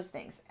worry about those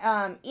things.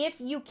 If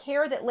you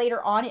care that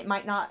later on it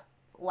might not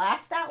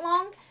last that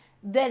long,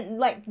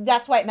 then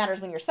that's why it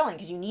matters when you're selling,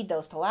 because you need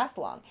those to last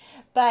long.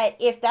 But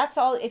if that's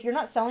all, if you're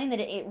not selling,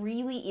 then it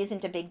really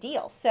isn't a big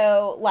deal.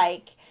 So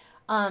like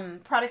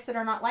products that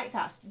are not light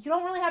fast, you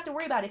don't really have to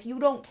worry about it if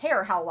you don't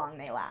care how long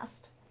they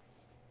last.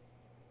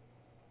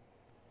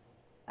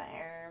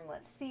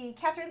 Let's see.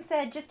 Catherine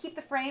said, just keep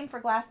the frame for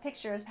glass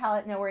pictures,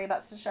 palette, no worry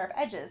about sharp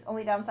edges.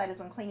 Only downside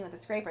is when cleaning with a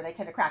scraper, they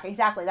tend to crack.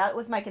 Exactly. That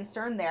was my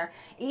concern there.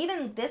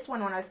 Even this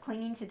one, when I was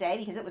cleaning today,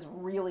 because it was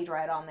really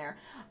dried on there,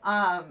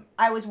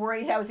 I was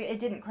worried it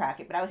didn't crack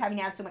it, but I was having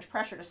to add so much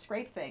pressure to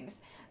scrape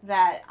things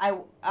that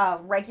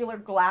regular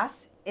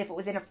glass, if it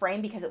was in a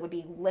frame, because it would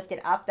be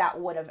lifted up,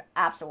 that would have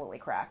absolutely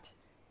cracked.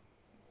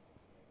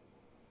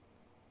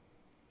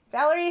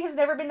 Valerie has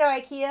never been to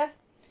IKEA.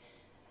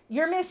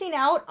 You're missing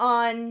out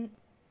on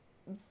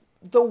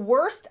the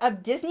worst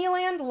of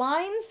Disneyland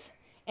lines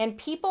and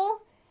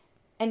people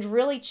and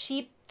really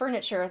cheap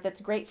furniture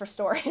that's great for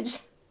storage.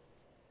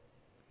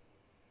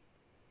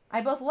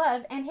 I both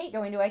love and hate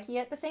going to IKEA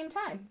at the same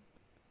time.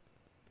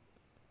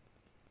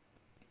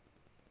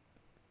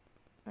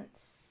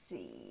 Let's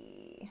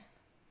see.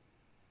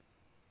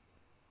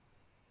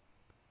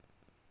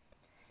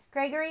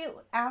 Gregory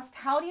asked,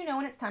 how do you know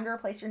when it's time to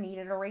replace your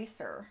kneaded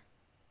eraser?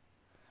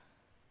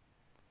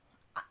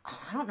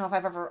 I don't know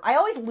if I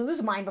always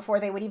lose mine before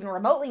they would even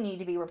remotely need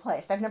to be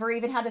replaced. I've never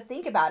even had to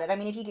think about it. I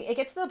mean, it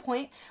gets to the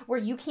point where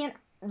you can't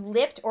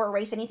lift or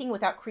erase anything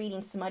without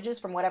creating smudges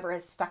from whatever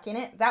is stuck in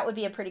it, that would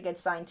be a pretty good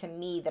sign to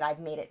me that I've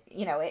made it,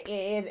 you know,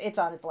 it's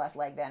on its last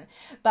leg then.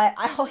 But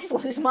I always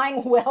lose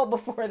mine well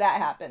before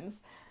that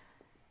happens.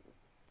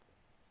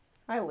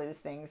 I lose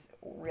things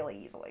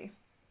really easily.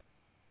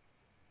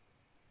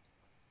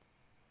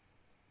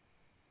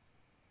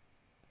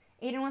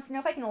 Aiden wants to know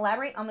if I can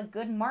elaborate on the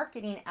good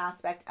marketing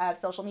aspect of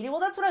social media.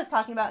 Well, that's what I was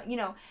talking about. You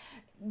know,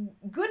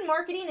 good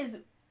marketing is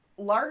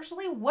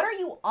largely, what are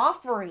you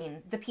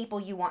offering the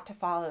people you want to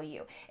follow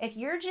you? If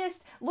you're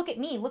just, look at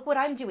me, look what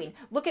I'm doing,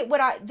 look at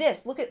what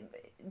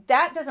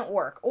that doesn't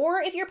work.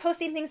 Or if you're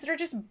posting things that are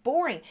just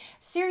boring.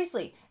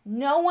 Seriously,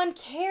 no one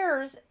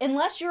cares,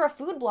 unless you're a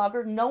food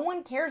blogger, no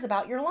one cares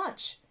about your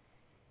lunch.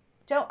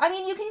 I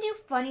mean, you can do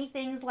funny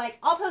things like,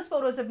 I'll post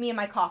photos of me and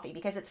my coffee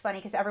because it's funny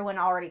because everyone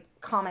already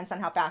comments on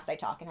how fast I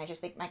talk and I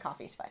just think my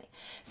coffee's funny.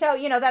 So,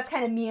 you know, that's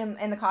kind of me and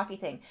the coffee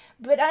thing.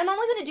 But I'm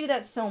only going to do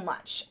that so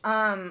much.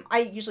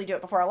 I usually do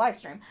it before a live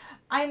stream.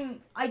 I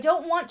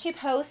don't want to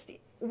post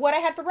what I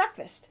had for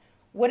breakfast.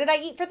 What did I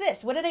eat for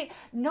this?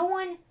 No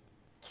one,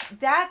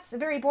 that's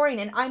very boring.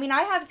 And I mean,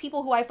 I have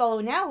people who I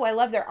follow now who I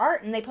love their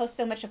art and they post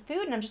so much of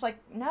food and I'm just like,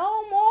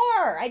 no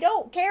more. I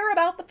don't care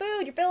about the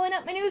food. You're filling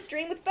up my news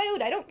stream with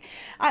food.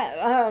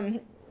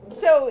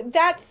 So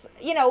that's,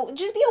 you know,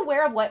 just be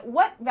aware of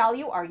what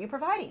value are you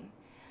providing.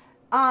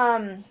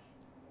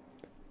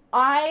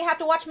 I have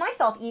to watch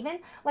myself even.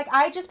 Like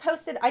I just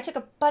posted, I took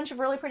a bunch of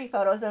really pretty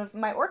photos of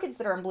my orchids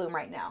that are in bloom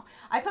right now.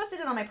 I posted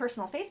it on my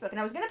personal Facebook and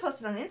I was going to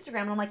post it on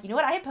Instagram. And I'm like, you know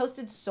what? I have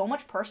posted so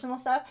much personal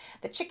stuff.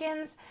 The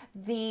chickens,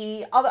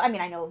 I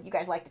mean, I know you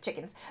guys like the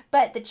chickens,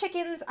 but the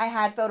chickens, I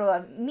had a photo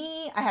of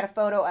me. I had a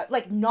photo of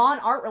like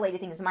non-art related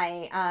things.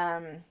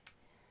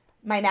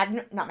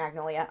 Not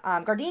magnolia,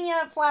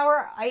 gardenia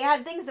flower. I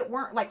had things that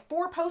weren't like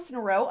 4 posts in a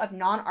row of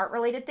non-art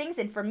related things.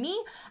 And for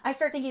me, I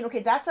start thinking,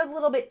 okay, that's a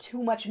little bit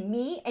too much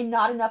me and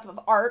not enough of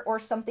art or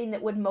something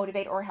that would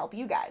motivate or help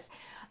you guys.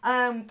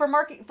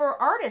 For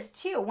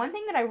artists too, one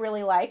thing that I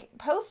really like,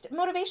 post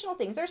motivational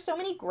things. There's so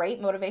many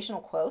great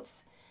motivational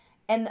quotes.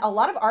 And a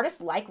lot of artists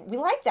we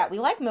like that. We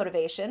like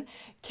motivation.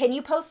 Can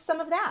you post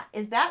some of that?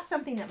 Is that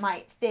something that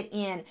might fit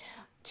in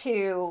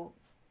to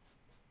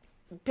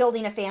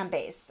building a fan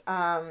base?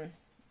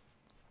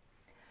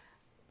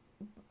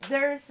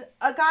 There's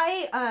a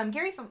guy,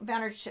 Gary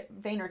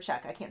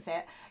Vaynerchuk, I can't say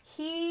it.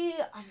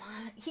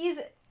 He's,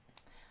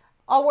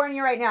 I'll warn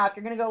you right now, if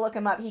you're going to go look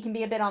him up, he can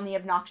be a bit on the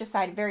obnoxious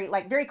side,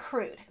 very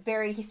crude,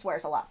 he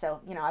swears a lot. So,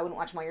 you know, I wouldn't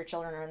watch him while your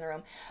children are in the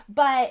room,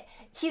 but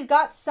he's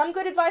got some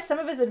good advice. Some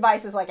of his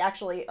advice is like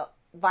actually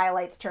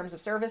violates terms of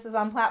services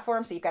on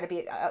platforms. So you've got to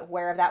be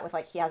aware of that with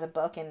like, he has a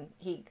book and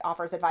he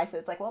offers advice that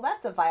it's like, well,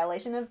 that's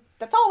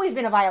always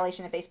been a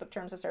violation of Facebook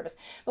terms of service.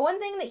 But one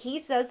thing that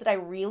he says that I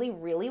really,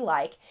 really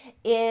like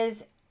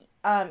is,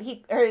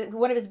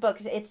 one of his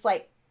books, it's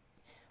like,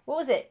 what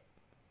was it?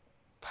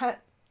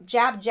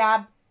 Jab,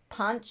 jab,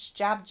 punch,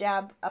 jab,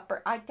 jab,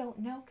 upper. I don't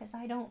know because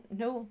I don't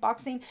know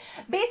boxing.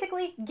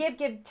 Basically, give,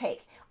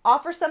 take.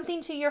 Offer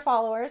something to your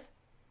followers.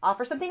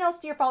 Offer something else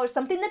to your followers,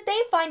 something that they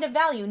find of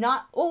value,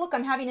 not, oh, look,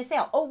 I'm having a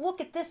sale. Oh, look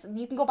at this.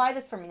 You can go buy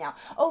this from me now.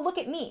 Oh, look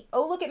at me.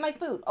 Oh, look at my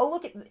food. Oh,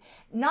 look at,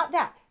 not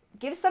that.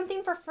 Give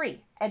something for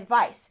free.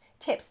 Advice,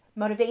 tips,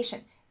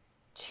 motivation.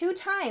 2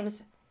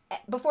 times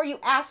before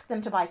you ask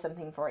them to buy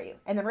something for you.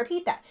 And then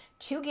repeat that.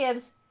 2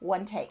 gives,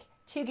 1 take.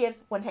 2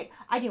 gives, 1 take.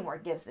 I do more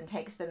gives than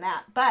takes than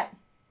that. But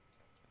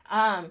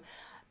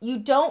you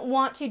don't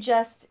want to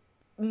just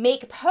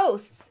make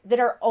posts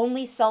that are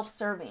only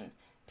self-serving.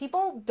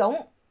 People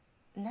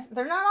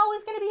they're not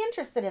always going to be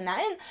interested in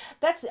that. And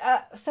that's,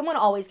 someone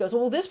always goes,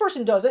 well, this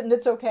person does it and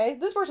it's okay.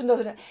 This person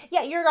doesn't.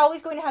 Yeah, you're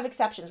always going to have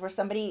exceptions where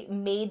somebody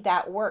made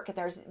that work.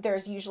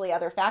 There's usually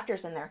other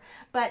factors in there.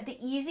 But the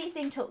easy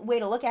way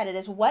to look at it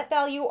is, what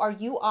value are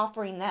you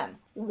offering them?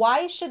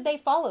 Why should they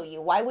follow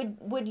you? Why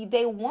would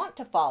they want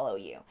to follow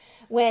you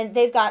when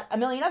they've got a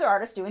million other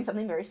artists doing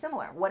something very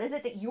similar? What is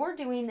it that you're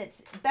doing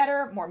that's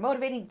better, more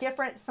motivating,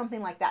 different,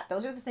 something like that?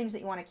 Those are the things that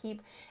you want to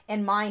keep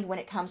in mind when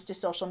it comes to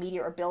social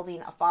media or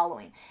building a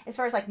following. As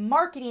far as like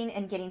marketing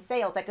and getting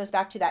sales, that goes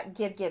back to that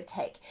give,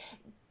 take.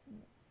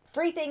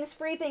 Free things,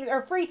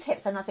 or free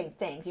tips. I'm not saying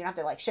things. You don't have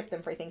to like ship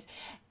them free things.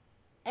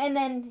 And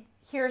then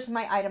here's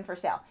my item for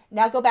sale.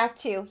 Now go back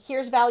to,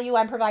 here's value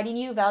I'm providing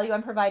you.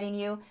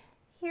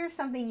 Here's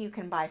something you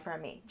can buy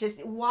from me.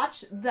 Just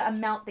watch the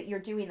amount that you're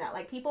doing that.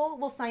 Like, people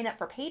will sign up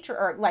for Patreon,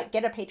 or like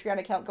get a Patreon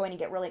account going and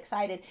get really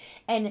excited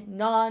and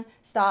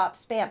non-stop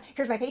spam.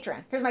 Here's my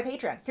Patreon. Here's my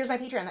Patreon. Here's my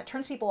Patreon. That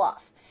turns people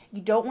off.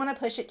 You don't want to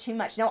push it too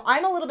much. Now,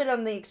 I'm a little bit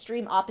on the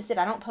extreme opposite.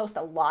 I don't post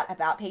a lot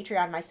about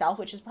Patreon myself,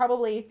 which is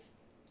probably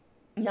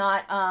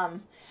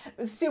not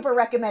super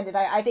recommended.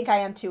 I think I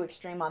am too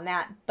extreme on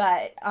that,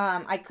 but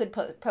I could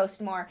post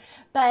more.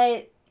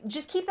 But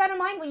just keep that in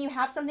mind when you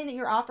have something that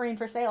you're offering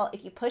for sale.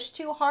 If you push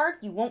too hard,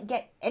 you won't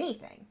get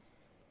anything.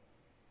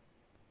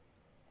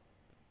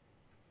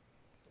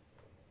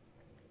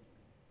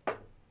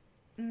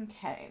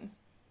 Okay.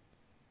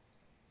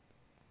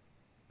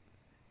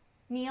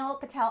 Neil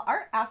Patel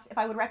Art asked if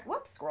I would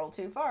whoops, scroll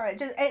too far.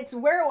 It's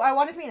where I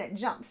wanted to be and it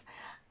jumps.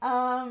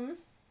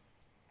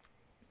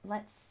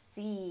 Let's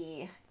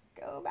see.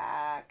 Go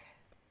back.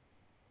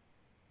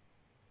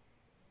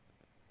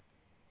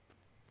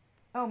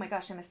 Oh my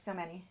gosh, I missed so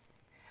many.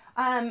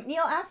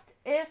 Neil asked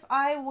if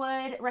I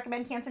would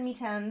recommend Canson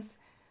Inktense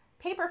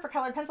paper for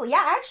colored pencil. Yeah,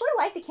 I actually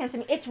like the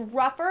Canson. It's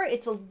rougher.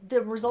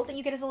 The result that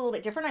you get is a little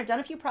bit different. I've done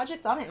a few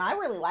projects on it and I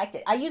really liked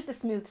it. I use the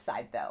smooth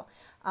side though,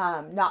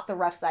 not the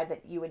rough side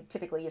that you would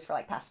typically use for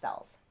like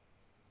pastels.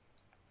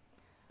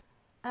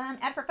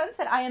 Ad for Fun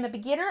said, I am a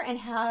beginner and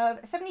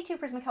have 72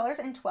 Prismacolors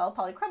and 12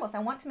 polychromos. I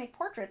want to make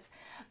portraits,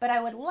 but I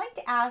would like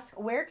to ask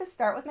where to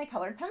start with my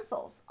colored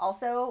pencils.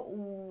 Also,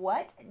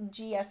 what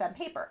GSM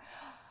paper?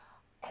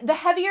 The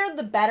heavier,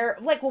 the better.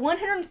 Like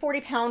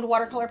 140-pound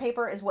watercolor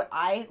paper is what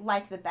I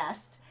like the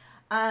best.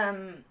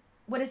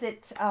 What is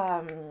it?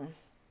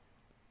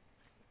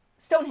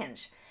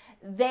 Stonehenge.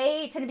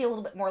 They tend to be a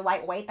little bit more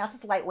lightweight. That's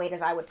as lightweight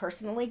as I would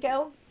personally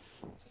go.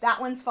 That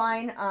one's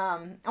fine. I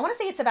want to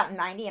say it's about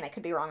 90, and I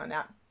could be wrong on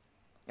that.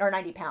 Or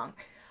 90 pound.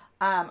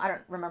 I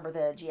don't remember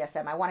the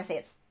GSM. I want to say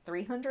it's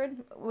 300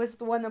 was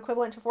the one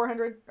equivalent to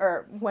 400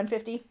 or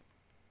 150,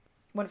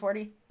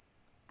 140.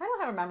 I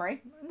don't have a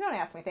memory. Don't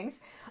ask me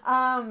things.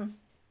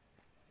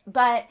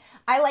 But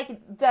I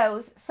like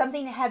those.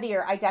 Something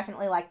heavier, I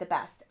definitely like the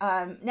best.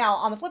 Now,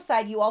 on the flip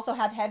side, you also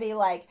have heavy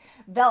like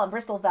vellum,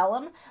 Bristol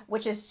vellum,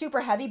 which is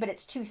super heavy, but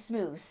it's too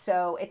smooth.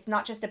 So it's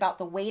not just about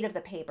the weight of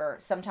the paper.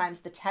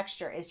 Sometimes the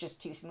texture is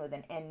just too smooth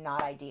and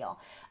not ideal.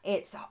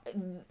 It's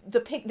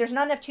there's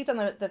not enough tooth on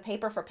the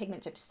paper for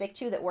pigment to stick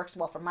to that works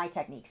well for my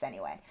techniques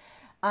anyway.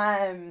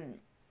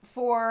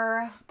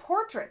 For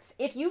portraits,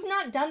 if you've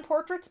not done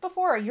portraits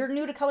before or you're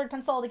new to colored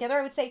pencil altogether,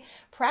 I would say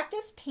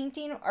practice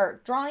painting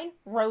or drawing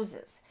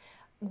roses,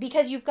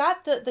 because you've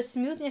got the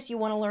smoothness you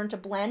want to learn to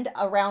blend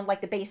around like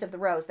the base of the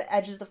rose, the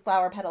edges of the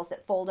flower petals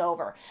that fold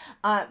over.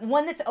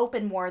 One that's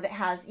open more, that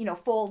has, you know,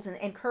 folds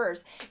and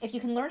curves. If you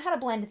can learn how to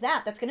blend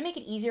that, that's going to make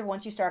it easier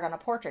once you start on a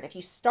portrait. If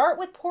you start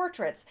with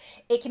portraits,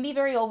 it can be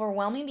very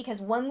overwhelming because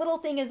one little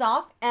thing is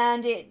off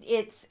and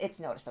it's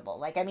noticeable.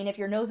 Like, I mean, if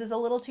your nose is a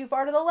little too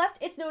far to the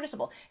left, it's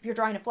noticeable. If you're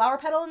drawing a flower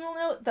petal and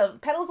the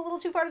petal's a little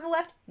too far to the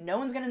left, no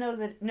one's going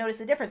to notice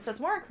the difference. So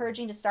it's more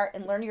encouraging to start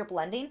and learn your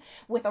blending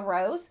with a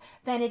rose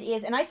than it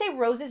is. And I say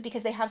roses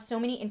because they have so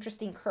many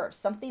interesting curves,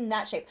 something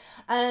that shape.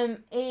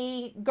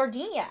 A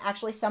gardenia,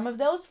 actually, some of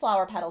those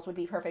flower petals would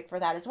be perfect for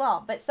that as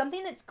well. But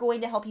something that's going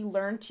to help you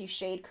learn to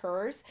shade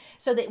curves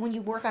so that when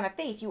you work on a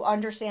face, you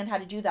understand how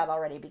to do that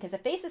already, because a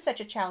face is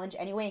such a challenge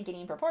anyway in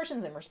getting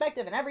proportions and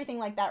perspective and everything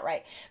like that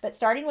right. But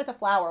starting with a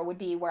flower would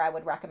be where I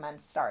would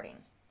recommend starting.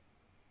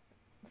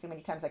 See how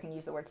many times I can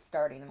use the word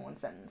starting in one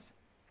sentence.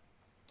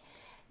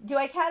 Do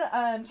I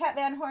Kat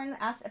Van Horn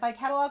asked if I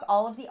catalog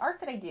all of the art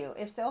that I do.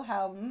 If so,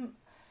 how?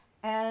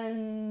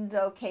 And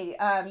okay,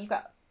 you've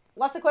got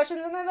lots of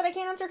questions in there that I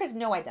can't answer because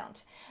no, I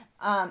don't.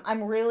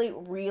 I'm really,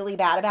 really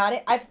bad about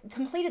it. I've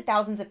completed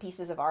thousands of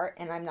pieces of art,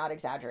 and I'm not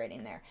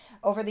exaggerating there,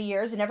 over the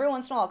years. And every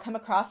once in a while, I'll come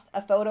across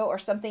a photo or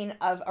something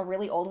of a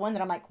really old one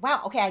that I'm like,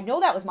 wow, okay, I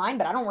know that was mine,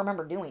 but I don't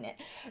remember doing it.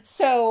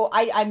 So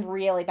I'm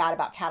really bad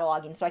about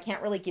cataloging, so I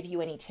can't really give you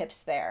any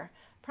tips there.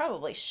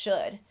 Probably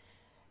should.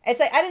 It's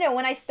like, I don't know,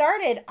 when I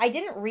started, I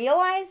didn't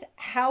realize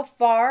how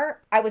far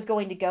I was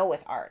going to go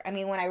with art. I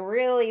mean, when I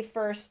really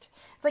first,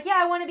 it's like, yeah,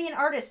 I want to be an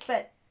artist,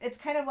 but it's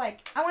kind of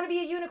like, I want to be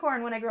a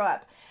unicorn when I grow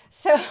up.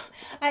 So,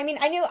 I mean,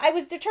 I knew I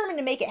was determined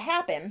to make it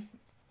happen,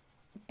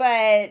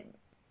 but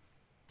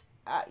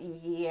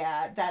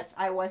yeah,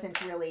 I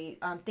wasn't really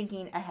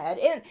thinking ahead.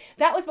 And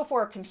that was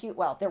before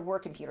well, there were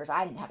computers.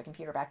 I didn't have a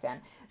computer back then.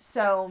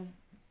 So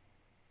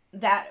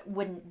that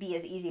wouldn't be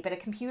as easy, but a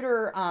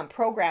computer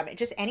program,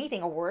 just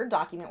anything, a Word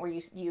document where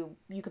you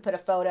could put a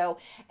photo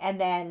and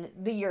then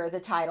the year, the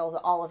title,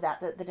 all of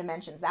that, the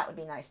dimensions, that would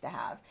be nice to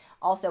have.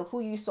 Also,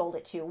 who you sold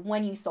it to,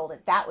 when you sold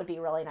it, that would be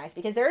really nice,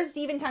 because there's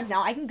even times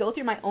now I can go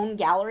through my own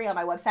gallery on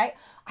my website.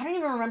 I don't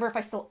even remember if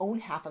I still own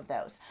half of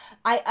those.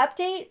 I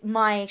update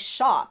my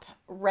shop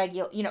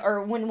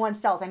or when one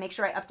sells, I make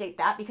sure I update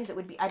that, because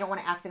I don't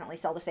want to accidentally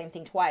sell the same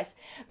thing twice.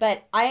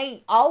 But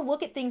I'll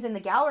look at things in the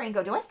gallery and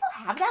go, do I still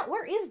have that?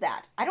 Where is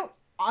that? I don't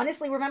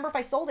honestly remember if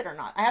I sold it or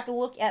not. I have to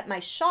look at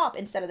my shop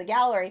instead of the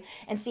gallery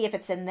and see if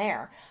it's in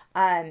there.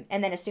 And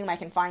then assume I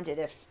can find it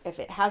if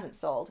it hasn't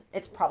sold.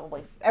 It's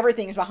probably,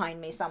 everything's behind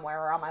me somewhere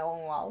or on my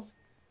own walls.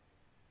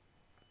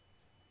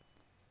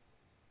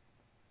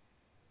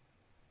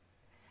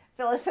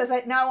 Phyllis says,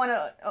 now I want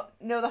to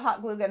know the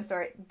hot glue gun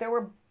story. There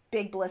were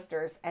big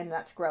blisters, and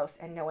that's gross,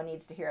 and no one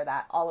needs to hear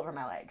that, all over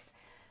my legs.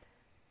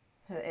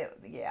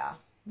 Yeah,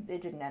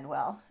 it didn't end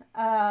well.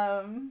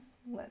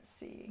 Let's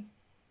see.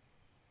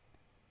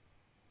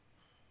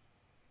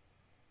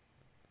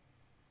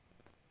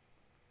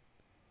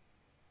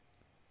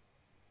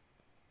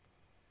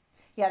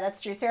 Yeah,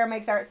 that's true. Sarah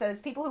Makes Art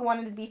says, people who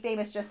wanted to be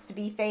famous just to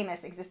be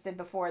famous existed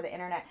before the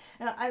internet.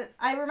 And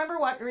I remember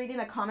reading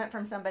a comment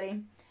from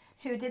somebody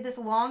who did this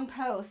long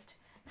post,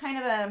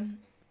 kind of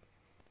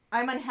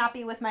I'm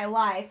unhappy with my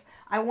life.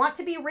 I want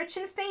to be rich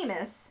and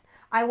famous.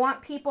 I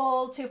want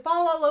people to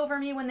fall all over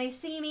me when they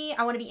see me.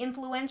 I want to be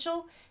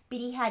influential. But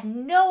he had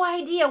no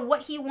idea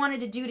what he wanted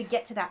to do to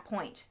get to that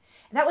point.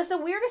 And that was the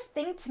weirdest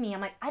thing to me.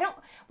 I'm like,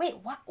 wait,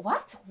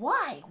 what?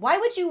 Why? Why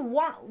would you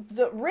want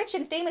the rich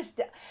and famous?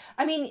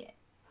 I mean,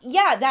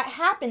 yeah, that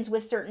happens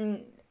with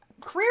certain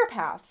career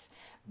paths.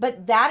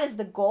 But that is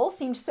the goal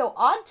seems so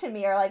odd to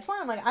me. Or like,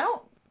 I'm like, I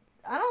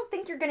don't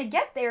think you're going to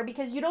get there,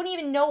 because you don't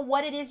even know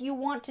what it is you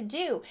want to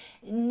do.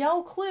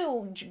 No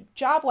clue,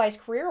 job-wise,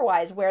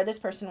 career-wise, where this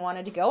person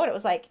wanted to go. And it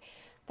was like,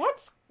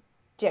 that's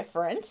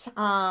different. It's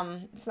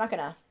not going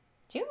to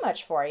do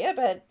much for you,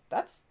 but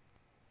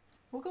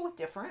we'll go with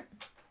different.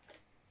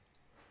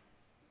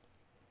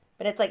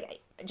 But it's like,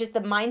 just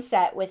the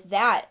mindset with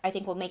that, I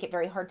think, will make it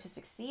very hard to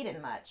succeed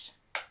in much.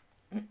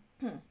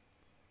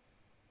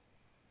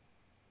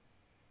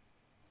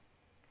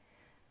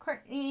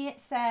 Courtney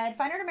said,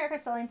 Fine Art America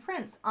is selling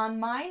prints. On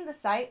mine, the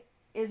site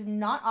is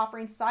not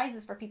offering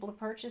sizes for people to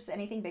purchase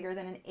anything bigger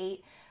than an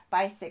 8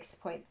 by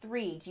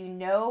 6.3. Do you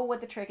know what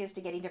the trick is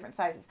to getting different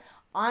sizes?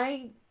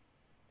 I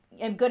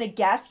am going to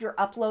guess you're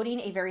uploading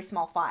a very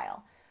small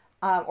file,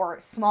 or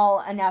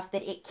small enough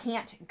that it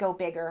can't go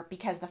bigger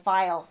because the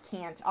file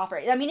can't offer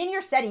it. I mean, in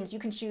your settings, you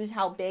can choose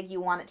how big you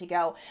want it to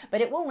go,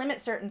 but it will limit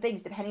certain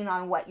things depending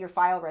on what your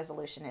file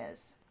resolution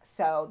is.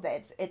 So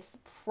it's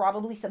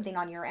probably something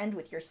on your end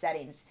with your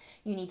settings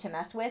you need to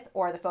mess with,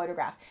 or the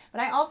photograph.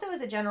 But I also,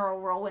 as a general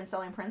rule when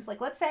selling prints,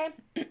 like let's say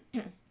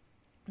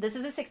this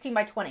is a 16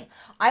 by 20.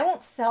 I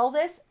won't sell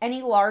this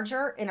any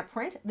larger in a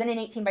print than an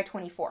 18 by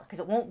 24 because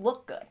it won't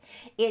look good.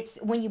 It's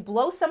when you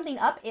blow something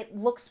up, it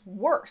looks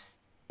worse.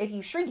 If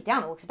you shrink it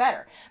down, it looks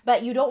better.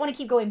 But you don't want to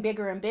keep going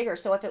bigger and bigger.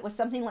 So if it was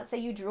something, let's say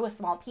you drew a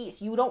small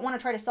piece, you don't want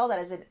to try to sell that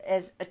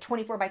as a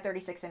 24 by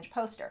 36 inch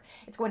poster.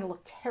 It's going to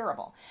look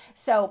terrible.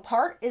 So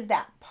part is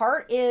that.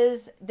 Part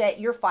is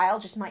that your file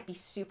just might be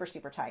super,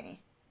 super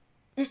tiny.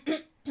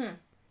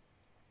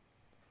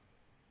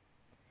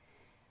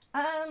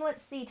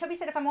 Let's see. Toby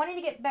said, if I'm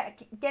wanting to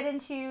get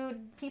into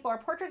people or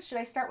portraits, should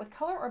I start with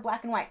color or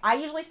black and white? I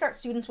usually start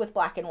students with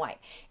black and white.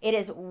 It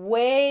is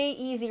way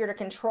easier to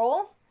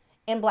control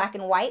in black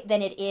and white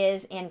than it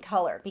is in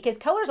color, because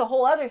color is a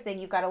whole other thing.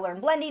 You've got to learn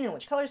blending and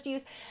which colors to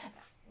use.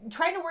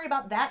 Trying to worry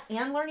about that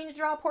and learning to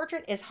draw a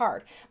portrait is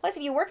hard. Plus,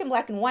 if you work in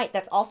black and white,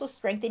 that's also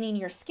strengthening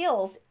your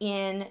skills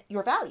in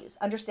your values,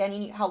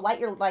 understanding how light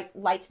your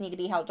lights need to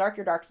be, how dark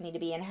your darks need to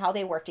be, and how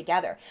they work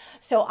together.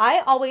 So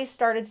I always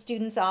started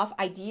students off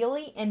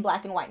ideally in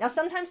black and white. Now,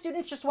 sometimes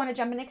students just want to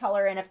jump into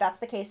color, and if that's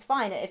the case,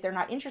 fine, if they're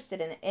not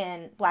interested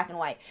in black and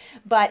white.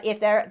 But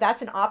if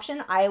that's an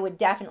option, I would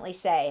definitely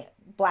say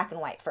black and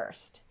white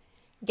first.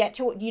 Get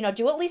to,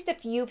 do at least a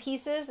few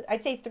pieces.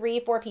 I'd say 3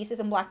 or 4 pieces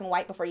in black and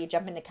white before you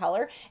jump into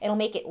color. It'll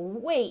make it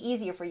way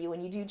easier for you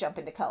when you do jump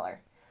into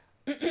color.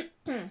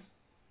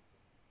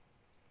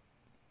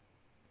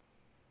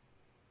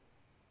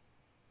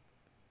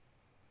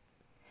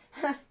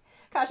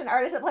 Caution,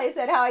 artist at play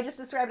said how I just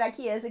described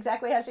IKEA is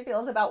exactly how she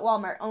feels about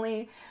Walmart.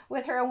 Only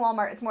with her and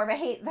Walmart, it's more of a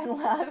hate than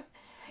love.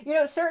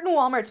 Certain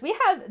Walmarts,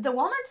 the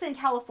Walmarts in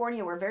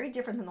California were very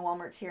different than the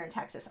Walmarts here in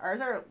Texas.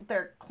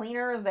 They're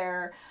cleaner,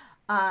 they're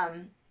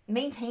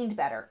maintained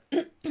better.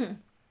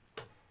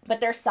 But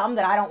there's some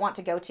that I don't want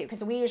to go to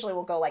because we usually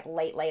will go like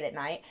late at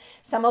night.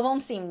 Some of them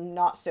seem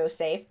not so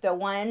safe. The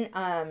one,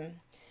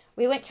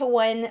 we went to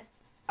one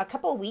a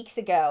couple of weeks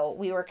ago.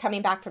 We were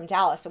coming back from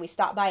Dallas, so we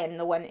stopped by in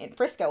the one in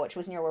Frisco, which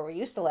was near where we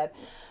used to live.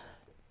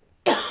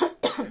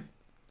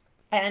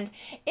 And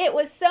it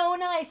was so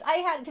nice.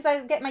 Because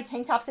I get my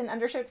tank tops and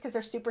undershirts because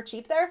they're super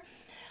cheap there.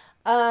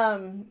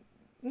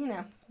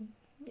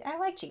 I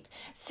like cheap.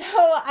 So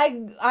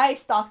I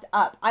stocked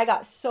up. I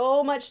got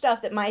so much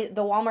stuff that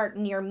the Walmart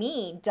near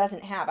me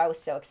doesn't have. I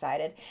was so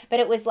excited. But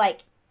it was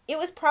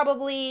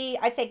probably,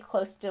 I'd say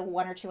close to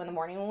 1 or 2 in the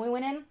morning when we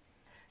went in.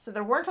 So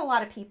there weren't a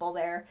lot of people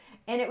there.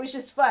 And it was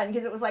just fun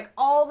because it was like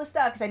all the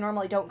stuff, because I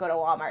normally don't go to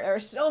Walmart. There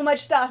was so much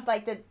stuff,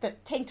 like the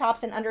tank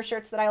tops and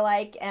undershirts that I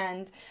like.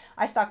 And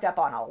I stocked up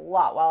on a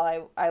lot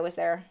while I was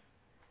there.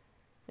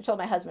 I told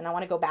my husband I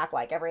want to go back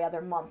like every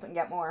other month and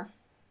get more.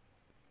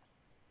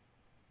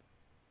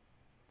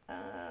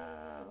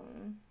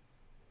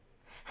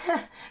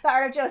 The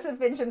Art of Joseph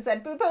Fincham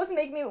said, food posts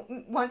make me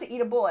want to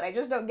eat a bullet. I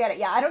just don't get it.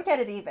 Yeah, I don't get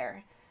it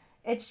either.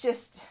 It's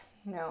just,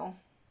 no.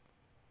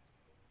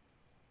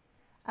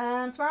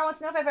 Tomorrow wants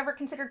to know if I've ever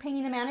considered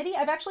painting a manatee.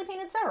 I've actually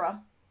painted several.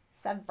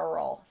 That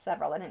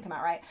didn't come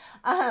out right.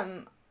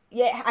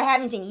 Yeah, I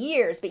haven't in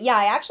years, but yeah,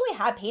 I actually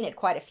have painted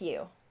quite a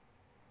few.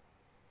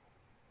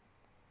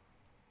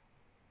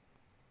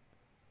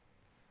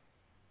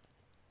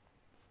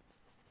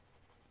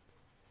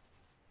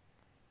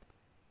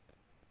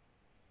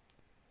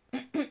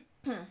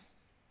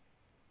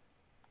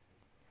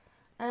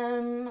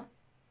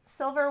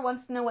 Silver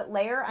wants to know what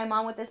layer I'm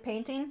on with this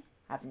painting.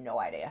 I have no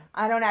idea.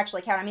 I don't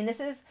actually count. I mean, this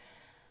is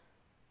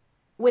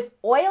with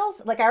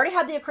oils. Like I already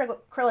had the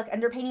acrylic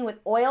underpainting with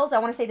oils. I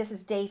want to say this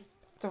is day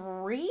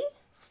 3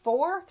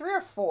 or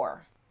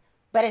 4.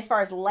 But as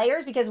far as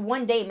layers, because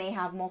one day may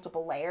have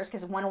multiple layers,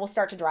 because one will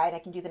start to dry and I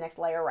can do the next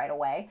layer right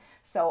away.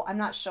 So I'm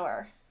not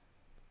sure.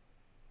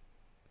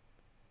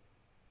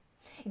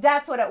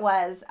 That's what it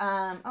was.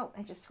 Oh,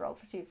 I just scrolled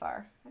for too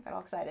far. I got all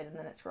excited and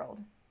then it scrolled.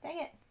 Dang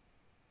it.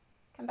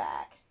 Come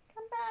back.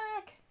 Come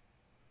back.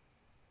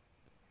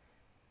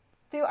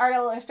 Through Art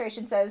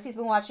Illustration says he's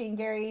been watching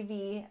Gary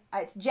V.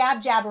 It's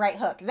jab, jab, right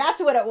hook.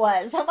 That's what it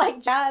was. I'm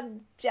like,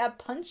 jab, jab,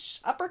 punch,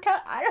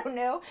 uppercut? I don't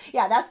know.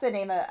 Yeah, that's the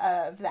name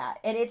of that.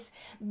 And it's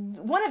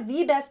one of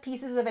the best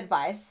pieces of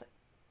advice,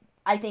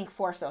 I think,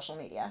 for social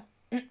media.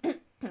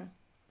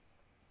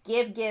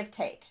 Give,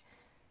 take.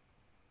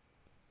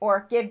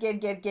 Or give. Maybe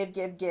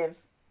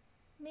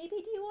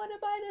do you want to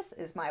buy this?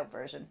 Is my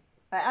version.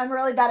 I'm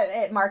really bad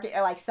at market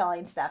or like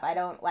selling stuff. I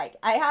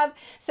have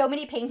so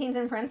many paintings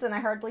and prints and I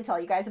hardly tell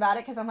you guys about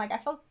it because I'm like, I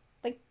feel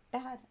like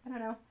bad. I don't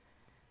know.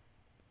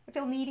 I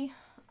feel needy.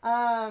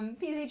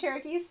 PZ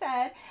Cherokee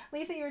said,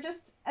 Lisa, you're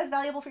just as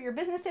valuable for your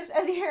business tips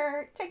as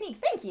your techniques.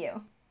 Thank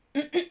you.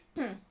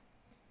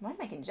 Why am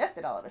I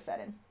congested all of a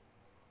sudden?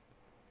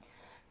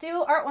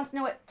 Do Art wants to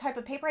know what type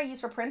of paper I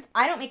use for prints.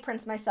 I don't make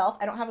prints myself.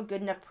 I don't have a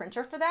good enough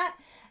printer for that.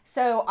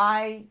 So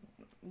I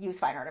use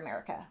Fine Art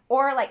America.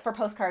 Or like for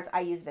postcards,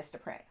 I use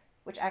Vistaprint,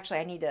 which actually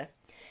I need to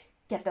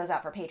get those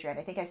out for Patreon.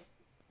 I think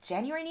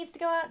January needs to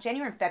go out.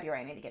 January and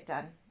February I need to get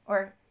done.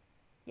 Or,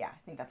 yeah, I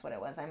think that's what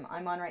it was I'm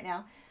on right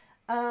now.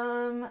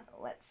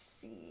 Let's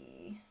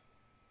see.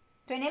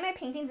 Do I name my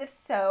paintings? If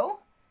so,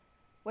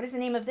 what is the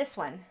name of this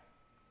one?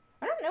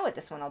 I don't know what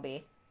this one will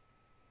be.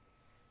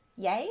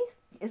 Yay?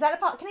 Is that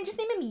a can I just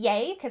name him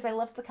Yay? Because I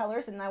love the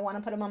colors and I want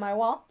to put them on my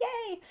wall.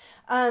 Yay!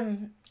 I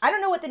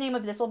don't know what the name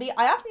of this will be.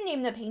 I often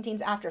name the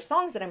paintings after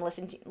songs that I'm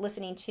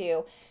listening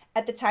to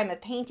at the time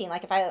of painting.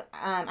 Like if I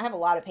have a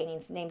lot of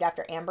paintings named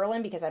after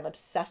Amberlin because I'm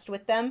obsessed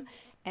with them,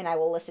 and I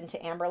will listen to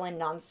Amberlin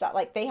nonstop.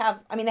 Like they have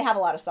a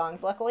lot of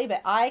songs, luckily,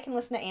 but I can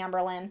listen to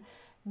Amberlin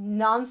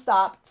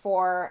nonstop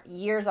for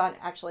years on.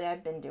 Actually,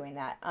 I've been doing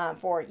that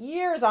for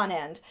years on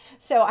end.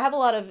 So I have a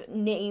lot of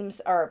names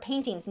or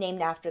paintings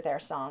named after their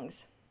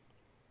songs.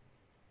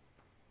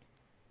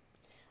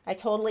 I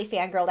totally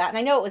fangirled out, and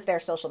I know it was their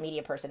social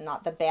media person,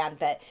 not the band,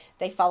 but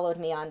they followed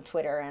me on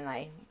Twitter, and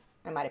I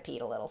might have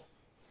peed a little.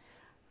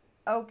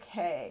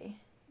 Okay,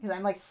 because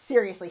I'm like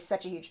seriously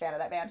such a huge fan of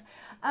that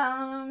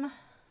band.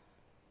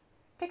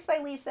 Picks by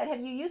Lee said, have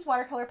you used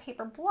watercolor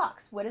paper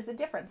blocks? What is the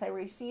difference? I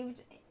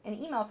received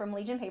an email from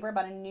Legion Paper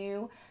about a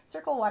new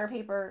circle water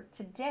paper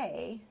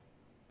today.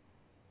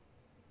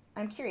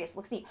 I'm curious.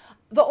 Looks neat.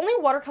 The only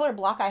watercolor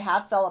block I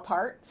have fell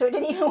apart, so it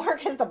didn't even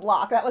work as the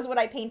block. That was what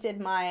I painted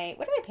my...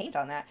 What did I paint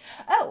on that?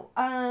 Oh,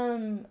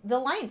 the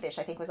lionfish,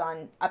 I think, was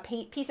on a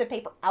piece of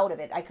paper out of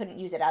it. I couldn't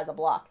use it as a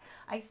block.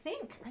 I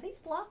think... Are these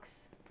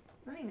blocks?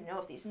 I don't even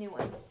know if these new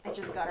ones. I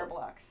just got our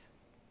blocks.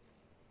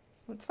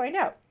 Let's find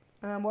out.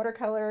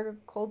 Watercolor,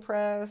 cold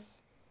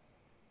press.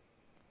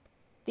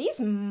 These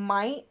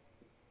might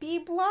be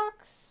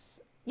blocks.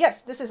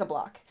 Yes, this is a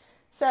block.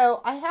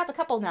 So I have a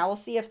couple now. We'll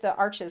see if the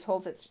arches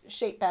holds its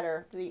shape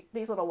better.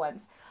 These little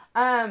ones.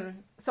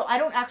 So I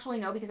don't actually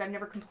know because I've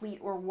never complete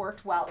or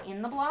worked while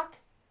in the block.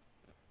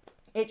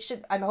 It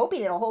should. I'm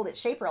hoping it'll hold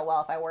its shape real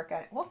well if I work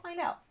on it. We'll find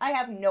out. I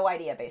have no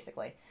idea.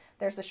 Basically,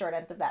 there's the short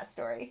end of that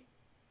story.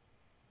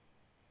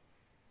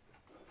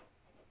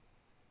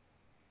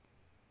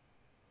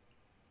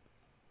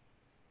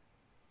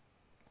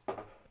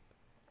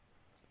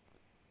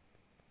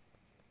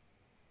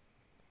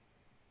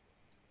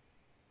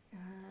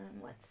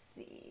 Let's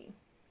see.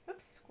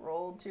 Oops,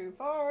 scrolled too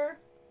far.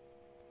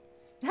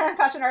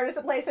 Caution artist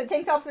at play said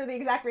tank tops are the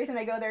exact reason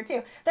I go there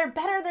too. They're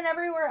better than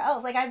everywhere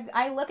else. Like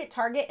I look at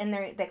Target and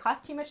they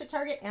cost too much at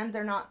Target and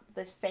they're not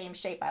the same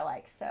shape I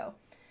like. So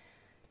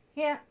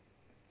yeah.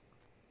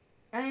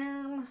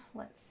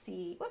 Let's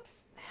see.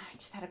 Whoops. I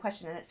just had a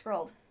question and it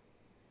scrolled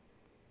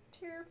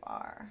too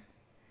far.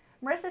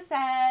 Marissa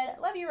said,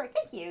 love you, Rick.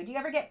 Thank you. Do you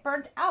ever get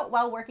burnt out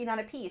while working on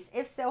a piece?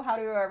 If so, how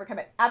do you overcome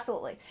it?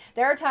 Absolutely.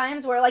 There are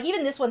times where, like,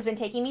 even this one's been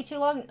taking me too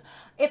long.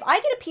 If I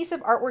get a piece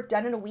of artwork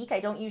done in a week, I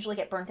don't usually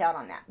get burnt out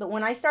on that. But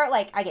when I start,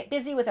 like, I get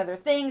busy with other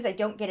things, I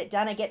don't get it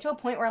done, I get to a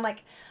point where I'm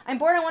like, I'm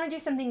bored, I want to do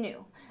something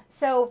new.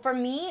 So for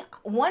me,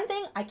 one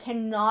thing, I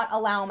cannot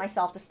allow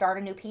myself to start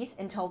a new piece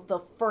until the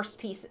first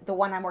piece, the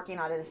one I'm working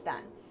on, is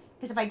done.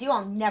 Because if I do,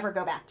 I'll never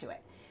go back to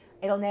it.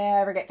 It'll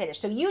never get finished.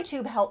 So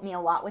YouTube helped me a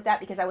lot with that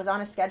because I was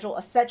on a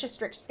schedule, such a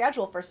strict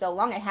schedule for so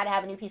long. I had to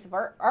have a new piece of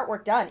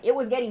artwork done. It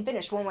was getting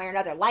finished one way or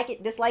another. Like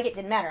it, dislike it,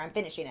 didn't matter. I'm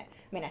finishing it.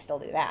 I mean, I still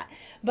do that.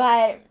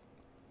 But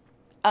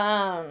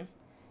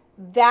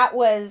that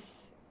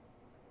was,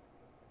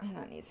 I don't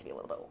know, it needs to be a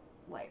little bit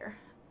lighter.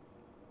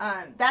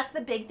 That's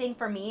the big thing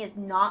for me, is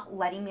not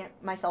letting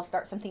myself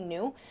start something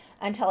new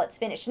until it's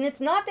finished. And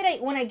it's not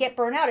that when I get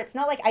burnt out, it's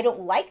not like I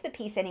don't like the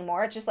piece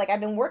anymore. It's just like I've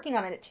been working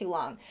on it too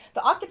long.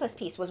 The octopus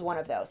piece was one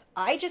of those.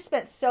 I just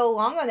spent so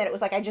long on that. It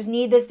was like, I just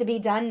need this to be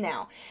done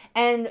now.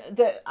 And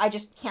I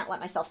just can't let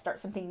myself start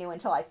something new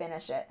until I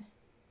finish it.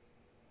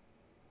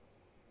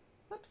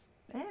 Whoops.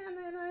 And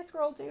then I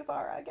scrolled too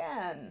far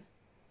again.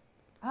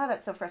 Oh,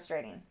 that's so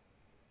frustrating.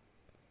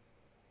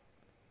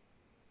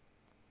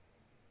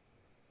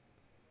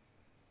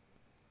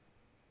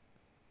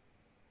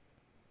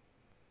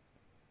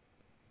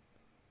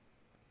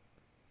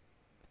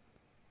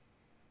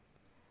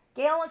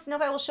 Gail wants to know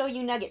if I will show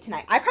you Nugget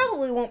tonight. I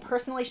probably won't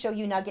personally show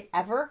you Nugget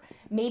ever.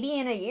 Maybe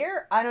in a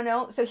year. I don't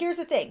know. So here's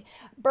the thing.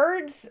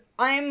 Birds,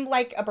 I'm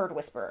like a bird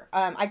whisperer.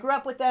 I grew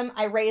up with them.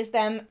 I raised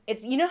them.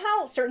 It's, you know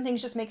how certain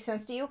things just make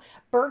sense to you?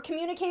 Bird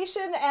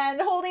communication and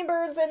holding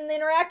birds and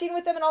interacting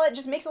with them and all that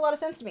just makes a lot of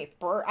sense to me.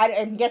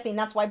 I'm guessing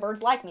that's why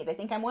birds like me. They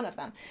think I'm one of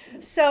them.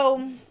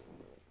 So,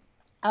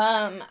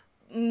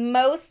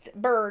 most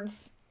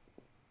birds,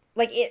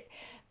 like it,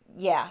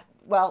 yeah,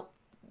 well,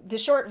 the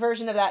short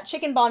version of that,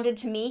 Chicken bonded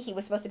to me. He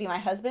was supposed to be my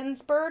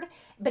husband's bird,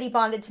 but he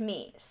bonded to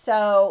me.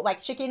 So,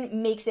 like,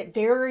 Chicken makes it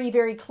very,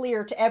 very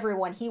clear to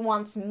everyone he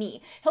wants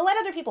me. He'll let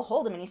other people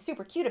hold him, and he's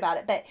super cute about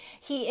it, but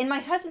and my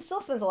husband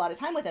still spends a lot of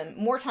time with him,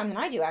 more time than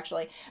I do,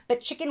 actually,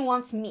 but Chicken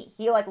wants me.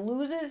 He, like,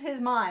 loses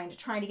his mind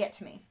trying to get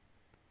to me.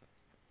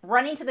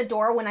 Running to the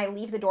door, when I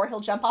leave the door, he'll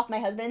jump off my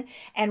husband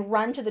and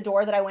run to the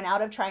door that I went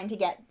out of trying to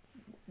get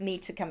me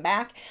to come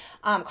back,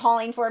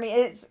 calling for me.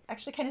 It's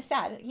actually kind of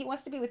sad. He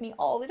wants to be with me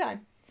all the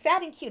time.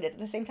 Sad and cute at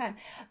the same time.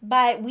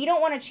 But we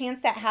don't want to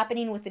chance that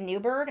happening with the new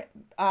bird,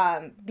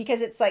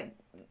 because it's like,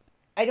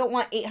 I don't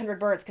want 800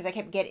 birds because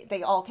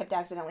they all kept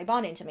accidentally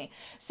bonding to me.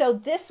 So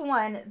this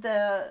one,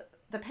 the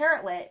the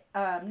parrotlet,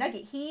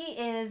 Nugget, he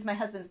is my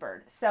husband's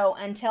bird. So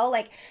until,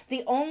 like,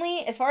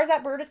 as far as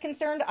that bird is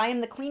concerned, I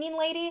am the cleaning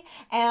lady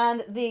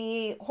and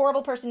the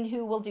horrible person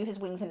who will do his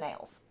wings and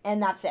nails.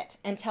 And that's it,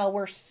 until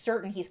we're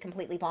certain he's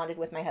completely bonded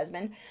with my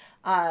husband.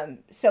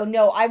 So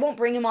no, I won't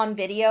bring him on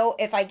video.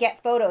 If I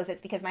get photos,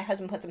 it's because my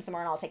husband puts him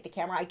somewhere and I'll take the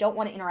camera. I don't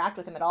want to interact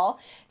with him at all.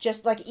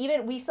 Just like,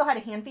 even, we still had to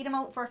hand feed him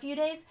for a few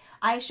days.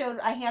 I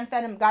hand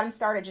fed him, got him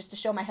started just to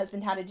show my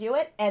husband how to do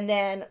it, and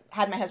then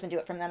had my husband do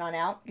it from then on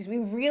out, because we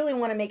really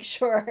want to make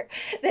sure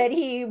that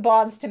he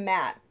bonds to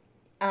Matt.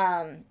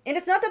 And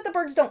it's not that the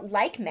birds don't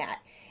like Matt.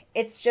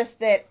 It's just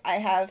that I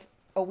have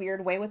a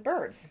weird way with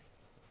birds.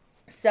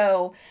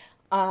 So,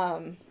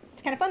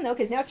 it's kind of fun though,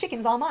 because now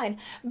Chicken's all mine.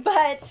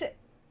 But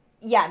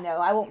yeah, no,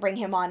 I won't bring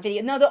him on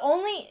video. No,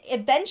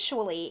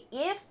 eventually,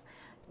 if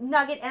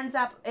Nugget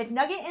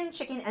and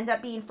Chicken end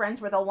up being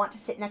friends where they'll want to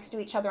sit next to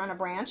each other on a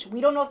branch,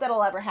 we don't know if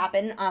that'll ever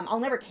happen. I'll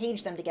never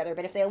cage them together,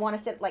 but if they want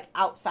to sit like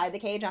outside the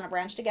cage on a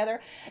branch together,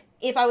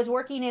 if I was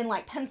working in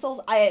like pencils,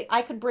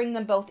 I could bring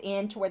them both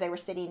in to where they were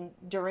sitting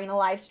during a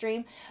live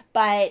stream,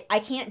 but I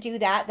can't do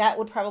that. That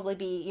would probably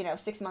be,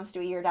 6 months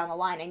to a year down the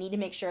line. I need to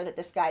make sure that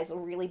this guy's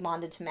really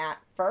bonded to Matt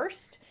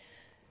first.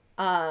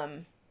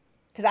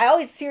 Because I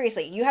always,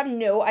 seriously, you have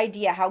no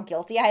idea how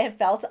guilty I have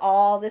felt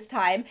all this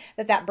time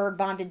that bird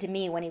bonded to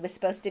me when he was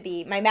supposed to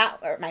be my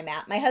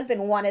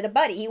husband wanted a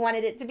buddy. He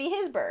wanted it to be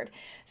his bird.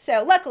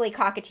 So luckily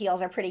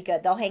cockatiels are pretty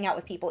good. They'll hang out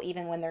with people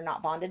even when they're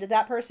not bonded to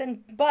that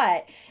person.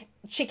 But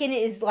Chicken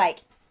is like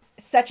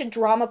such a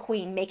drama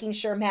queen, making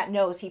sure Matt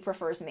knows he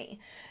prefers me.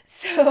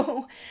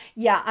 So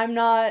yeah, I'm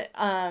not,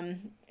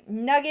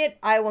 Nugget,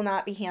 I will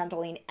not be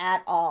handling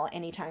at all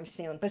anytime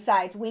soon,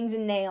 besides wings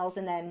and nails,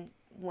 and then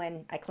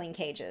when I clean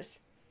cages.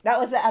 That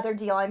was the other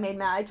deal I made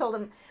Matt. I told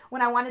him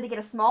when I wanted to get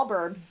a small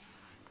bird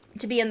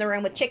to be in the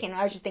room with Chicken,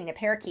 I was just thinking a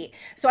parakeet.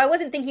 So I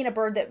wasn't thinking a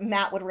bird that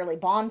Matt would really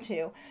bond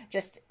to,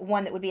 just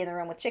one that would be in the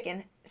room with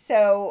Chicken.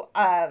 So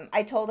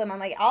I told him, I'm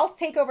like, I'll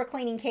take over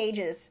cleaning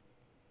cages,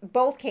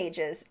 both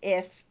cages,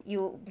 if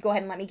you go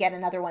ahead and let me get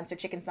another one so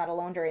Chicken's not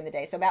alone during the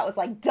day. So Matt was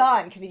like,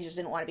 done, because he just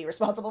didn't want to be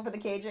responsible for the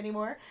cage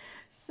anymore.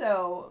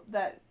 So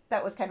that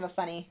was kind of a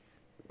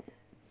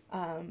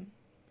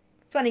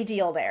funny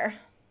deal there.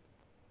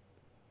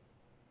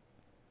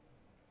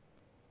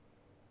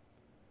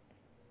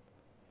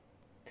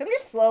 So I'm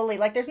just slowly,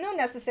 like, there's no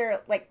necessary,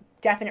 like,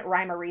 definite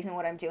rhyme or reason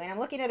what I'm doing. I'm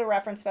looking at a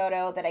reference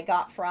photo that I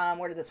got from,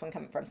 where did this one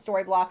come from?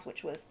 Storyblocks,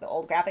 which was the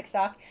old graphic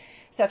stock.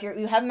 So if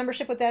you have a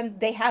membership with them,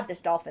 they have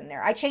this dolphin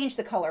there. I changed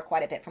the color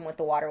quite a bit from what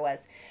the water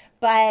was.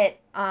 But,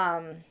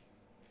 I'm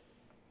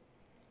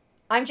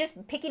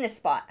just picking a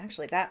spot.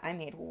 Actually, that I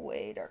made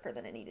way darker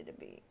than it needed to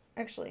be.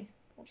 Actually,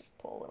 we'll just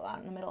pull a little out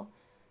in the middle.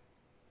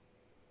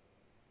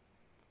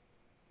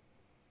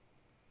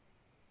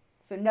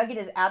 So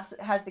Nugget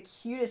has the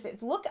cutest.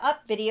 Look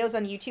up videos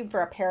on YouTube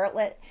for a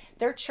parrotlet.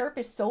 Their chirp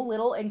is so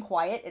little and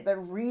quiet. They're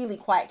really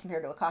quiet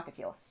compared to a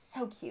cockatiel.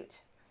 So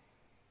cute.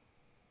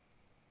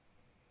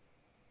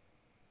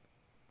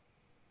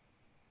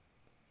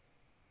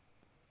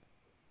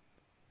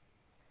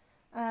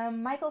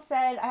 Michael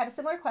said, I have a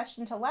similar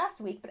question to last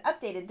week, but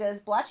updated.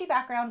 Does blotchy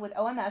background with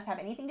OMS have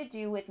anything to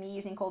do with me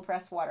using cold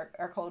pressed water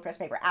or cold pressed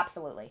paper?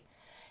 Absolutely.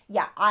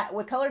 Yeah,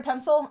 with colored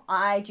pencil,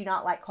 I do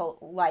not like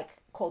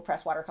cold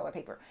pressed watercolor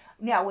paper.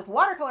 Now with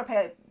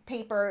watercolor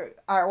paper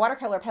or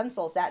watercolor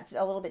pencils, that's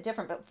a little bit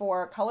different. But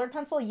for colored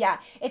pencil, yeah,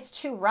 it's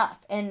too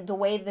rough. And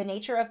the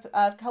nature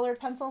of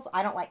colored pencils,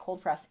 I don't like cold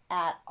press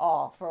at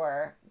all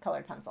for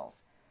colored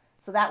pencils.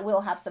 So that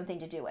will have something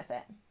to do with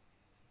it.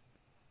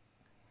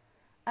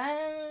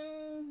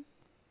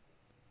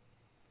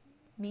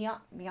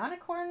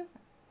 Mionicorn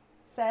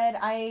said,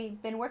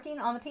 I've been working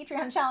on the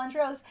Patreon challenge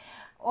rose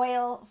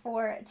oil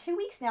for 2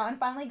 weeks now and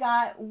finally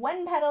got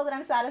one petal that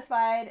I'm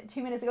satisfied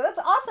 2 minutes ago. That's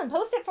awesome.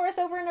 Post it for us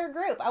over in our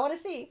group. I want to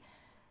see.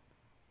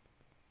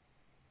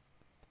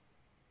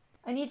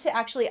 I need to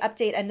actually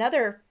update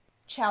another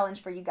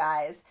challenge for you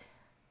guys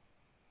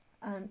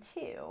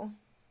too.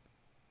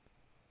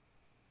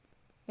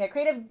 Yeah,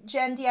 Creative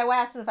Gen DIY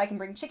asks if I can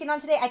bring Chicken on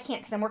today. I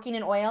can't because I'm working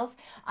in oils.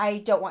 I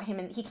don't want him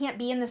in. He can't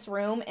be in this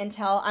room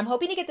until, I'm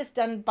hoping to get this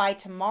done by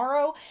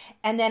tomorrow.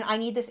 And then I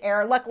need this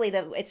air. Luckily,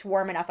 it's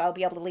warm enough. I'll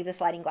be able to leave the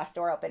sliding glass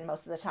door open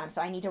most of the time.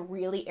 So I need to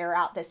really air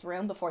out this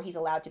room before he's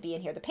allowed to be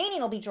in here. The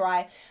painting will be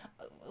dry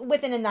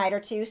within a night or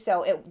two,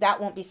 so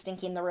that won't be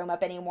stinking the room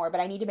up anymore.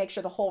 But I need to make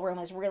sure the whole room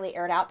is really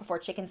aired out before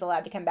Chicken's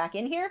allowed to come back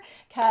in here,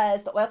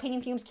 because the oil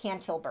painting fumes can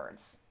kill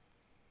birds.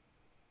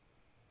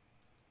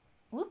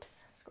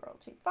 Whoops. Scroll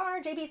too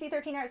far.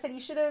 JBC13 Art said you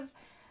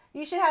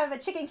should have a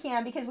Chicken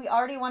cam because we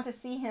already want to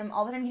see him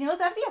all the time. You know,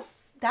 that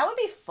would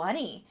be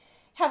funny.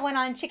 Have one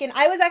on Chicken.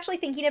 I was actually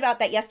thinking about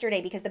that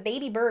yesterday because the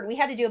baby bird, we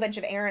had to do a bunch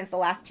of errands the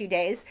last 2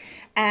 days,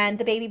 and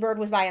the baby bird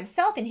was by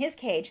himself in his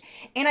cage.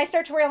 And I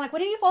start to worry, I'm like,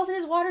 what if he falls in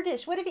his water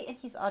dish? What if he, and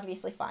he's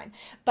obviously fine.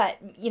 But,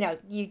 you know,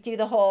 you do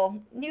the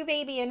whole new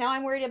baby and now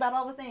I'm worried about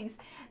all the things.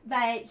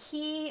 But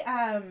he,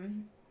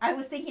 I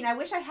was thinking, I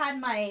wish I had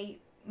my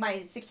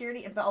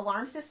security, the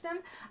alarm system.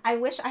 I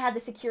wish I had the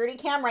security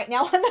cam right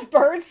now on the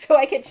birds so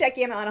I could check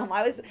in on them.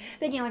 I was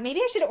thinking like maybe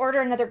I should order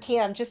another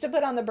cam just to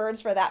put on the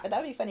birds for that, but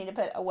that would be funny to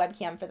put a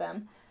webcam for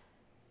them.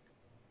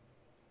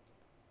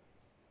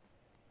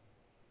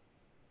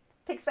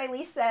 Pix by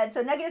Lee said,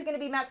 so Nugget is going to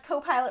be Matt's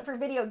co-pilot for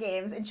video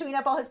games and chewing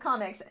up all his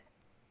comics.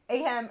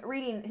 Ahem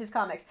reading his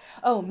comics.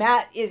 Oh,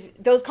 Matt is,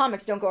 those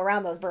comics don't go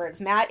around those birds.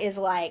 Matt is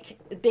like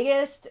the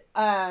biggest,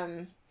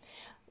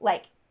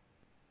 like,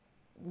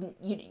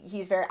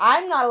 he's very,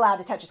 I'm not allowed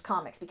to touch his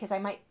comics because I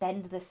might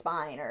bend the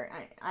spine, or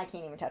I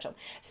can't even touch them.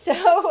 So,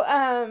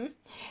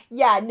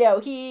 yeah, no,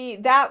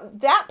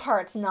 that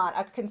part's not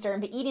a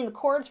concern, but eating the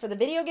cords for the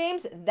video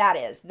games,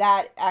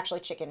 that actually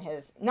chicken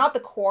his, not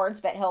the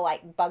cords, but he'll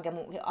like bug him,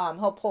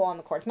 he'll pull on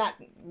the cords. Matt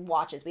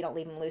watches, we don't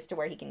leave him loose to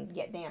where he can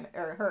get damaged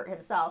or hurt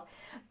himself,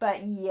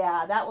 but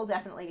yeah, that will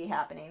definitely be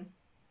happening.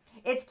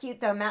 It's cute,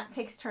 though. Matt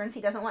takes turns.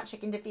 He doesn't want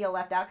Chicken to feel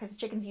left out because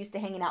Chicken's used to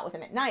hanging out with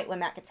him at night when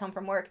Matt gets home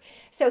from work.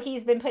 So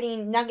he's been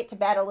putting Nugget to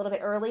bed a little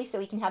bit early so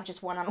he can have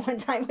just one-on-one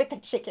time with the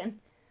chicken.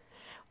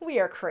 We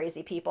are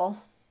crazy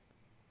people.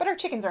 But our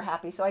chickens are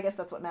happy, so I guess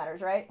that's what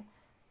matters, right?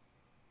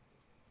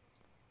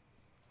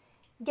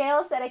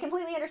 Gail said, I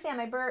completely understand.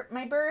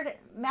 My bird,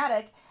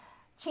 Maddock,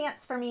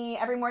 chants for me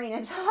every morning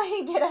until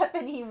I get up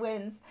and he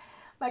wins.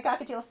 My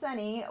cockatiel,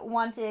 Sunny,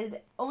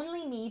 wanted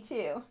only me,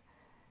 too.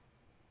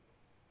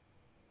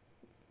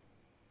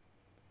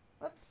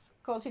 Whoops,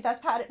 cold too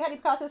fast. Patty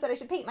Picasso said I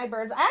should paint my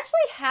birds. I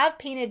actually have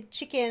painted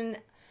chicken.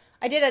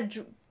 I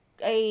did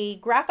a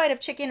graphite of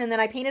chicken, and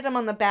then I painted him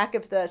on the back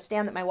of the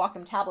stand that my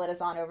Wacom tablet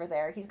is on over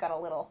there. He's got a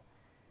little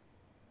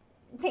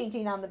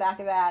painting on the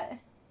back of that.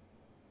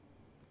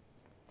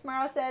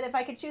 Tomorrow said, if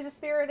I could choose a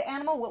spirit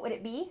animal, what would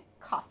it be?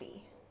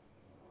 Coffee.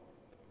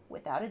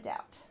 Without a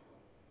doubt.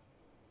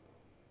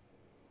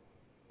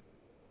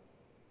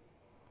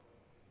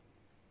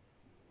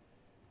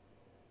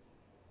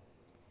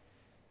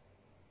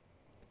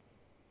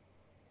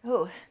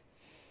 Oh,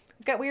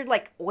 I've got weird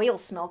like oil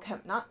smell,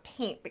 not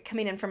paint, but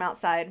coming in from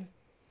outside.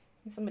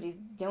 Somebody's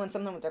doing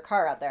something with their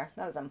car out there.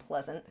 That was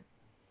unpleasant.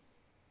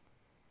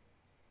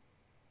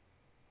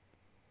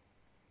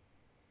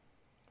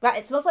 Wow,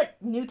 it smells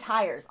like new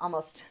tires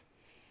almost.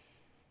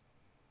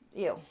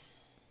 Ew.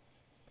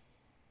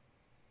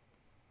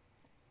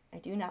 I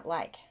do not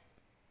like.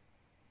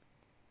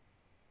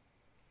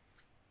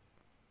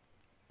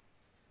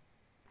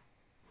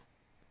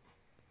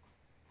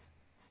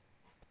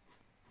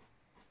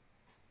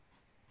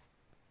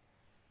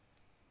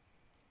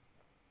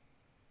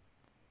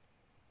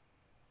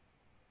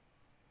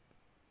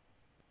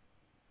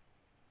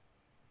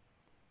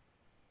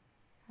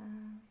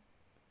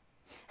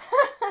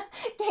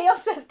 Gail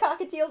says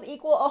cockatiels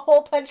equal a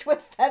hole punch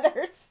with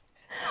feathers.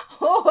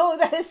 Oh,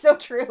 that is so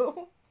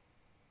true.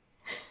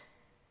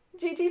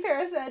 GT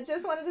Para said,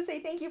 just wanted to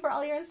say thank you for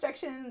all your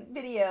instruction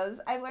videos.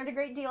 I've learned a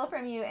great deal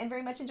from you and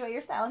very much enjoy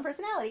your style and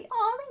personality.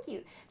 Oh, thank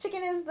you.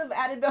 Chicken is the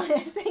added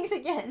bonus. Thanks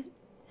again.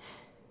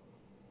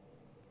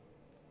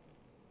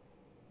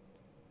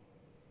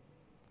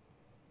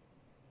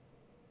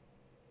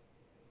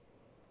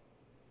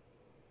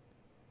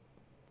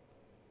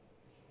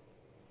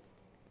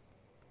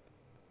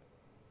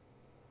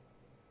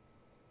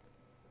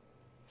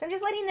 So I'm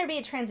just letting there be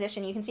a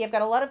transition. You can see I've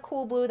got a lot of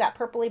cool blue, that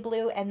purpley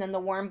blue, and then the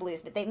warm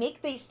blues. But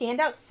they stand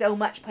out so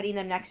much putting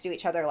them next to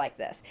each other like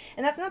this.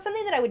 And that's not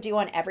something that I would do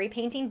on every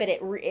painting, but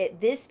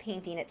this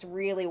painting, it's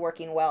really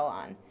working well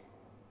on.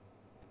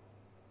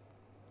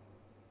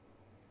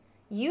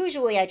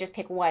 Usually I just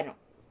pick one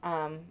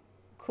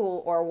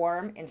cool or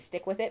warm and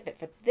stick with it. But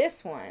for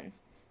this one,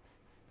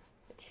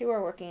 the two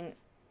are working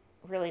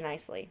really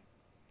nicely.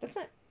 That's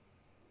not,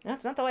 no,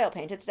 it's not the oil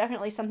paint. It's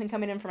definitely something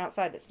coming in from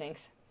outside that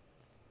stinks.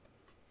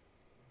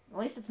 At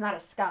least it's not a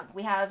skunk.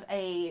 We have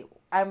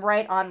I'm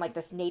right on like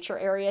this nature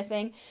area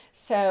thing.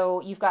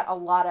 So you've got a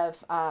lot of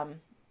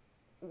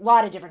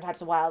different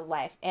types of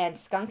wildlife, and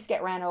skunks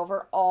get ran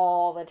over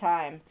all the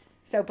time.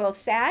 So both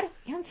sad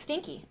and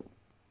stinky.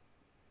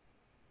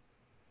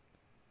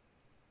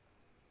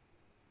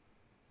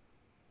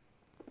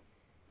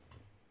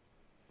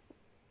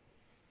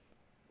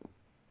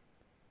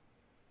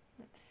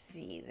 Let's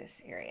see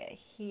this area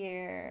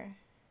here.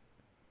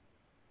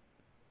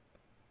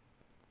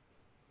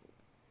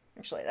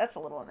 Actually, that's a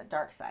little on the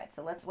dark side.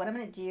 So what I'm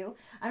going to do,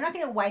 I'm not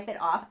going to wipe it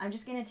off. I'm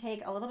just going to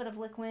take a little bit of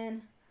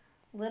liquid,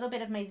 a little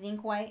bit of my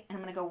zinc white, and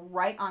I'm going to go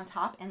right on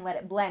top and let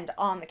it blend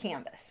on the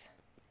canvas.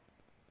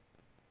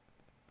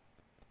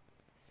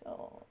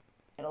 So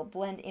it'll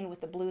blend in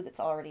with the blue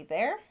that's already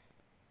there.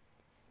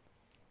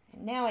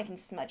 And now I can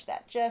smudge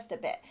that just a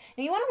bit.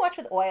 Now you want to watch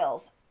with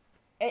oils.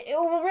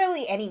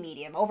 Really any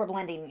medium.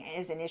 Overblending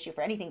is an issue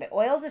for anything, but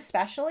oils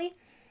especially.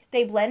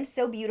 They blend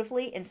so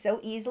beautifully and so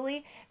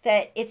easily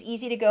that it's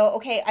easy to go,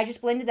 okay, I just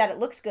blended that. It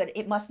looks good.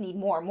 It must need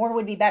more. More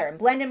would be better. And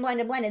blend and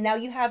blend and blend. And now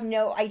you have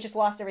I just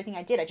lost everything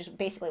I did. I just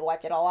basically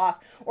wiped it all off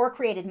or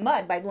created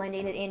mud by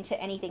blending it into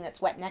anything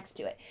that's wet next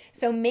to it.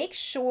 So make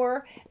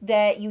sure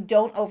that you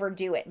don't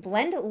overdo it.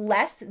 Blend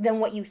less than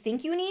what you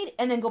think you need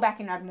and then go back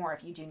and add more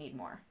if you do need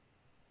more.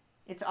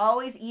 It's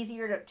always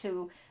easier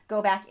to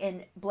go back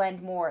and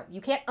blend more.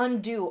 You can't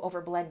undo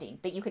over blending,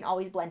 but you can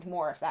always blend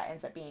more if that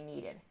ends up being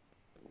needed.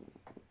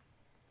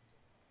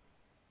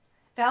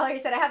 Valerie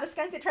said, I have a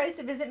skunk that tries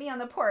to visit me on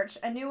the porch.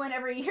 A new one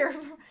every year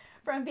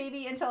from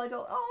baby until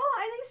adult. Oh,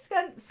 I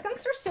think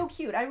skunks are so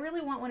cute. I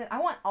really want one. I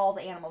want all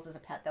the animals as a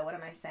pet, though. What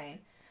am I saying?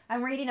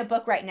 I'm reading a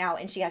book right now,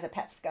 and she has a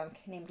pet skunk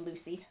named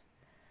Lucy.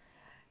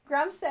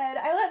 Grump said,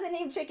 I love the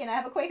name Chicken. I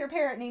have a Quaker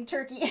parrot named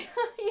Turkey.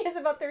 He is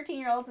about 13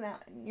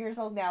 years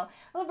old now.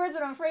 Little birds,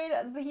 but I'm afraid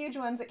of the huge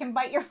ones that can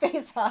bite your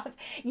face off.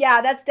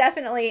 Yeah, that's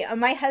definitely,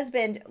 my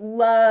husband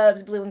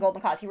loves blue and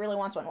golden macaws. He really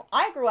wants one. Well,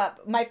 I grew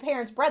up, my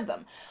parents bred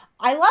them.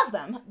 I love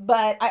them,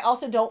 but I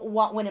also don't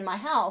want one in my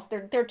house.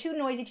 They're too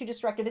noisy, too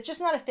destructive. It's just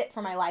not a fit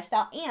for my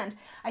lifestyle. And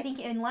I think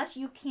unless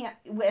you can't,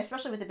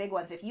 especially with the big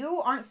ones, if you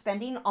aren't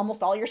spending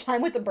almost all your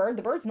time with the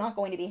bird's not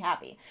going to be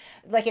happy.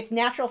 Like, it's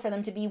natural for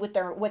them to be with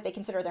what they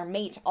consider their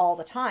mate all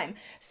the time.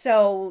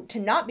 So to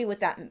not be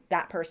with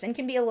that person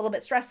can be a little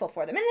bit stressful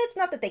for them. And it's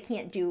not that they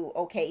can't do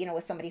okay, you know,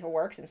 with somebody who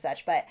works and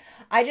such, but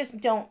I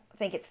just don't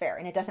think it's fair,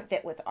 and it doesn't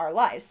fit with our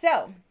lives.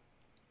 So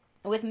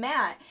with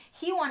Matt,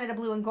 he wanted a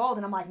blue and gold,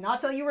 and I'm like, not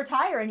till you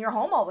retire and you're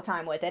home all the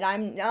time with it.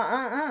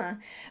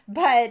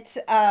 But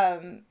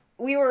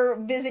we were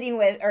we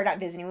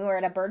were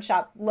at a bird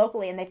shop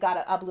locally, and they've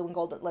got a blue and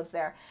gold that lives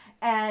there.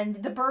 And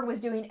the bird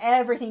was doing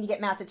everything to get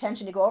Matt's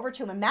attention to go over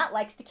to him. And Matt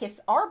likes to kiss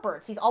our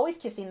birds. He's always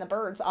kissing the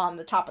birds on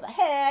the top of the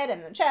head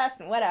and the chest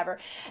and whatever.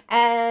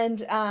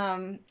 And,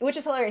 which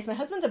is hilarious. My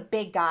husband's a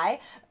big guy.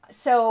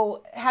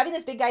 So having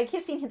this big guy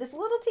kissing this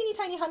little teeny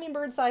tiny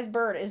hummingbird-sized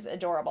bird is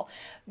adorable.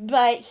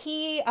 But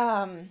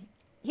I'm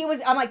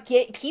like,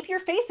 keep your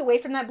face away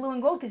from that blue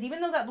and gold, because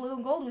even though that blue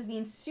and gold was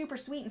being super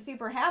sweet and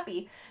super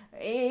happy,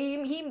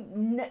 anything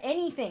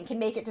can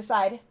make it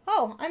decide,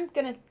 oh, I'm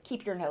gonna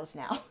keep your nose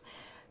now.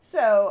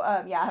 So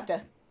yeah, I have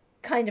to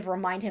kind of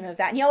remind him of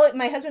that. And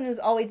my husband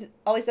always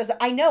does that.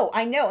 I know,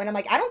 and I'm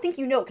like, I don't think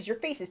you know, because your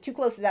face is too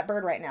close to that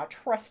bird right now.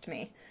 Trust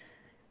me.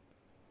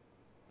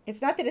 It's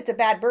not that it's a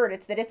bad bird,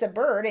 it's that it's a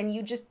bird, and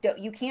you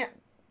can't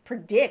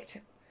predict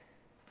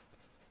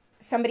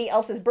somebody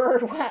else's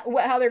bird,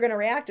 how they're going to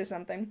react to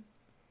something.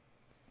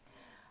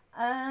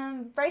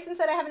 Bryson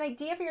said, I have an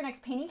idea for your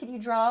next painting. Could you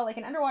draw like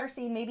an underwater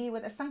scene, maybe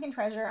with a sunken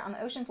treasure on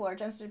the ocean floor,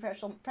 gems to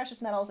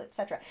precious metals,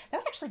 etc.? That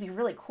would actually be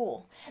really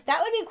cool.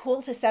 That would be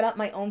cool to set up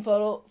my own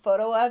photo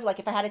of, like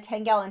if I had a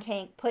 10-gallon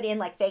tank, put in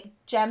like fake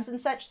gems and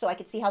such so I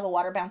could see how the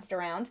water bounced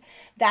around.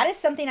 That is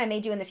something I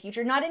may do in the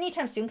future. Not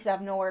anytime soon, because I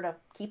have nowhere to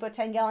keep a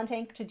 10-gallon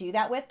tank to do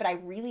that with, but I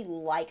really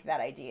like that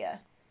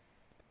idea.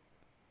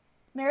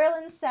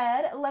 Marilyn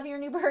said, love your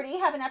new birdie.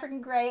 Have an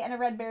African gray and a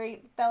red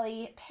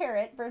belly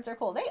parrot. Birds are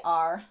cool. They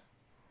are.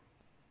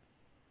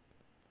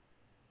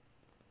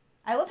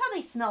 I love how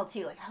they smell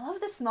too. Like, I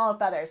love the smell of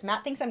feathers.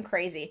 Matt thinks I'm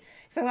crazy.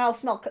 So when I'll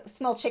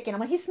smell chicken,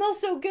 I'm like, he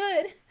smells so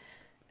good.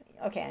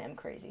 Okay, I am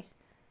crazy.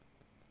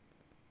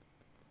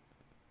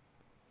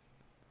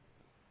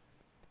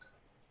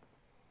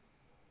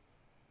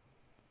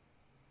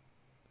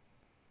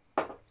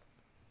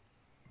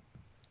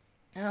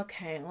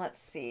 Okay,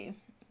 let's see.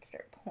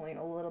 Start pulling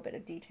a little bit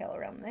of detail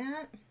around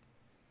that.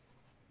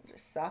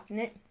 Just soften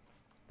it.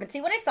 But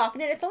see, when I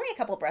soften it, it's only a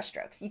couple of brush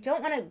strokes. You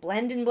don't want to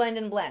blend and blend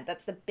and blend.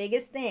 That's the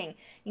biggest thing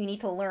you need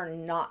to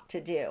learn not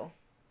to do.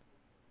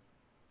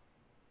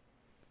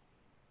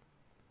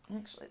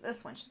 Actually,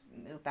 this one should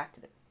move back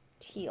to the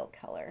teal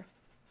color.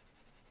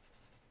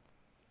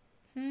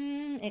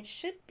 It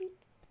should be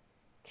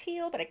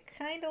teal, but I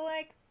kind of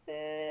like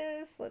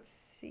this. Let's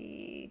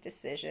see,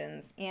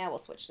 decisions. Yeah, we'll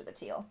switch to the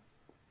teal.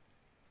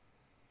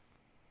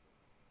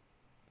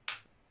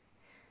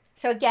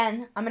 So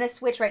again, I'm going to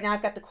switch right now.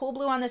 I've got the cool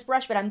blue on this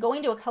brush, but I'm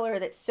going to a color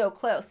that's so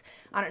close.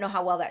 I don't know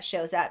how well that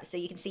shows up. So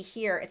you can see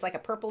here, it's like a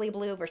purpley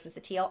blue versus the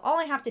teal. All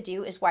I have to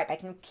do is wipe. I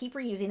can keep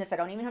reusing this. I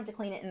don't even have to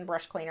clean it in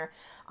brush cleaner.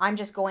 I'm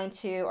just going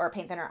to, or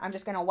paint thinner, I'm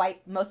just going to wipe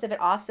most of it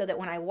off so that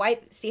when I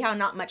wipe, see how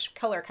not much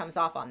color comes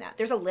off on that.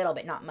 There's a little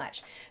bit, not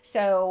much.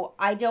 So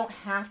I don't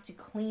have to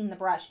clean the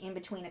brush in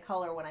between a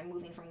color when I'm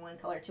moving from one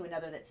color to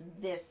another that's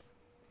this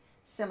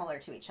similar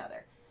to each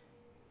other.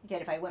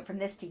 Again, if I went from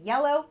this to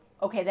yellow,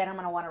 okay, then I'm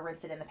going to want to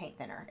rinse it in the paint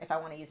thinner if I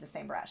want to use the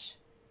same brush.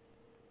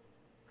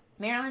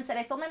 Marilyn said,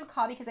 I sold my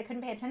macaw because I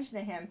couldn't pay attention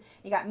to him.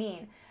 He got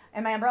mean.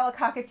 And my umbrella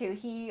cockatoo,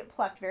 he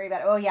plucked very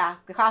bad. Oh, yeah,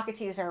 the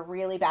cockatoos are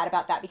really bad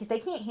about that because they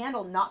can't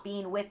handle not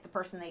being with the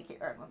person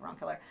wrong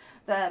color,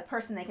 the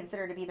person they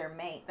consider to be their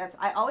mate.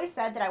 I always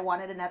said that I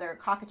wanted another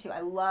cockatoo. I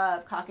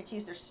love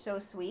cockatoos. They're so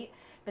sweet,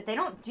 but they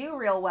don't do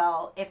real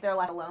well if they're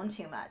left alone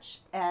too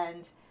much.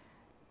 And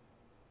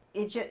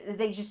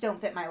they just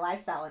don't fit my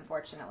lifestyle,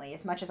 unfortunately.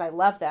 As much as I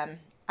love them,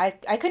 I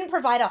couldn't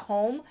provide a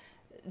home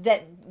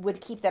that would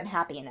keep them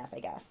happy enough, I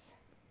guess.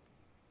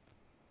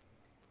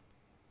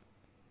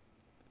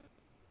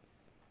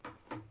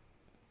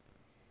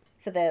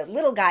 So the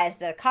little guys,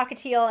 the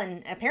cockatiel,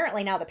 and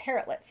apparently now the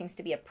parrotlet seems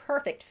to be a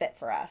perfect fit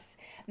for us.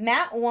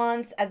 Matt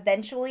wants,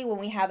 eventually, when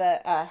we have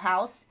a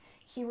house,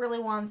 he really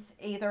wants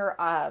either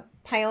a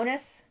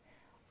Pioneus,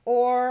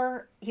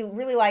 or he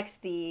really likes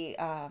the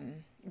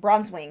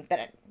Bronzewing,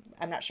 but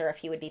I'm not sure if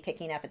he would be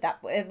picking up at that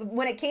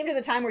when it came to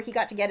the time where he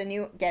got to get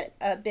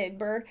a big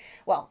bird.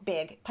 Well,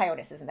 big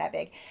Pyonis isn't that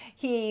big.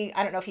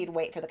 I don't know if he'd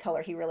wait for the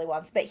color he really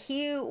wants, but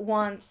he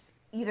wants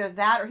either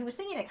that or he was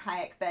thinking a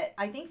kayak. But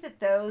I think that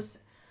those,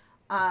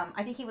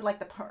 I think he would like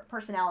the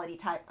personality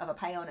type of a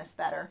Pyonis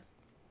better.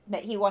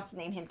 But he wants to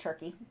name him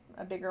Turkey,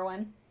 a bigger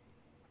one.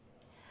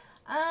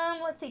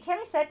 Let's see.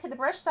 Tammy said, could the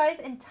brush size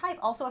and type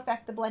also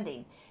affect the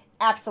blending?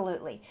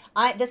 Absolutely.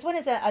 This one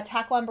is a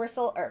Taklon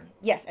bristle, or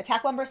yes, a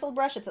Taklon bristle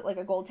brush. It's like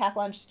a gold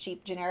Taklon, just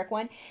cheap, generic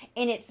one.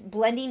 And it's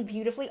blending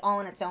beautifully all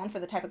on its own for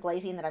the type of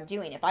glazing that I'm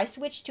doing. If I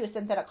switch to a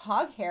synthetic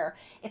hog hair,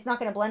 it's not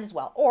going to blend as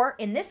well. Or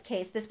in this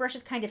case, this brush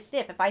is kind of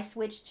stiff. If I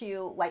switch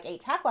to like a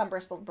Taklon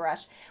bristle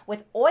brush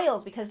with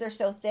oils, because they're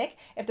so thick,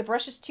 if the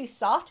brush is too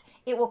soft,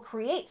 it will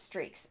create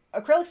streaks.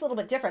 Acrylic's a little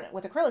bit different.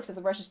 With acrylics, if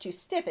the brush is too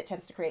stiff, it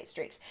tends to create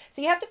streaks.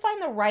 So you have to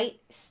find the right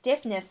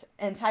stiffness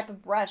and type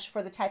of brush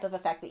for the type of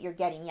effect that you're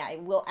getting. Yeah,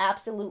 it will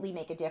absolutely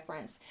make a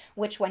difference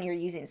which one you're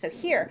using. So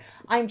here,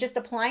 I'm just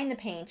applying the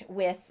paint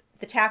with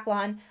the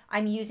Taklon.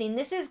 I'm using,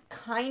 this is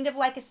kind of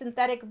like a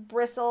synthetic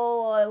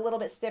bristle, a little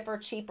bit stiffer,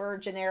 cheaper,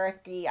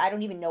 generic-y. I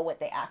don't even know what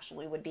they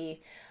actually would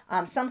be.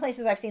 Some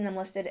places I've seen them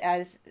listed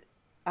as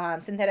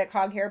synthetic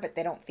hog hair, but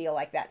they don't feel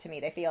like that to me.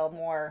 They feel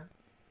more,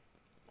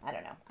 I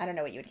don't know. I don't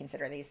know what you would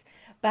consider these,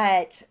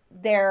 but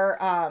they're,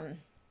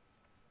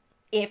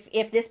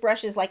 if this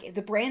brush is like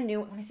the brand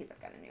new, let me see if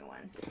I've got a new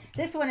one.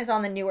 This one is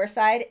on the newer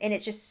side, and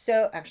it's just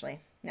so,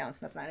 actually, no,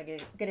 that's not a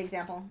good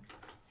example.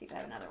 Let's see if I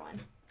have another one.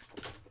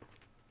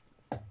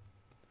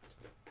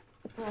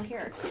 Well, here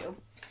are two.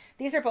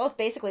 These are both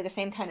basically the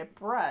same kind of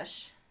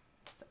brush.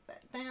 Set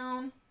that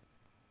down.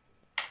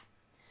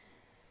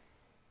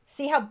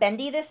 See how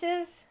bendy this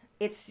is?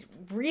 It's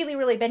really,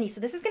 really bendy.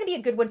 So this is going to be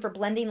a good one for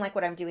blending like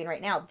what I'm doing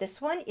right now.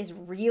 This one is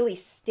really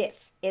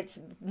stiff. It's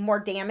more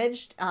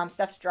damaged.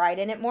 Stuff's dried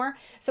in it more.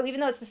 So even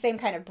though it's the same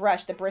kind of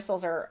brush, the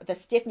bristles are, the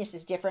stiffness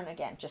is different,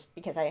 again, just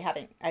because I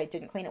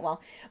didn't clean it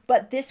well.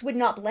 But this would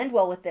not blend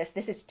well with this.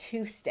 This is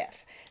too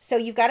stiff. So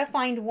you've got to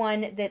find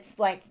one that's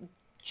like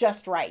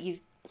just right. You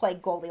play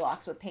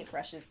Goldilocks with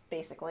paintbrushes,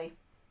 basically.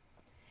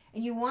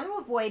 And you want to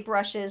avoid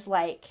brushes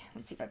like,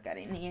 let's see if I've got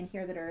any in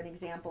here that are an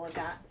example of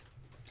that.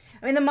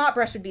 I mean, the mop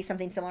brush would be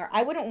something similar.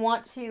 I wouldn't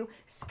want to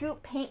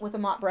scoop paint with a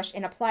mop brush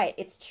and apply it.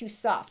 It's too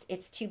soft.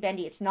 It's too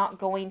bendy. It's not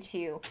going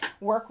to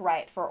work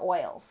right for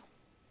oils.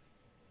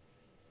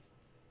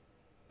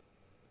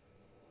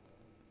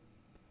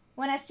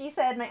 When SG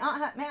said, my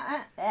aunt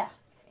I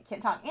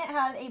can't talk. Aunt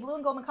had a blue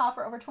and gold macaw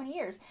for over 20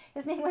 years.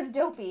 His name was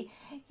Dopey.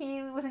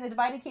 He was in a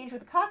divided cage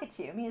with a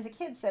cockatoo. Me as a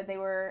kid said they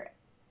were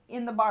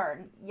in the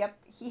barn. Yep,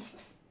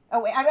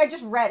 oh wait, I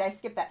just read. I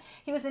skipped that.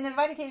 He was in a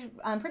divided cage,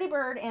 pretty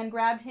bird, and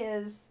grabbed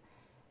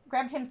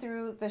him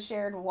through the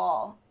shared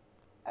wall.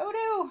 Oh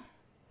no!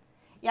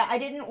 Yeah, I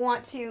didn't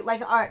want to,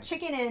 like,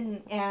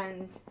 Chicken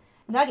and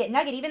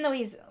Nugget, even though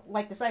he's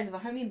like the size of a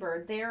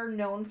hummingbird, they're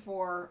known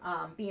for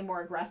being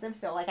more aggressive.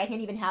 So like I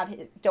can't even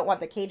don't want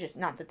the cages,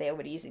 not that they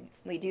would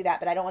easily do that,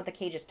 but I don't want the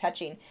cages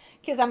touching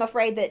because I'm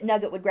afraid that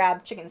Nugget would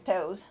grab Chicken's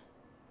toes.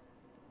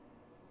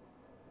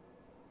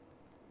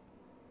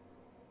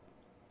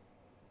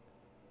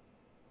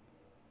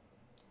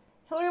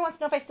 Hillary wants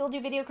to know if I still do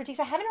video critiques.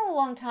 I haven't in a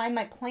long time.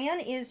 My plan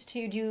is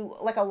to do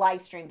like a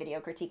live stream video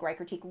critique where I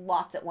critique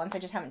lots at once. I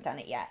just haven't done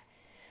it yet.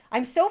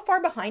 I'm so far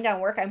behind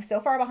on work. I'm so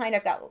far behind.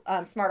 I've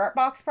got Smart Art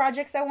Box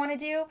projects I want to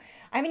do.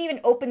 I haven't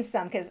even opened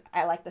some because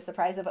I like the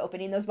surprise of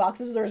opening those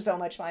boxes. They're so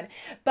much fun.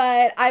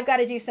 But I've got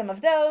to do some of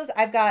those.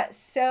 I've got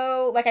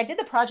like I did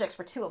the projects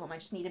for 2 of them. I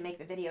just need to make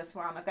the videos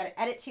for them. I've got to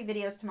edit 2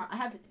 videos tomorrow.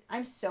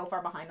 I'm so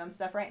far behind on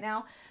stuff right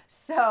now.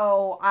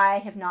 So I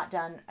have not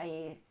done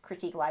a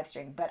critique live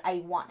stream, but I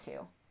want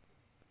to.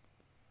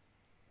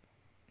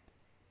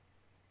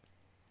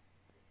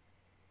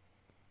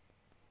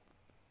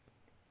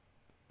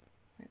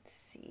 Let's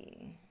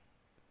see.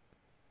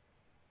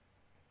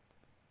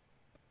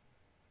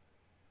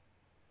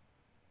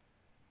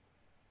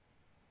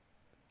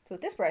 So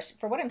with this brush,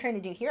 for what I'm trying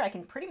to do here, I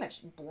can pretty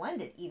much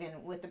blend it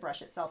even with the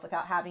brush itself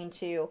without having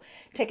to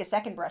take a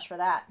second brush for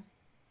that.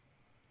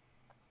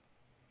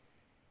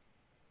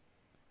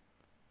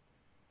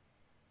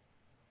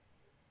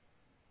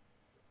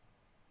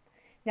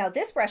 Now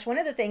this brush, one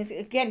of the things,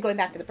 again, going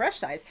back to the brush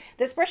size,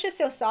 this brush is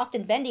so soft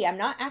and bendy, I'm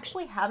not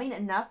actually having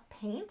enough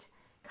paint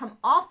come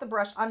off the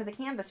brush onto the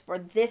canvas for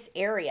this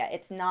area.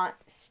 It's not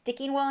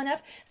sticking well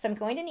enough, so I'm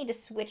going to need to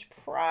switch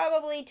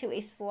probably to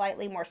a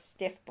slightly more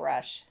stiff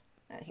brush.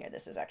 And here,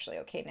 this is actually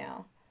okay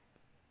now.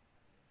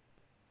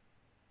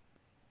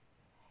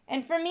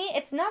 And for me,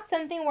 it's not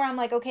something where I'm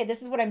like, okay,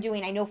 this is what I'm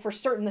doing. I know for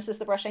certain this is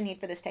the brush I need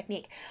for this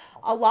technique.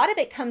 A lot of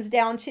it comes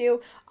down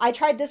to, I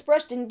tried this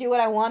brush, didn't do what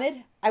I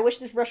wanted. I wish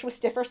this brush was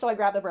stiffer, so I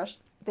grabbed a brush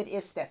that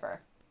is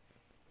stiffer.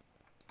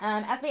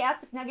 As we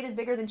asked if Nugget is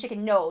bigger than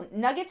Chicken, no.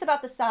 Nugget's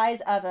about the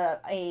size of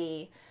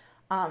a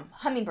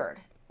hummingbird,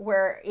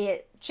 where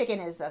Chicken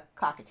is a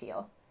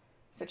cockatiel.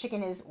 So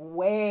Chicken is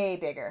way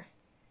bigger.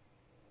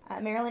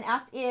 Marilyn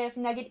asked if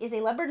Nugget is a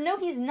lovebird. No,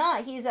 he's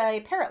not. He's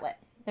a parrotlet.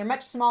 They're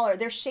much smaller.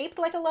 They're shaped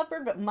like a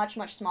lovebird, but much,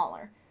 much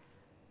smaller.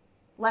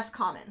 Less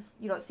common.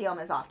 You don't see them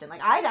as often.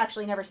 Like, I'd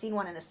actually never seen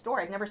one in a store.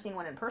 I'd never seen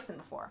one in person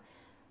before.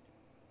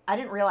 I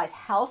didn't realize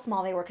how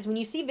small they were, because when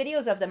you see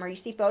videos of them or you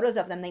see photos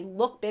of them, they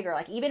look bigger.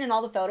 Like, even in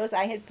all the photos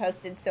I had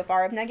posted so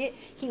far of Nugget,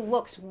 he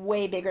looks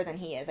way bigger than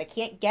he is. I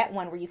can't get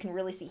one where you can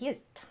really see. He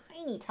is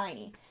tiny,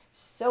 tiny.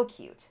 So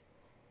cute.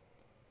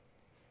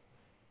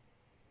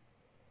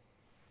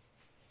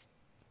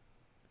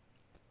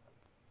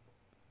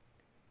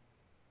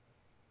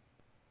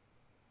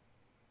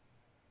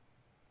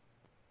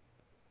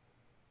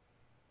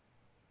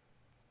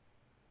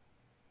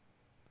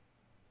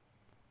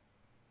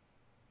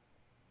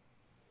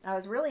 I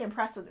was really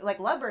impressed with, like,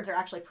 lovebirds are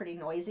actually pretty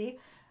noisy.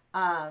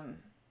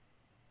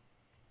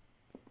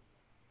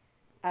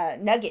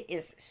 Nugget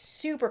is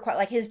super quiet.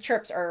 Like, his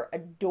chirps are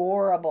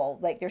adorable.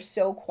 Like, they're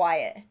so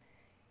quiet.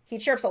 He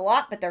chirps a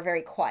lot, but they're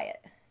very quiet.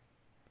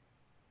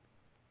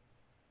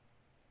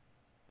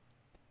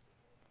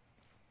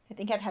 I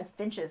think I've had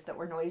finches that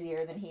were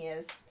noisier than he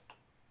is.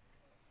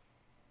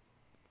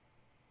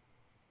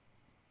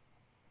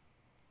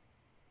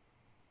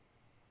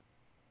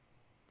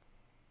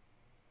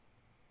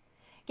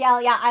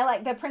 Yeah, I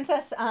like the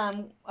Princess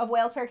of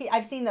Wales parakeet.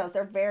 I've seen those.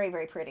 They're very,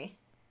 very pretty.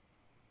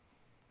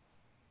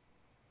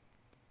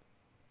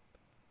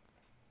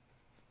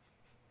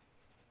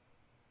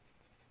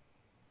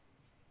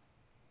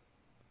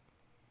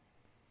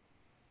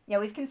 Yeah,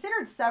 we've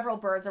considered several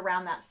birds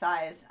around that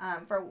size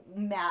for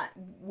Matt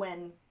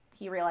when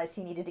he realized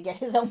he needed to get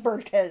his own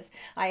bird because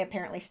I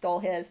apparently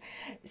stole his.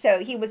 So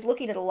he was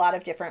looking at a lot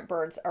of different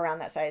birds around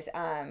that size.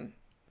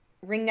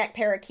 Ringneck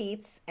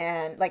parakeets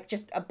and like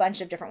just a bunch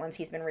of different ones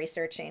he's been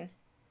researching.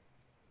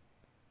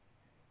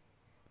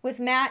 With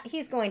Matt,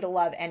 he's going to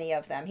love any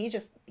of them.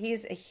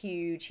 He's a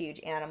huge, huge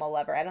animal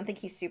lover. I don't think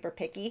he's super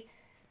picky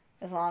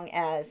as long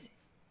as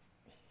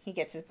he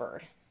gets his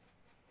bird.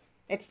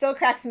 It still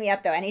cracks me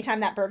up, though.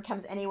 Anytime that bird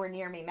comes anywhere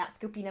near me, Matt's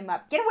scooping him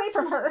up. Get away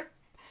from her!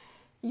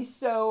 He's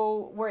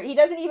so worried. He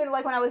doesn't even,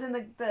 like, when I was in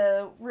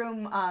the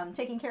room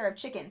taking care of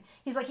Chicken,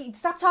 he's like,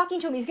 stop talking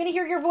to him. He's going to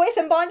hear your voice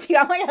and bond to you.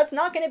 I'm like, that's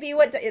not going to be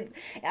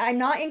I'm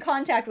not in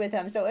contact with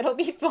him, so it'll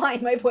be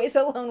fine. My voice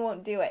alone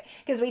won't do it.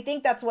 Because we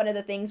think that's one of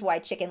the things why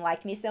Chicken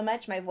liked me so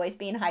much, my voice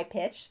being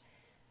high-pitched.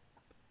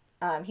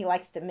 He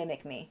likes to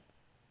mimic me.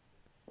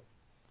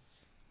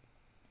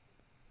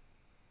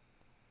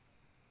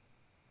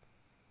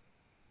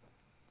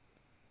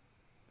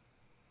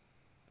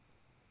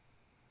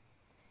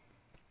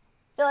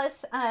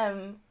 Phyllis,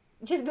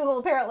 just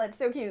Google parrotlet,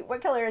 so cute.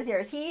 What color is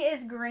yours? He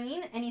is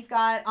green, and he's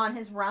got on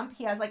his rump,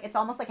 he has like, it's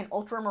almost like an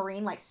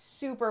ultramarine, like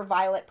super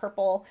violet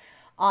purple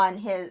on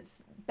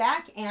his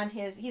back, and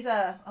he's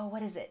a, oh,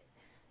 what is it?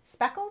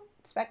 Speckled?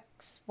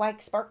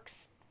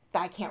 Sparks?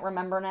 I can't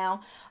remember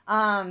now.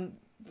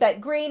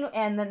 But green,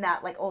 and then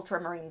that like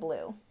ultramarine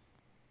blue.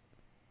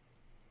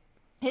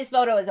 His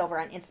photo is over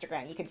on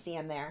Instagram. You can see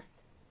him there.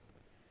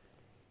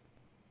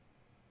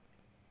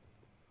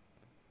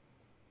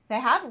 They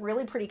have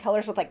really pretty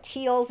colors with like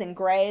teals and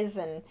grays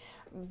and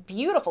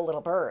beautiful little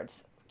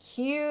birds.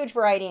 Huge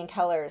variety in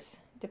colors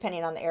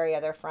depending on the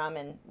area they're from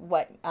and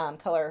what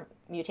color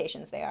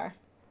mutations they are.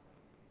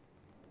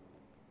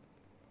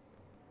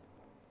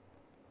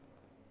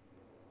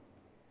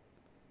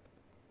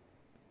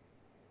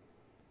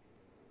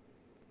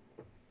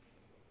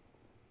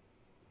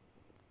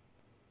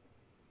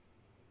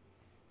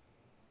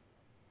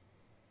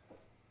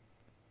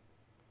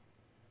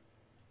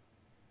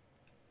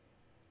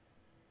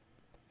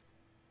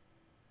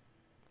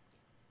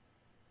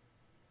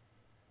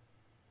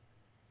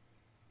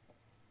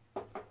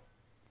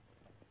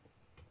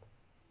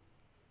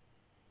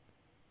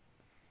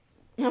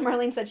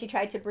 Marlene said she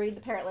tried to breed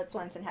the parrotlets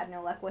once and had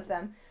no luck with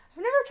them.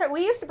 I've never tried.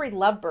 We used to breed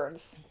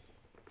lovebirds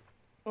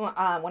when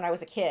I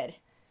was a kid.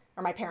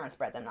 Or my parents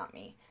bred them, not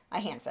me. I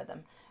hand fed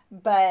them.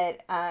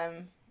 But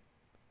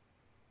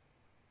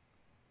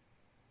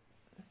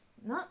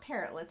not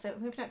parrotlets.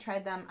 We've not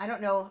tried them. I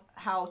don't know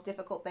how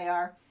difficult they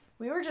are.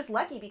 We were just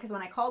lucky because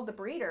when I called the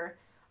breeder,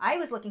 I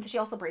was looking because she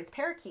also breeds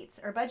parakeets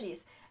or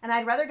budgies. And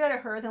I'd rather go to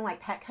her than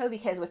like Petco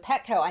because with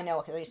Petco, I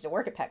know because I used to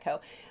work at Petco,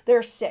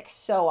 they're sick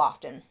so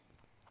often.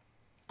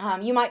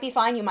 You might be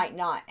fine, you might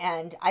not.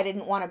 And I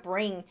didn't want to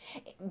bring,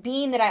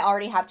 being that I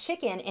already have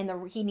Chicken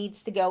and he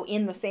needs to go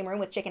in the same room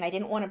with Chicken, I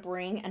didn't want to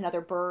bring another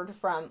bird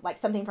from, like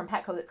something from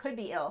Petco that could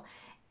be ill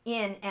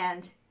in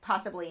and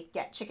possibly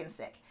get Chicken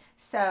sick.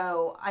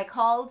 So I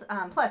called,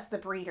 plus the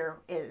breeder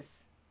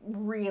is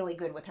really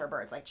good with her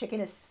birds. Like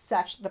Chicken is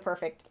such the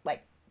perfect,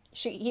 like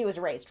he was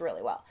raised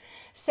really well.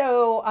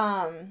 So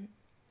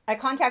I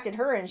contacted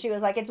her and she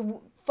was like, it's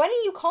funny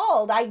you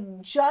called. I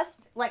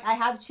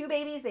have 2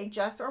 babies. They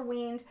just are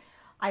weaned.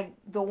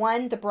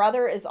 The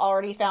brother is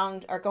already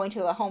found or going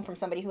to a home from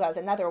somebody who has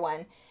another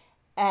one.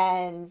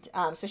 And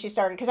so she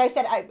started, because I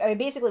said I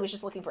basically was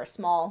just looking for a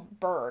small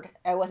bird.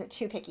 I wasn't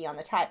too picky on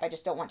the type. I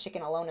just don't want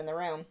Chicken alone in the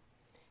room.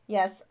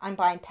 Yes, I'm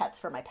buying pets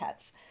for my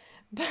pets.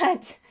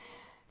 But,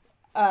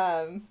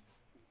 yeah,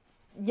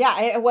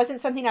 it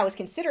wasn't something I was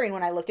considering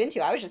when I looked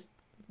into. I was just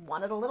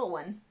wanted a little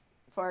one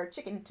for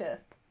Chicken to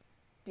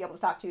be able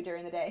to talk to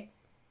during the day.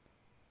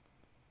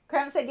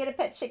 Cram said, get a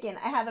pet chicken.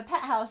 I have a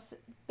pet house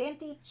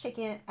Banty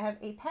chicken. I have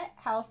a pet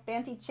house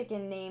Banty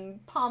chicken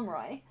named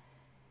Pomeroy.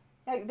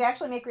 They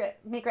actually make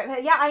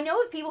yeah, I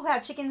know of people who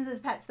have chickens as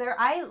pets there.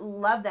 I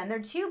love them. They're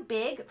too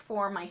big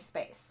for my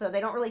space, so they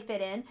don't really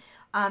fit in.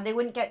 They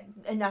wouldn't get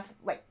enough,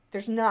 like,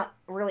 there's not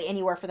really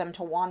anywhere for them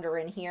to wander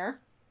in here.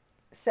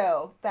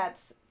 So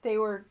they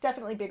were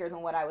definitely bigger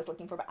than what I was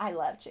looking for, but I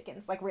love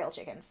chickens, like real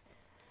chickens.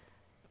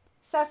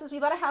 Sass says, we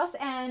bought a house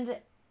and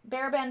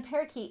Bearband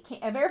Parakeet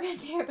came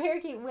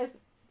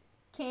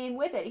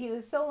with it. He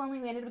was so lonely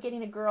we ended up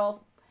getting a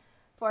girl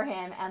for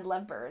him and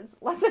love birds.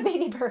 Lots of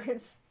baby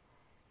birds.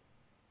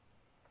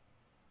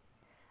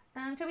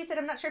 Toby said,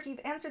 I'm not sure if you've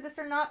answered this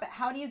or not, but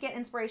how do you get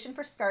inspiration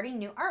for starting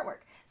new artwork?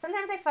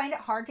 Sometimes I find it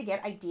hard to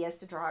get ideas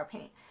to draw or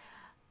paint.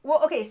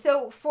 Well, okay,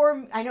 so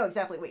I know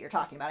exactly what you're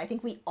talking about. I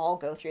think we all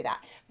go through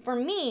that. For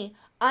me,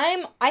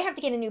 I have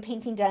to get a new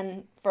painting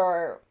done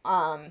for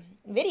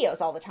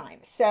videos all the time.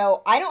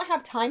 So I don't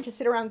have time to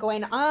sit around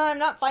going, I'm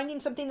not finding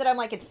something that I'm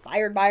like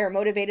inspired by or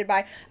motivated by.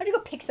 I have to go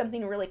pick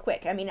something really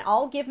quick. I mean,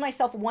 I'll give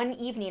myself one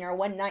evening or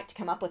one night to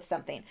come up with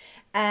something.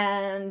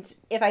 And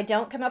if I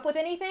don't come up with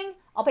anything,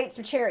 I'll paint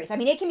some cherries. I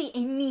mean, it can be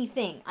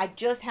anything. I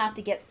just have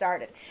to get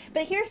started.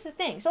 But here's the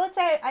thing. So let's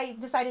say I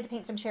decided to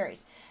paint some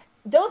cherries.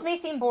 Those may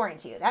seem boring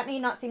to you. That may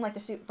not seem like the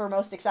super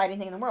most exciting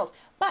thing in the world.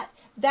 But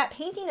that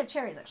painting of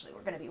cherries, actually,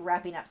 we're going to be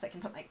wrapping up so I can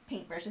put my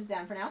paintbrushes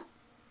down for now.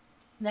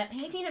 That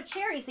painting of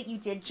cherries that you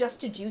did just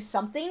to do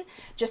something,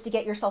 just to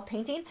get yourself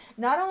painting,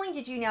 not only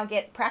did you now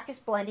get practice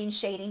blending,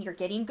 shading, you're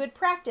getting good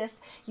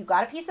practice, you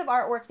got a piece of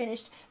artwork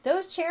finished,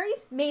 those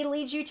cherries may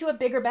lead you to a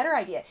bigger, better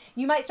idea.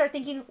 You might start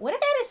thinking, what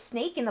if I had a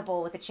snake in the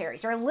bowl with the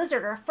cherries, or a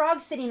lizard, or a frog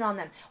sitting on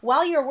them?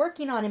 While you're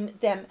working on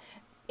them,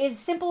 as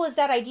simple as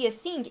that idea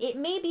seemed, it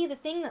may be the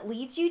thing that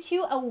leads you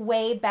to a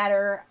way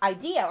better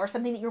idea or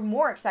something that you're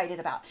more excited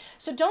about.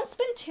 So don't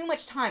spend too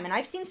much time. And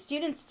I've seen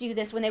students do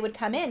this when they would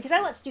come in, because I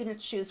let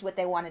students choose what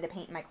they wanted to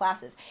paint in my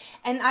classes.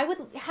 And I would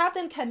have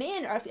them come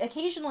in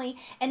occasionally,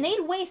 and they'd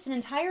waste an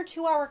entire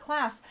 2-hour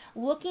class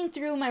looking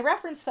through my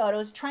reference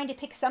photos trying to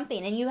pick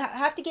something. And you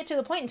have to get to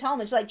the point and tell them,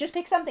 it's like, just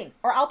pick something,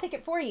 or I'll pick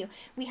it for you.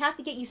 We have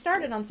to get you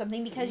started on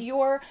something because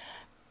you're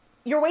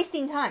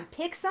wasting time.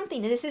 Pick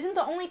something. This isn't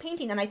the only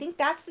painting, and I think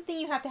that's the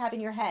thing you have to have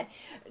in your head.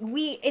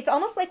 It's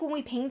almost like when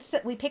we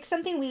pick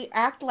something, we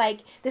act like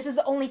this is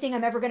the only thing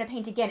I'm ever going to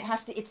paint again.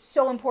 It's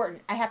so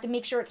important. I have to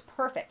make sure it's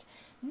perfect.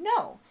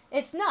 No,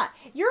 it's not.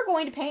 You're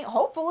going to paint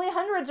hopefully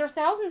hundreds or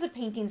thousands of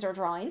paintings or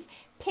drawings.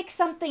 Pick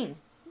something.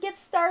 Get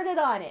started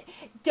on it.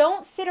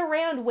 Don't sit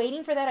around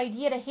waiting for that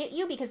idea to hit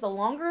you, because the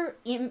longer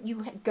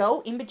you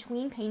go in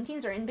between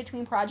paintings or in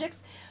between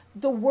projects,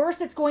 the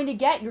worse it's going to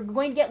get. You're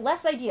going to get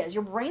less ideas.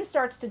 Your brain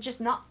starts to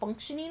just not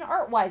functioning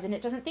art-wise, and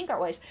it doesn't think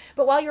art-wise.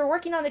 But while you're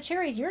working on the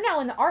cherries, you're now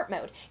in the art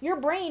mode. Your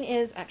brain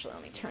is, actually,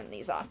 let me turn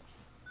these off.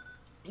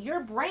 Your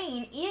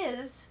brain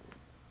is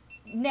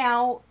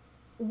now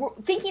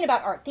thinking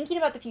about art, thinking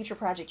about the future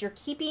project. You're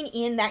keeping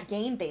in that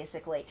game,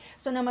 basically.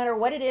 So no matter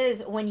what it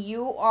is, when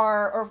you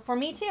are, or for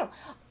me too,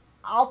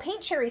 I'll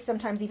paint cherries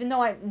sometimes, even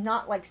though I'm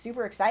not like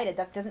super excited.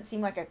 That doesn't seem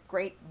like a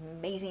great,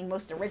 amazing,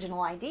 most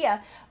original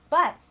idea,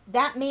 but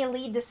that may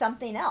lead to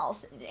something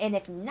else. And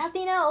if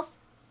nothing else,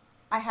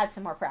 I had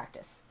some more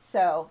practice.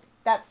 So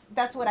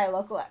that's what I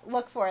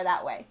look for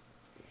that way.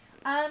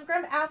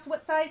 Graham asked,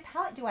 what size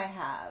palette do I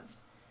have?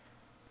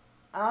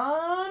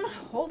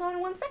 Hold on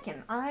one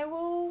second. I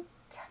will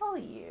tell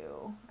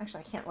you.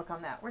 Actually, I can't look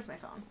on that. Where's my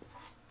phone?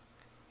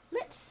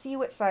 Let's see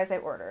what size I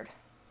ordered.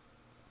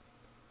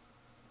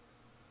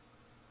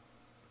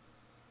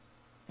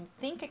 I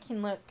think I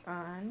can look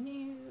on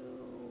New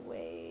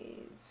Wave.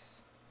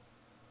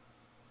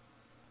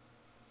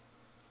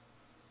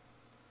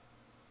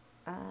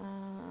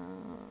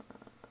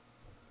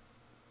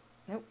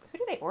 Nope. Who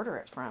did I order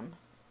it from?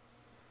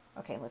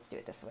 Okay, let's do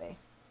it this way.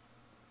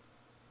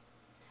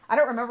 I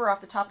don't remember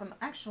off the top of...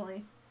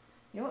 Actually,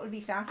 you know what would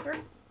be faster?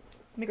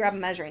 Let me grab a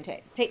measuring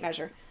tape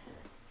measure.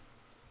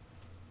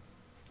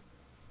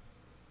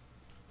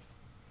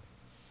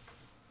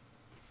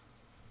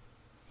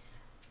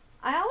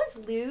 I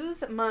always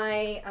lose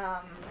my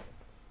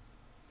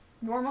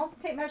normal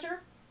tape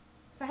measure,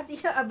 so I have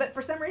to. But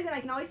for some reason, I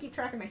can always keep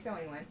track of my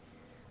sewing one.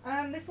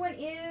 This one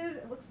is,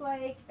 it looks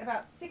like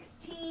about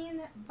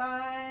 16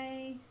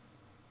 by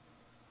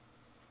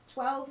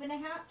 12 and a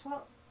half.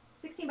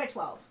 16 by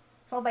 12.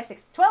 12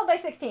 by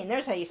 16.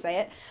 There's how you say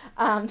it.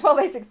 12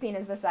 by 16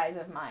 is the size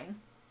of mine,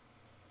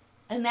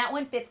 and that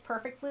one fits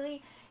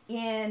perfectly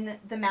in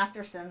the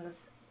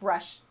Masterson's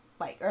brush,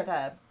 or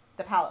the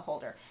palette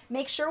holder.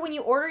 Make sure when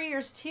you order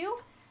yours too,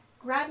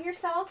 grab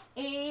yourself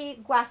a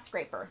glass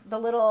scraper. The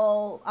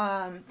little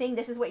thing,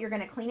 this is what you're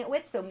going to clean it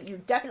with, so you're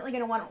definitely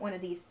going to want one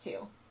of these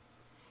too.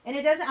 And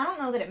it doesn't, I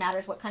don't know that it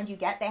matters what kind you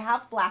get. They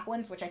have black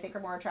ones, which I think are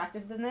more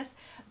attractive than this,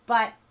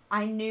 but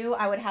I knew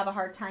I would have a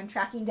hard time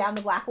tracking down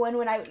the black one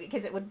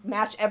because it would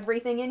match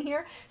everything in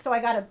here. So I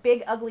got a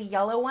big ugly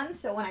yellow one,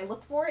 so when I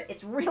look for it,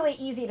 it's really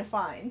easy to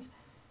find.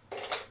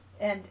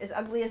 And as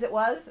ugly as it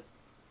was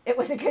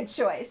a good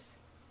choice.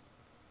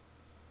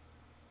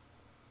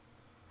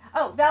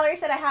 Oh, Valerie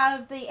said I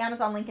have the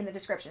Amazon link in the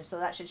description, so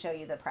that should show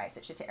you the price.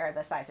 It should, or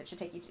the size. It should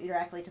take you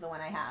directly to the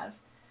one I have.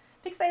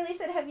 Pix by Lee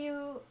said,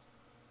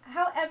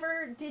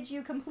 however, did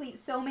you complete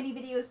so many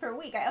videos per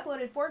week? I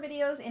uploaded 4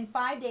 videos in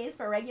 5 days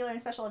for regular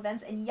and special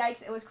events, and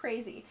yikes, it was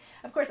crazy.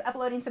 Of course,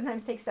 uploading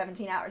sometimes takes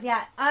 17 hours.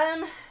 Yeah,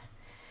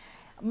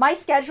 my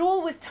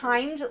schedule was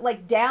timed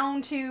like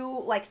down to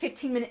like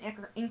 15-minute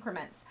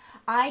increments.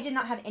 I did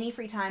not have any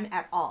free time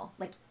at all.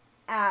 Like,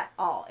 at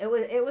all. It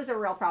was a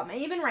real problem.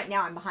 And even right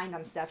now, I'm behind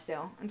on stuff.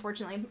 So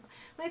unfortunately,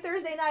 my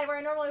Thursday night where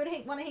I normally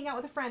would want to hang out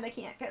with a friend, I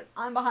can't because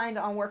I'm behind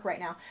on work right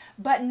now.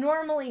 But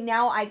normally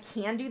now I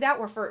can do that.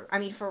 Where for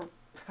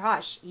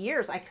gosh,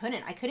 years I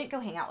couldn't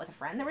go hang out with a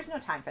friend. There was no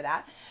time for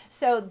that.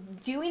 So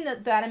doing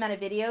that amount of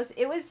videos,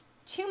 it was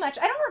too much.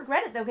 I don't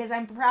regret it though, because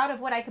I'm proud of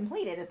what I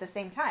completed at the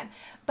same time.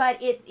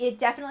 But it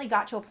definitely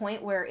got to a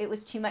point where it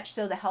was too much.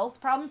 So the health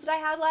problems that I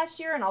had last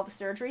year and all the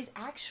surgeries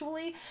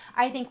actually,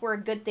 I think were a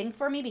good thing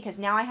for me, because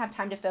now I have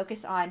time to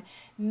focus on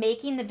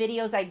making the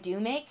videos I do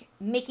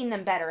making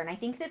them better. And I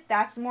think that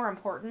that's more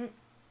important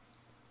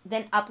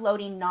than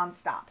uploading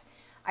nonstop.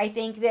 I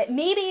think that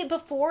maybe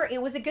before it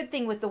was a good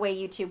thing with the way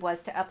YouTube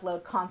was to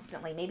upload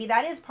constantly. Maybe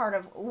that is part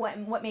of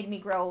what made me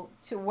grow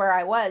to where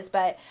I was.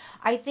 But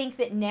I think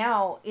that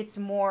now there's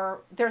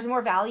more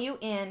value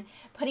in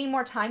putting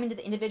more time into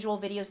the individual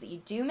videos that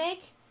you do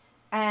make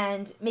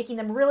and making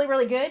them really,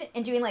 really good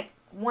and doing like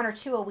 1 or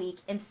 2 a week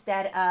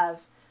instead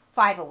of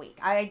 5 a week.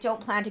 I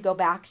don't plan to go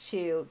back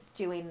to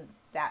doing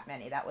that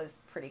many. That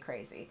was pretty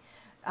crazy.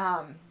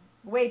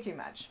 Way too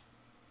much.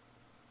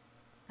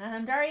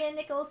 Daria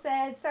Nichols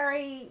said,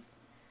 sorry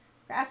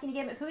for asking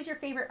again, but who's your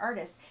favorite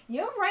artist?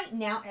 You know, right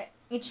now,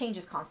 it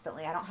changes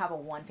constantly. I don't have a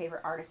one favorite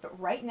artist, but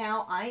right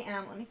now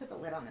let me put the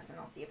lid on this and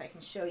I'll see if I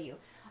can show you.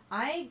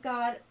 I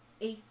got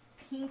a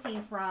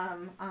painting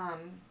from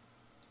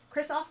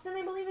Chris Austin,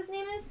 I believe his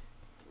name is.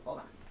 Hold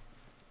on.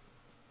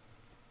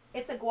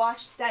 It's a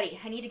gouache study.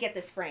 I need to get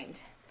this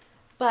framed.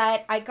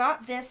 But I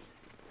got this,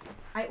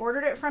 I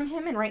ordered it from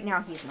him, and right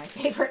now he's my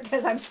favorite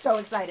because I'm so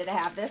excited to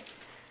have this.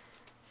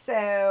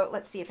 So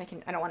let's see if I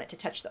can, I don't want it to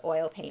touch the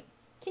oil paint.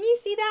 Can you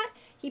see that?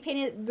 He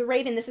painted the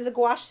Raven. This is a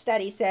gouache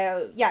study.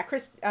 So yeah,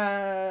 Chris,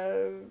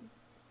 what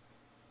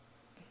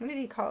did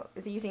he call,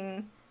 is he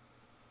using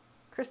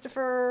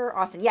Christopher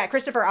Austin? Yeah,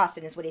 Christopher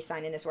Austin is what he's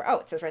signed in his work. Oh,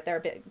 it says right there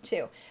a bit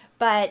too.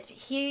 But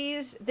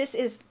he's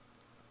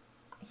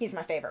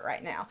my favorite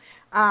right now.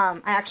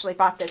 I actually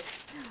bought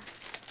this.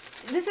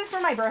 This is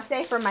for my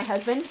birthday from my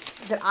husband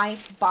that I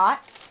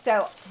bought.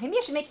 So maybe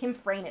I should make him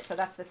frame it. So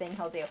that's the thing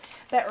he'll do.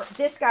 But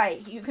this guy,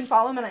 you can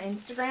follow him on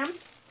Instagram.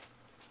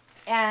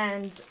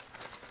 And,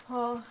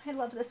 oh, I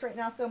love this right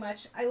now so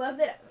much. I love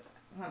that.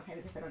 Oh, I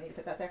guess I don't need to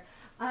put that there.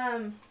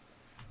 I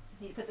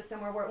need to put this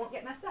somewhere where it won't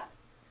get messed up.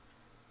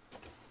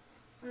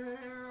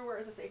 Where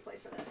is a safe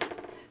place for this?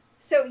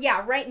 So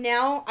yeah, right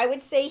now, I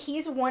would say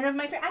he's one of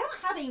my favorites. I don't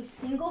have a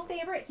single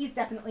favorite. He's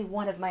definitely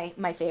one of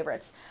my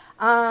favorites.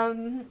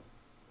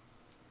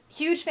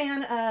 Huge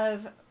fan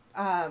of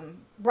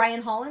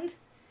Brian Holland.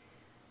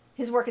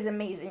 His work is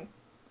amazing.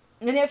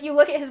 And if you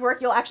look at his work,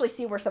 you'll actually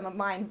see where some of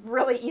mine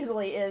really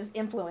easily is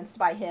influenced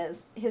by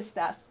his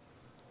stuff.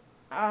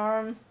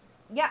 Yeah,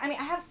 I mean,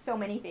 I have so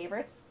many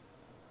favorites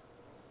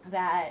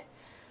that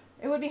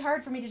it would be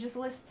hard for me to just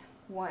list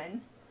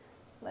one.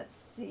 Let's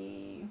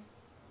see.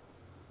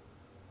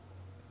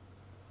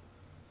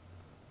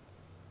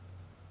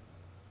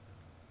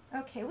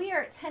 Okay, we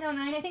are at 10:09.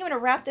 I think I'm going to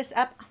wrap this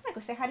up. I'm going to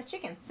go say hi to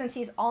Chicken. Since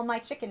he's all my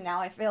chicken now,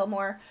 I feel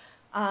more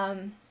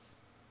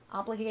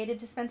obligated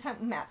to spend time.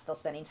 Matt's still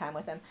spending time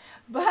with him.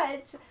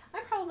 But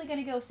I'm probably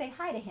going to go say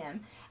hi to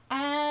him.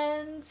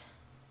 And,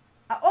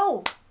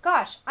 oh,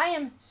 gosh, I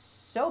am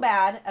so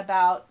bad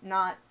about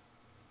not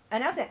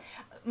announcing it.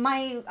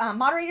 My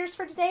moderators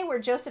for today were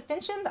Joseph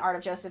Fincham, The Art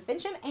of Joseph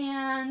Fincham,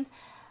 and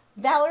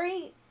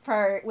Valerie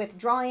with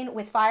Drawing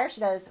with Fire. She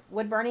does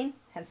wood burning,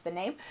 hence the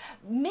name.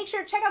 Make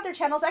sure to check out their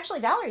channels. Actually,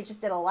 Valerie just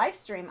did a live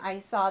stream I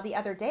saw the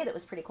other day that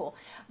was pretty cool.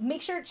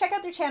 Make sure to check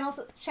out their channels,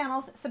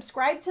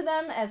 subscribe to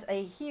them as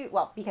a huge,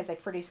 well, because they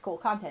produce cool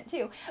content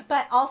too,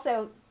 but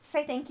also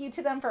say thank you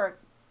to them for,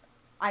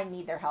 I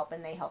need their help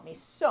and they help me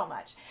so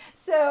much.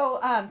 So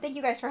thank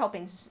you guys for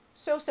helping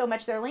so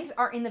much. Their links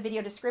are in the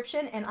video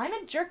description, and I'm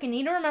a jerk and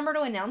need to remember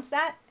to announce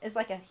that as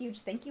like a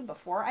huge thank you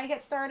before I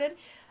get started.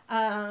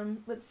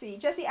 Let's see.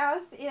 Jesse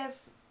asked if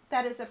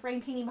that is a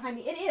frame painting behind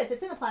me. It is.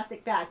 It's in a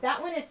plastic bag.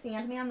 That one is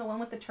Sandman, the one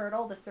with the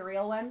turtle, the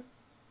surreal one.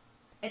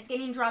 It's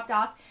getting dropped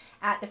off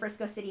at the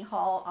Frisco City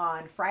Hall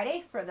on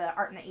Friday for the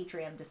Art in the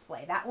Atrium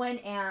display. That one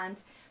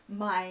and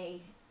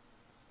my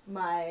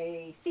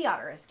sea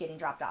otter is getting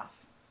dropped off.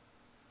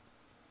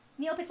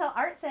 Neil Patel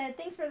Art said,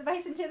 thanks for the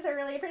advice and tips. I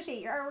really appreciate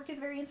it. Your artwork is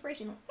very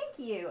inspirational. Thank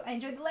you. I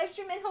enjoyed the live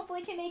stream and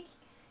hopefully can make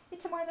it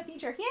to more in the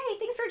future. Yay,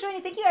 thanks for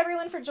joining. Thank you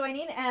everyone for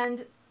joining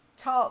and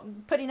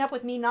putting up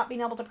with me not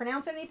being able to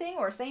pronounce anything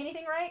or say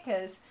anything right,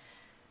 because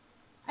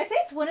I'd say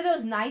it's one of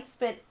those nights,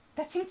 but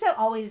That seems to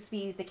always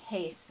be the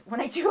case when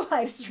I do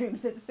live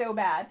streams. It's so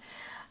bad.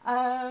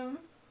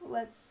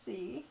 Let's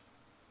see.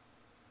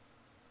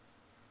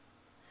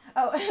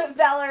 Oh,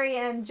 Valerie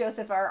and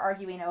Joseph are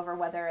arguing over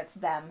whether it's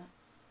them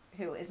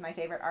who is my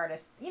favorite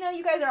artist. You know,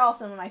 you guys are all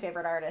some of my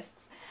favorite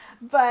artists.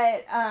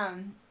 But,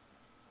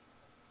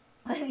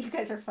 you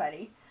guys are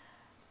funny.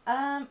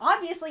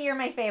 Obviously you're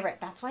my favorite.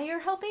 That's why you're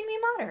helping me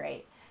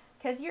moderate.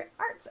 Because your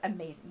art's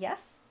amazing.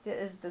 Yes?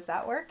 Does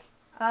that work?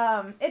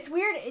 It's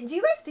weird. Do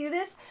you guys do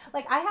this?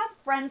 Like, I have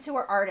friends who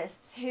are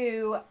artists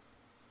who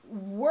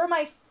were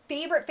my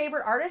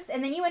favorite artists,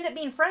 and then you end up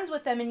being friends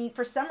with them, and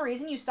for some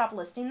reason you stop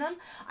listing them.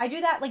 I do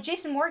that, like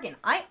Jason Morgan.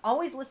 I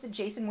always listed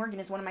Jason Morgan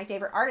as one of my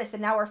favorite artists,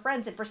 and now we're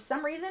friends, and for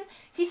some reason,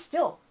 he's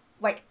still,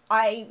 like,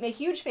 I'm a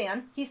huge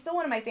fan. He's still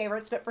one of my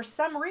favorites, but for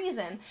some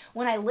reason,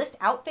 when I list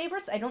out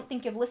favorites, I don't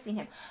think of listing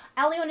him.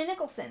 Aliona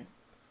Nicholson.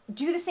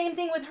 Do the same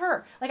thing with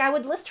her. Like, I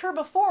would list her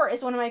before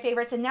as one of my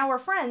favorites, and now we're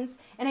friends,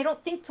 and I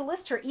don't think to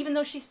list her, even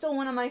though she's still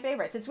one of my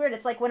favorites. It's weird.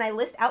 It's like when I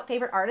list out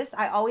favorite artists,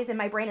 I always, in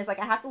my brain, is like,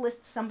 I have to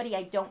list somebody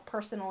I don't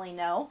personally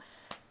know.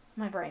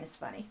 My brain is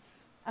funny.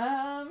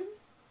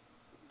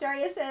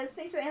 Daria says,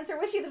 thanks for the answer.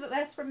 Wish you the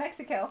best from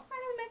Mexico. I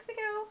love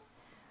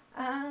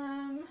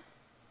Mexico.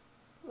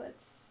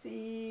 Let's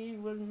see.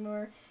 One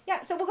more.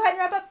 Yeah, so we'll go ahead and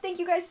wrap up. Thank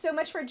you guys so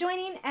much for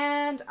joining,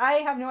 and I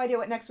have no idea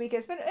what next week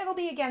is, but it'll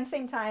be, again,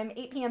 same time,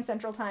 8 p.m.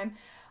 Central Time.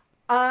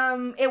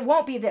 It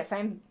won't be this.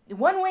 I'm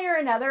one way or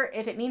another.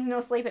 If it means no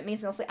sleep, it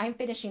means no sleep. I'm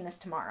finishing this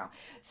tomorrow.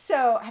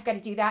 So I've got to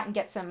do that and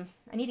get some,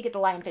 I need to get the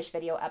lionfish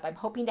video up. I'm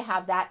hoping to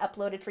have that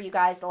uploaded for you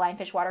guys. The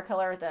lionfish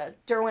watercolor, the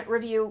Derwent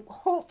review,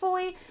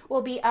 hopefully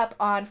will be up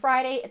on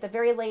Friday, at the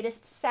very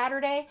latest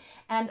Saturday.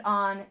 And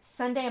on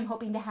Sunday, I'm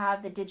hoping to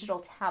have the digital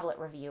tablet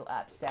review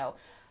up. So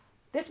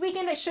this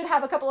weekend, I should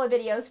have a couple of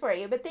videos for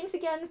you. But thanks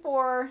again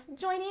for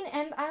joining,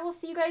 and I will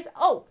see you guys.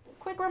 Oh,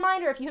 quick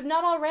reminder, if you have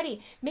not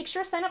already, make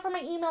sure to sign up for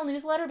my email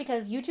newsletter,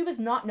 because YouTube is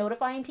not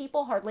notifying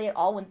people hardly at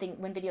all when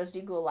videos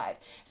do go live.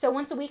 So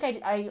once a week,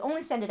 I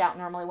only send it out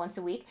normally once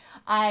a week.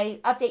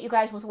 I update you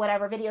guys with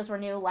whatever videos were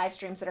new, live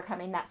streams that are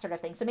coming, that sort of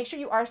thing. So make sure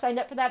you are signed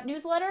up for that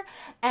newsletter.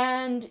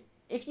 And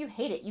if you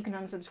hate it, you can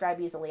unsubscribe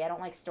easily. I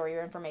don't like to store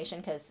your information,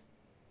 because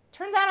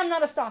turns out I'm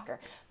not a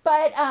stalker.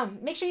 But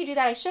make sure you do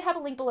that. I should have a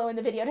link below in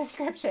the video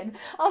description.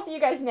 I'll see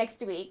you guys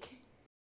next week.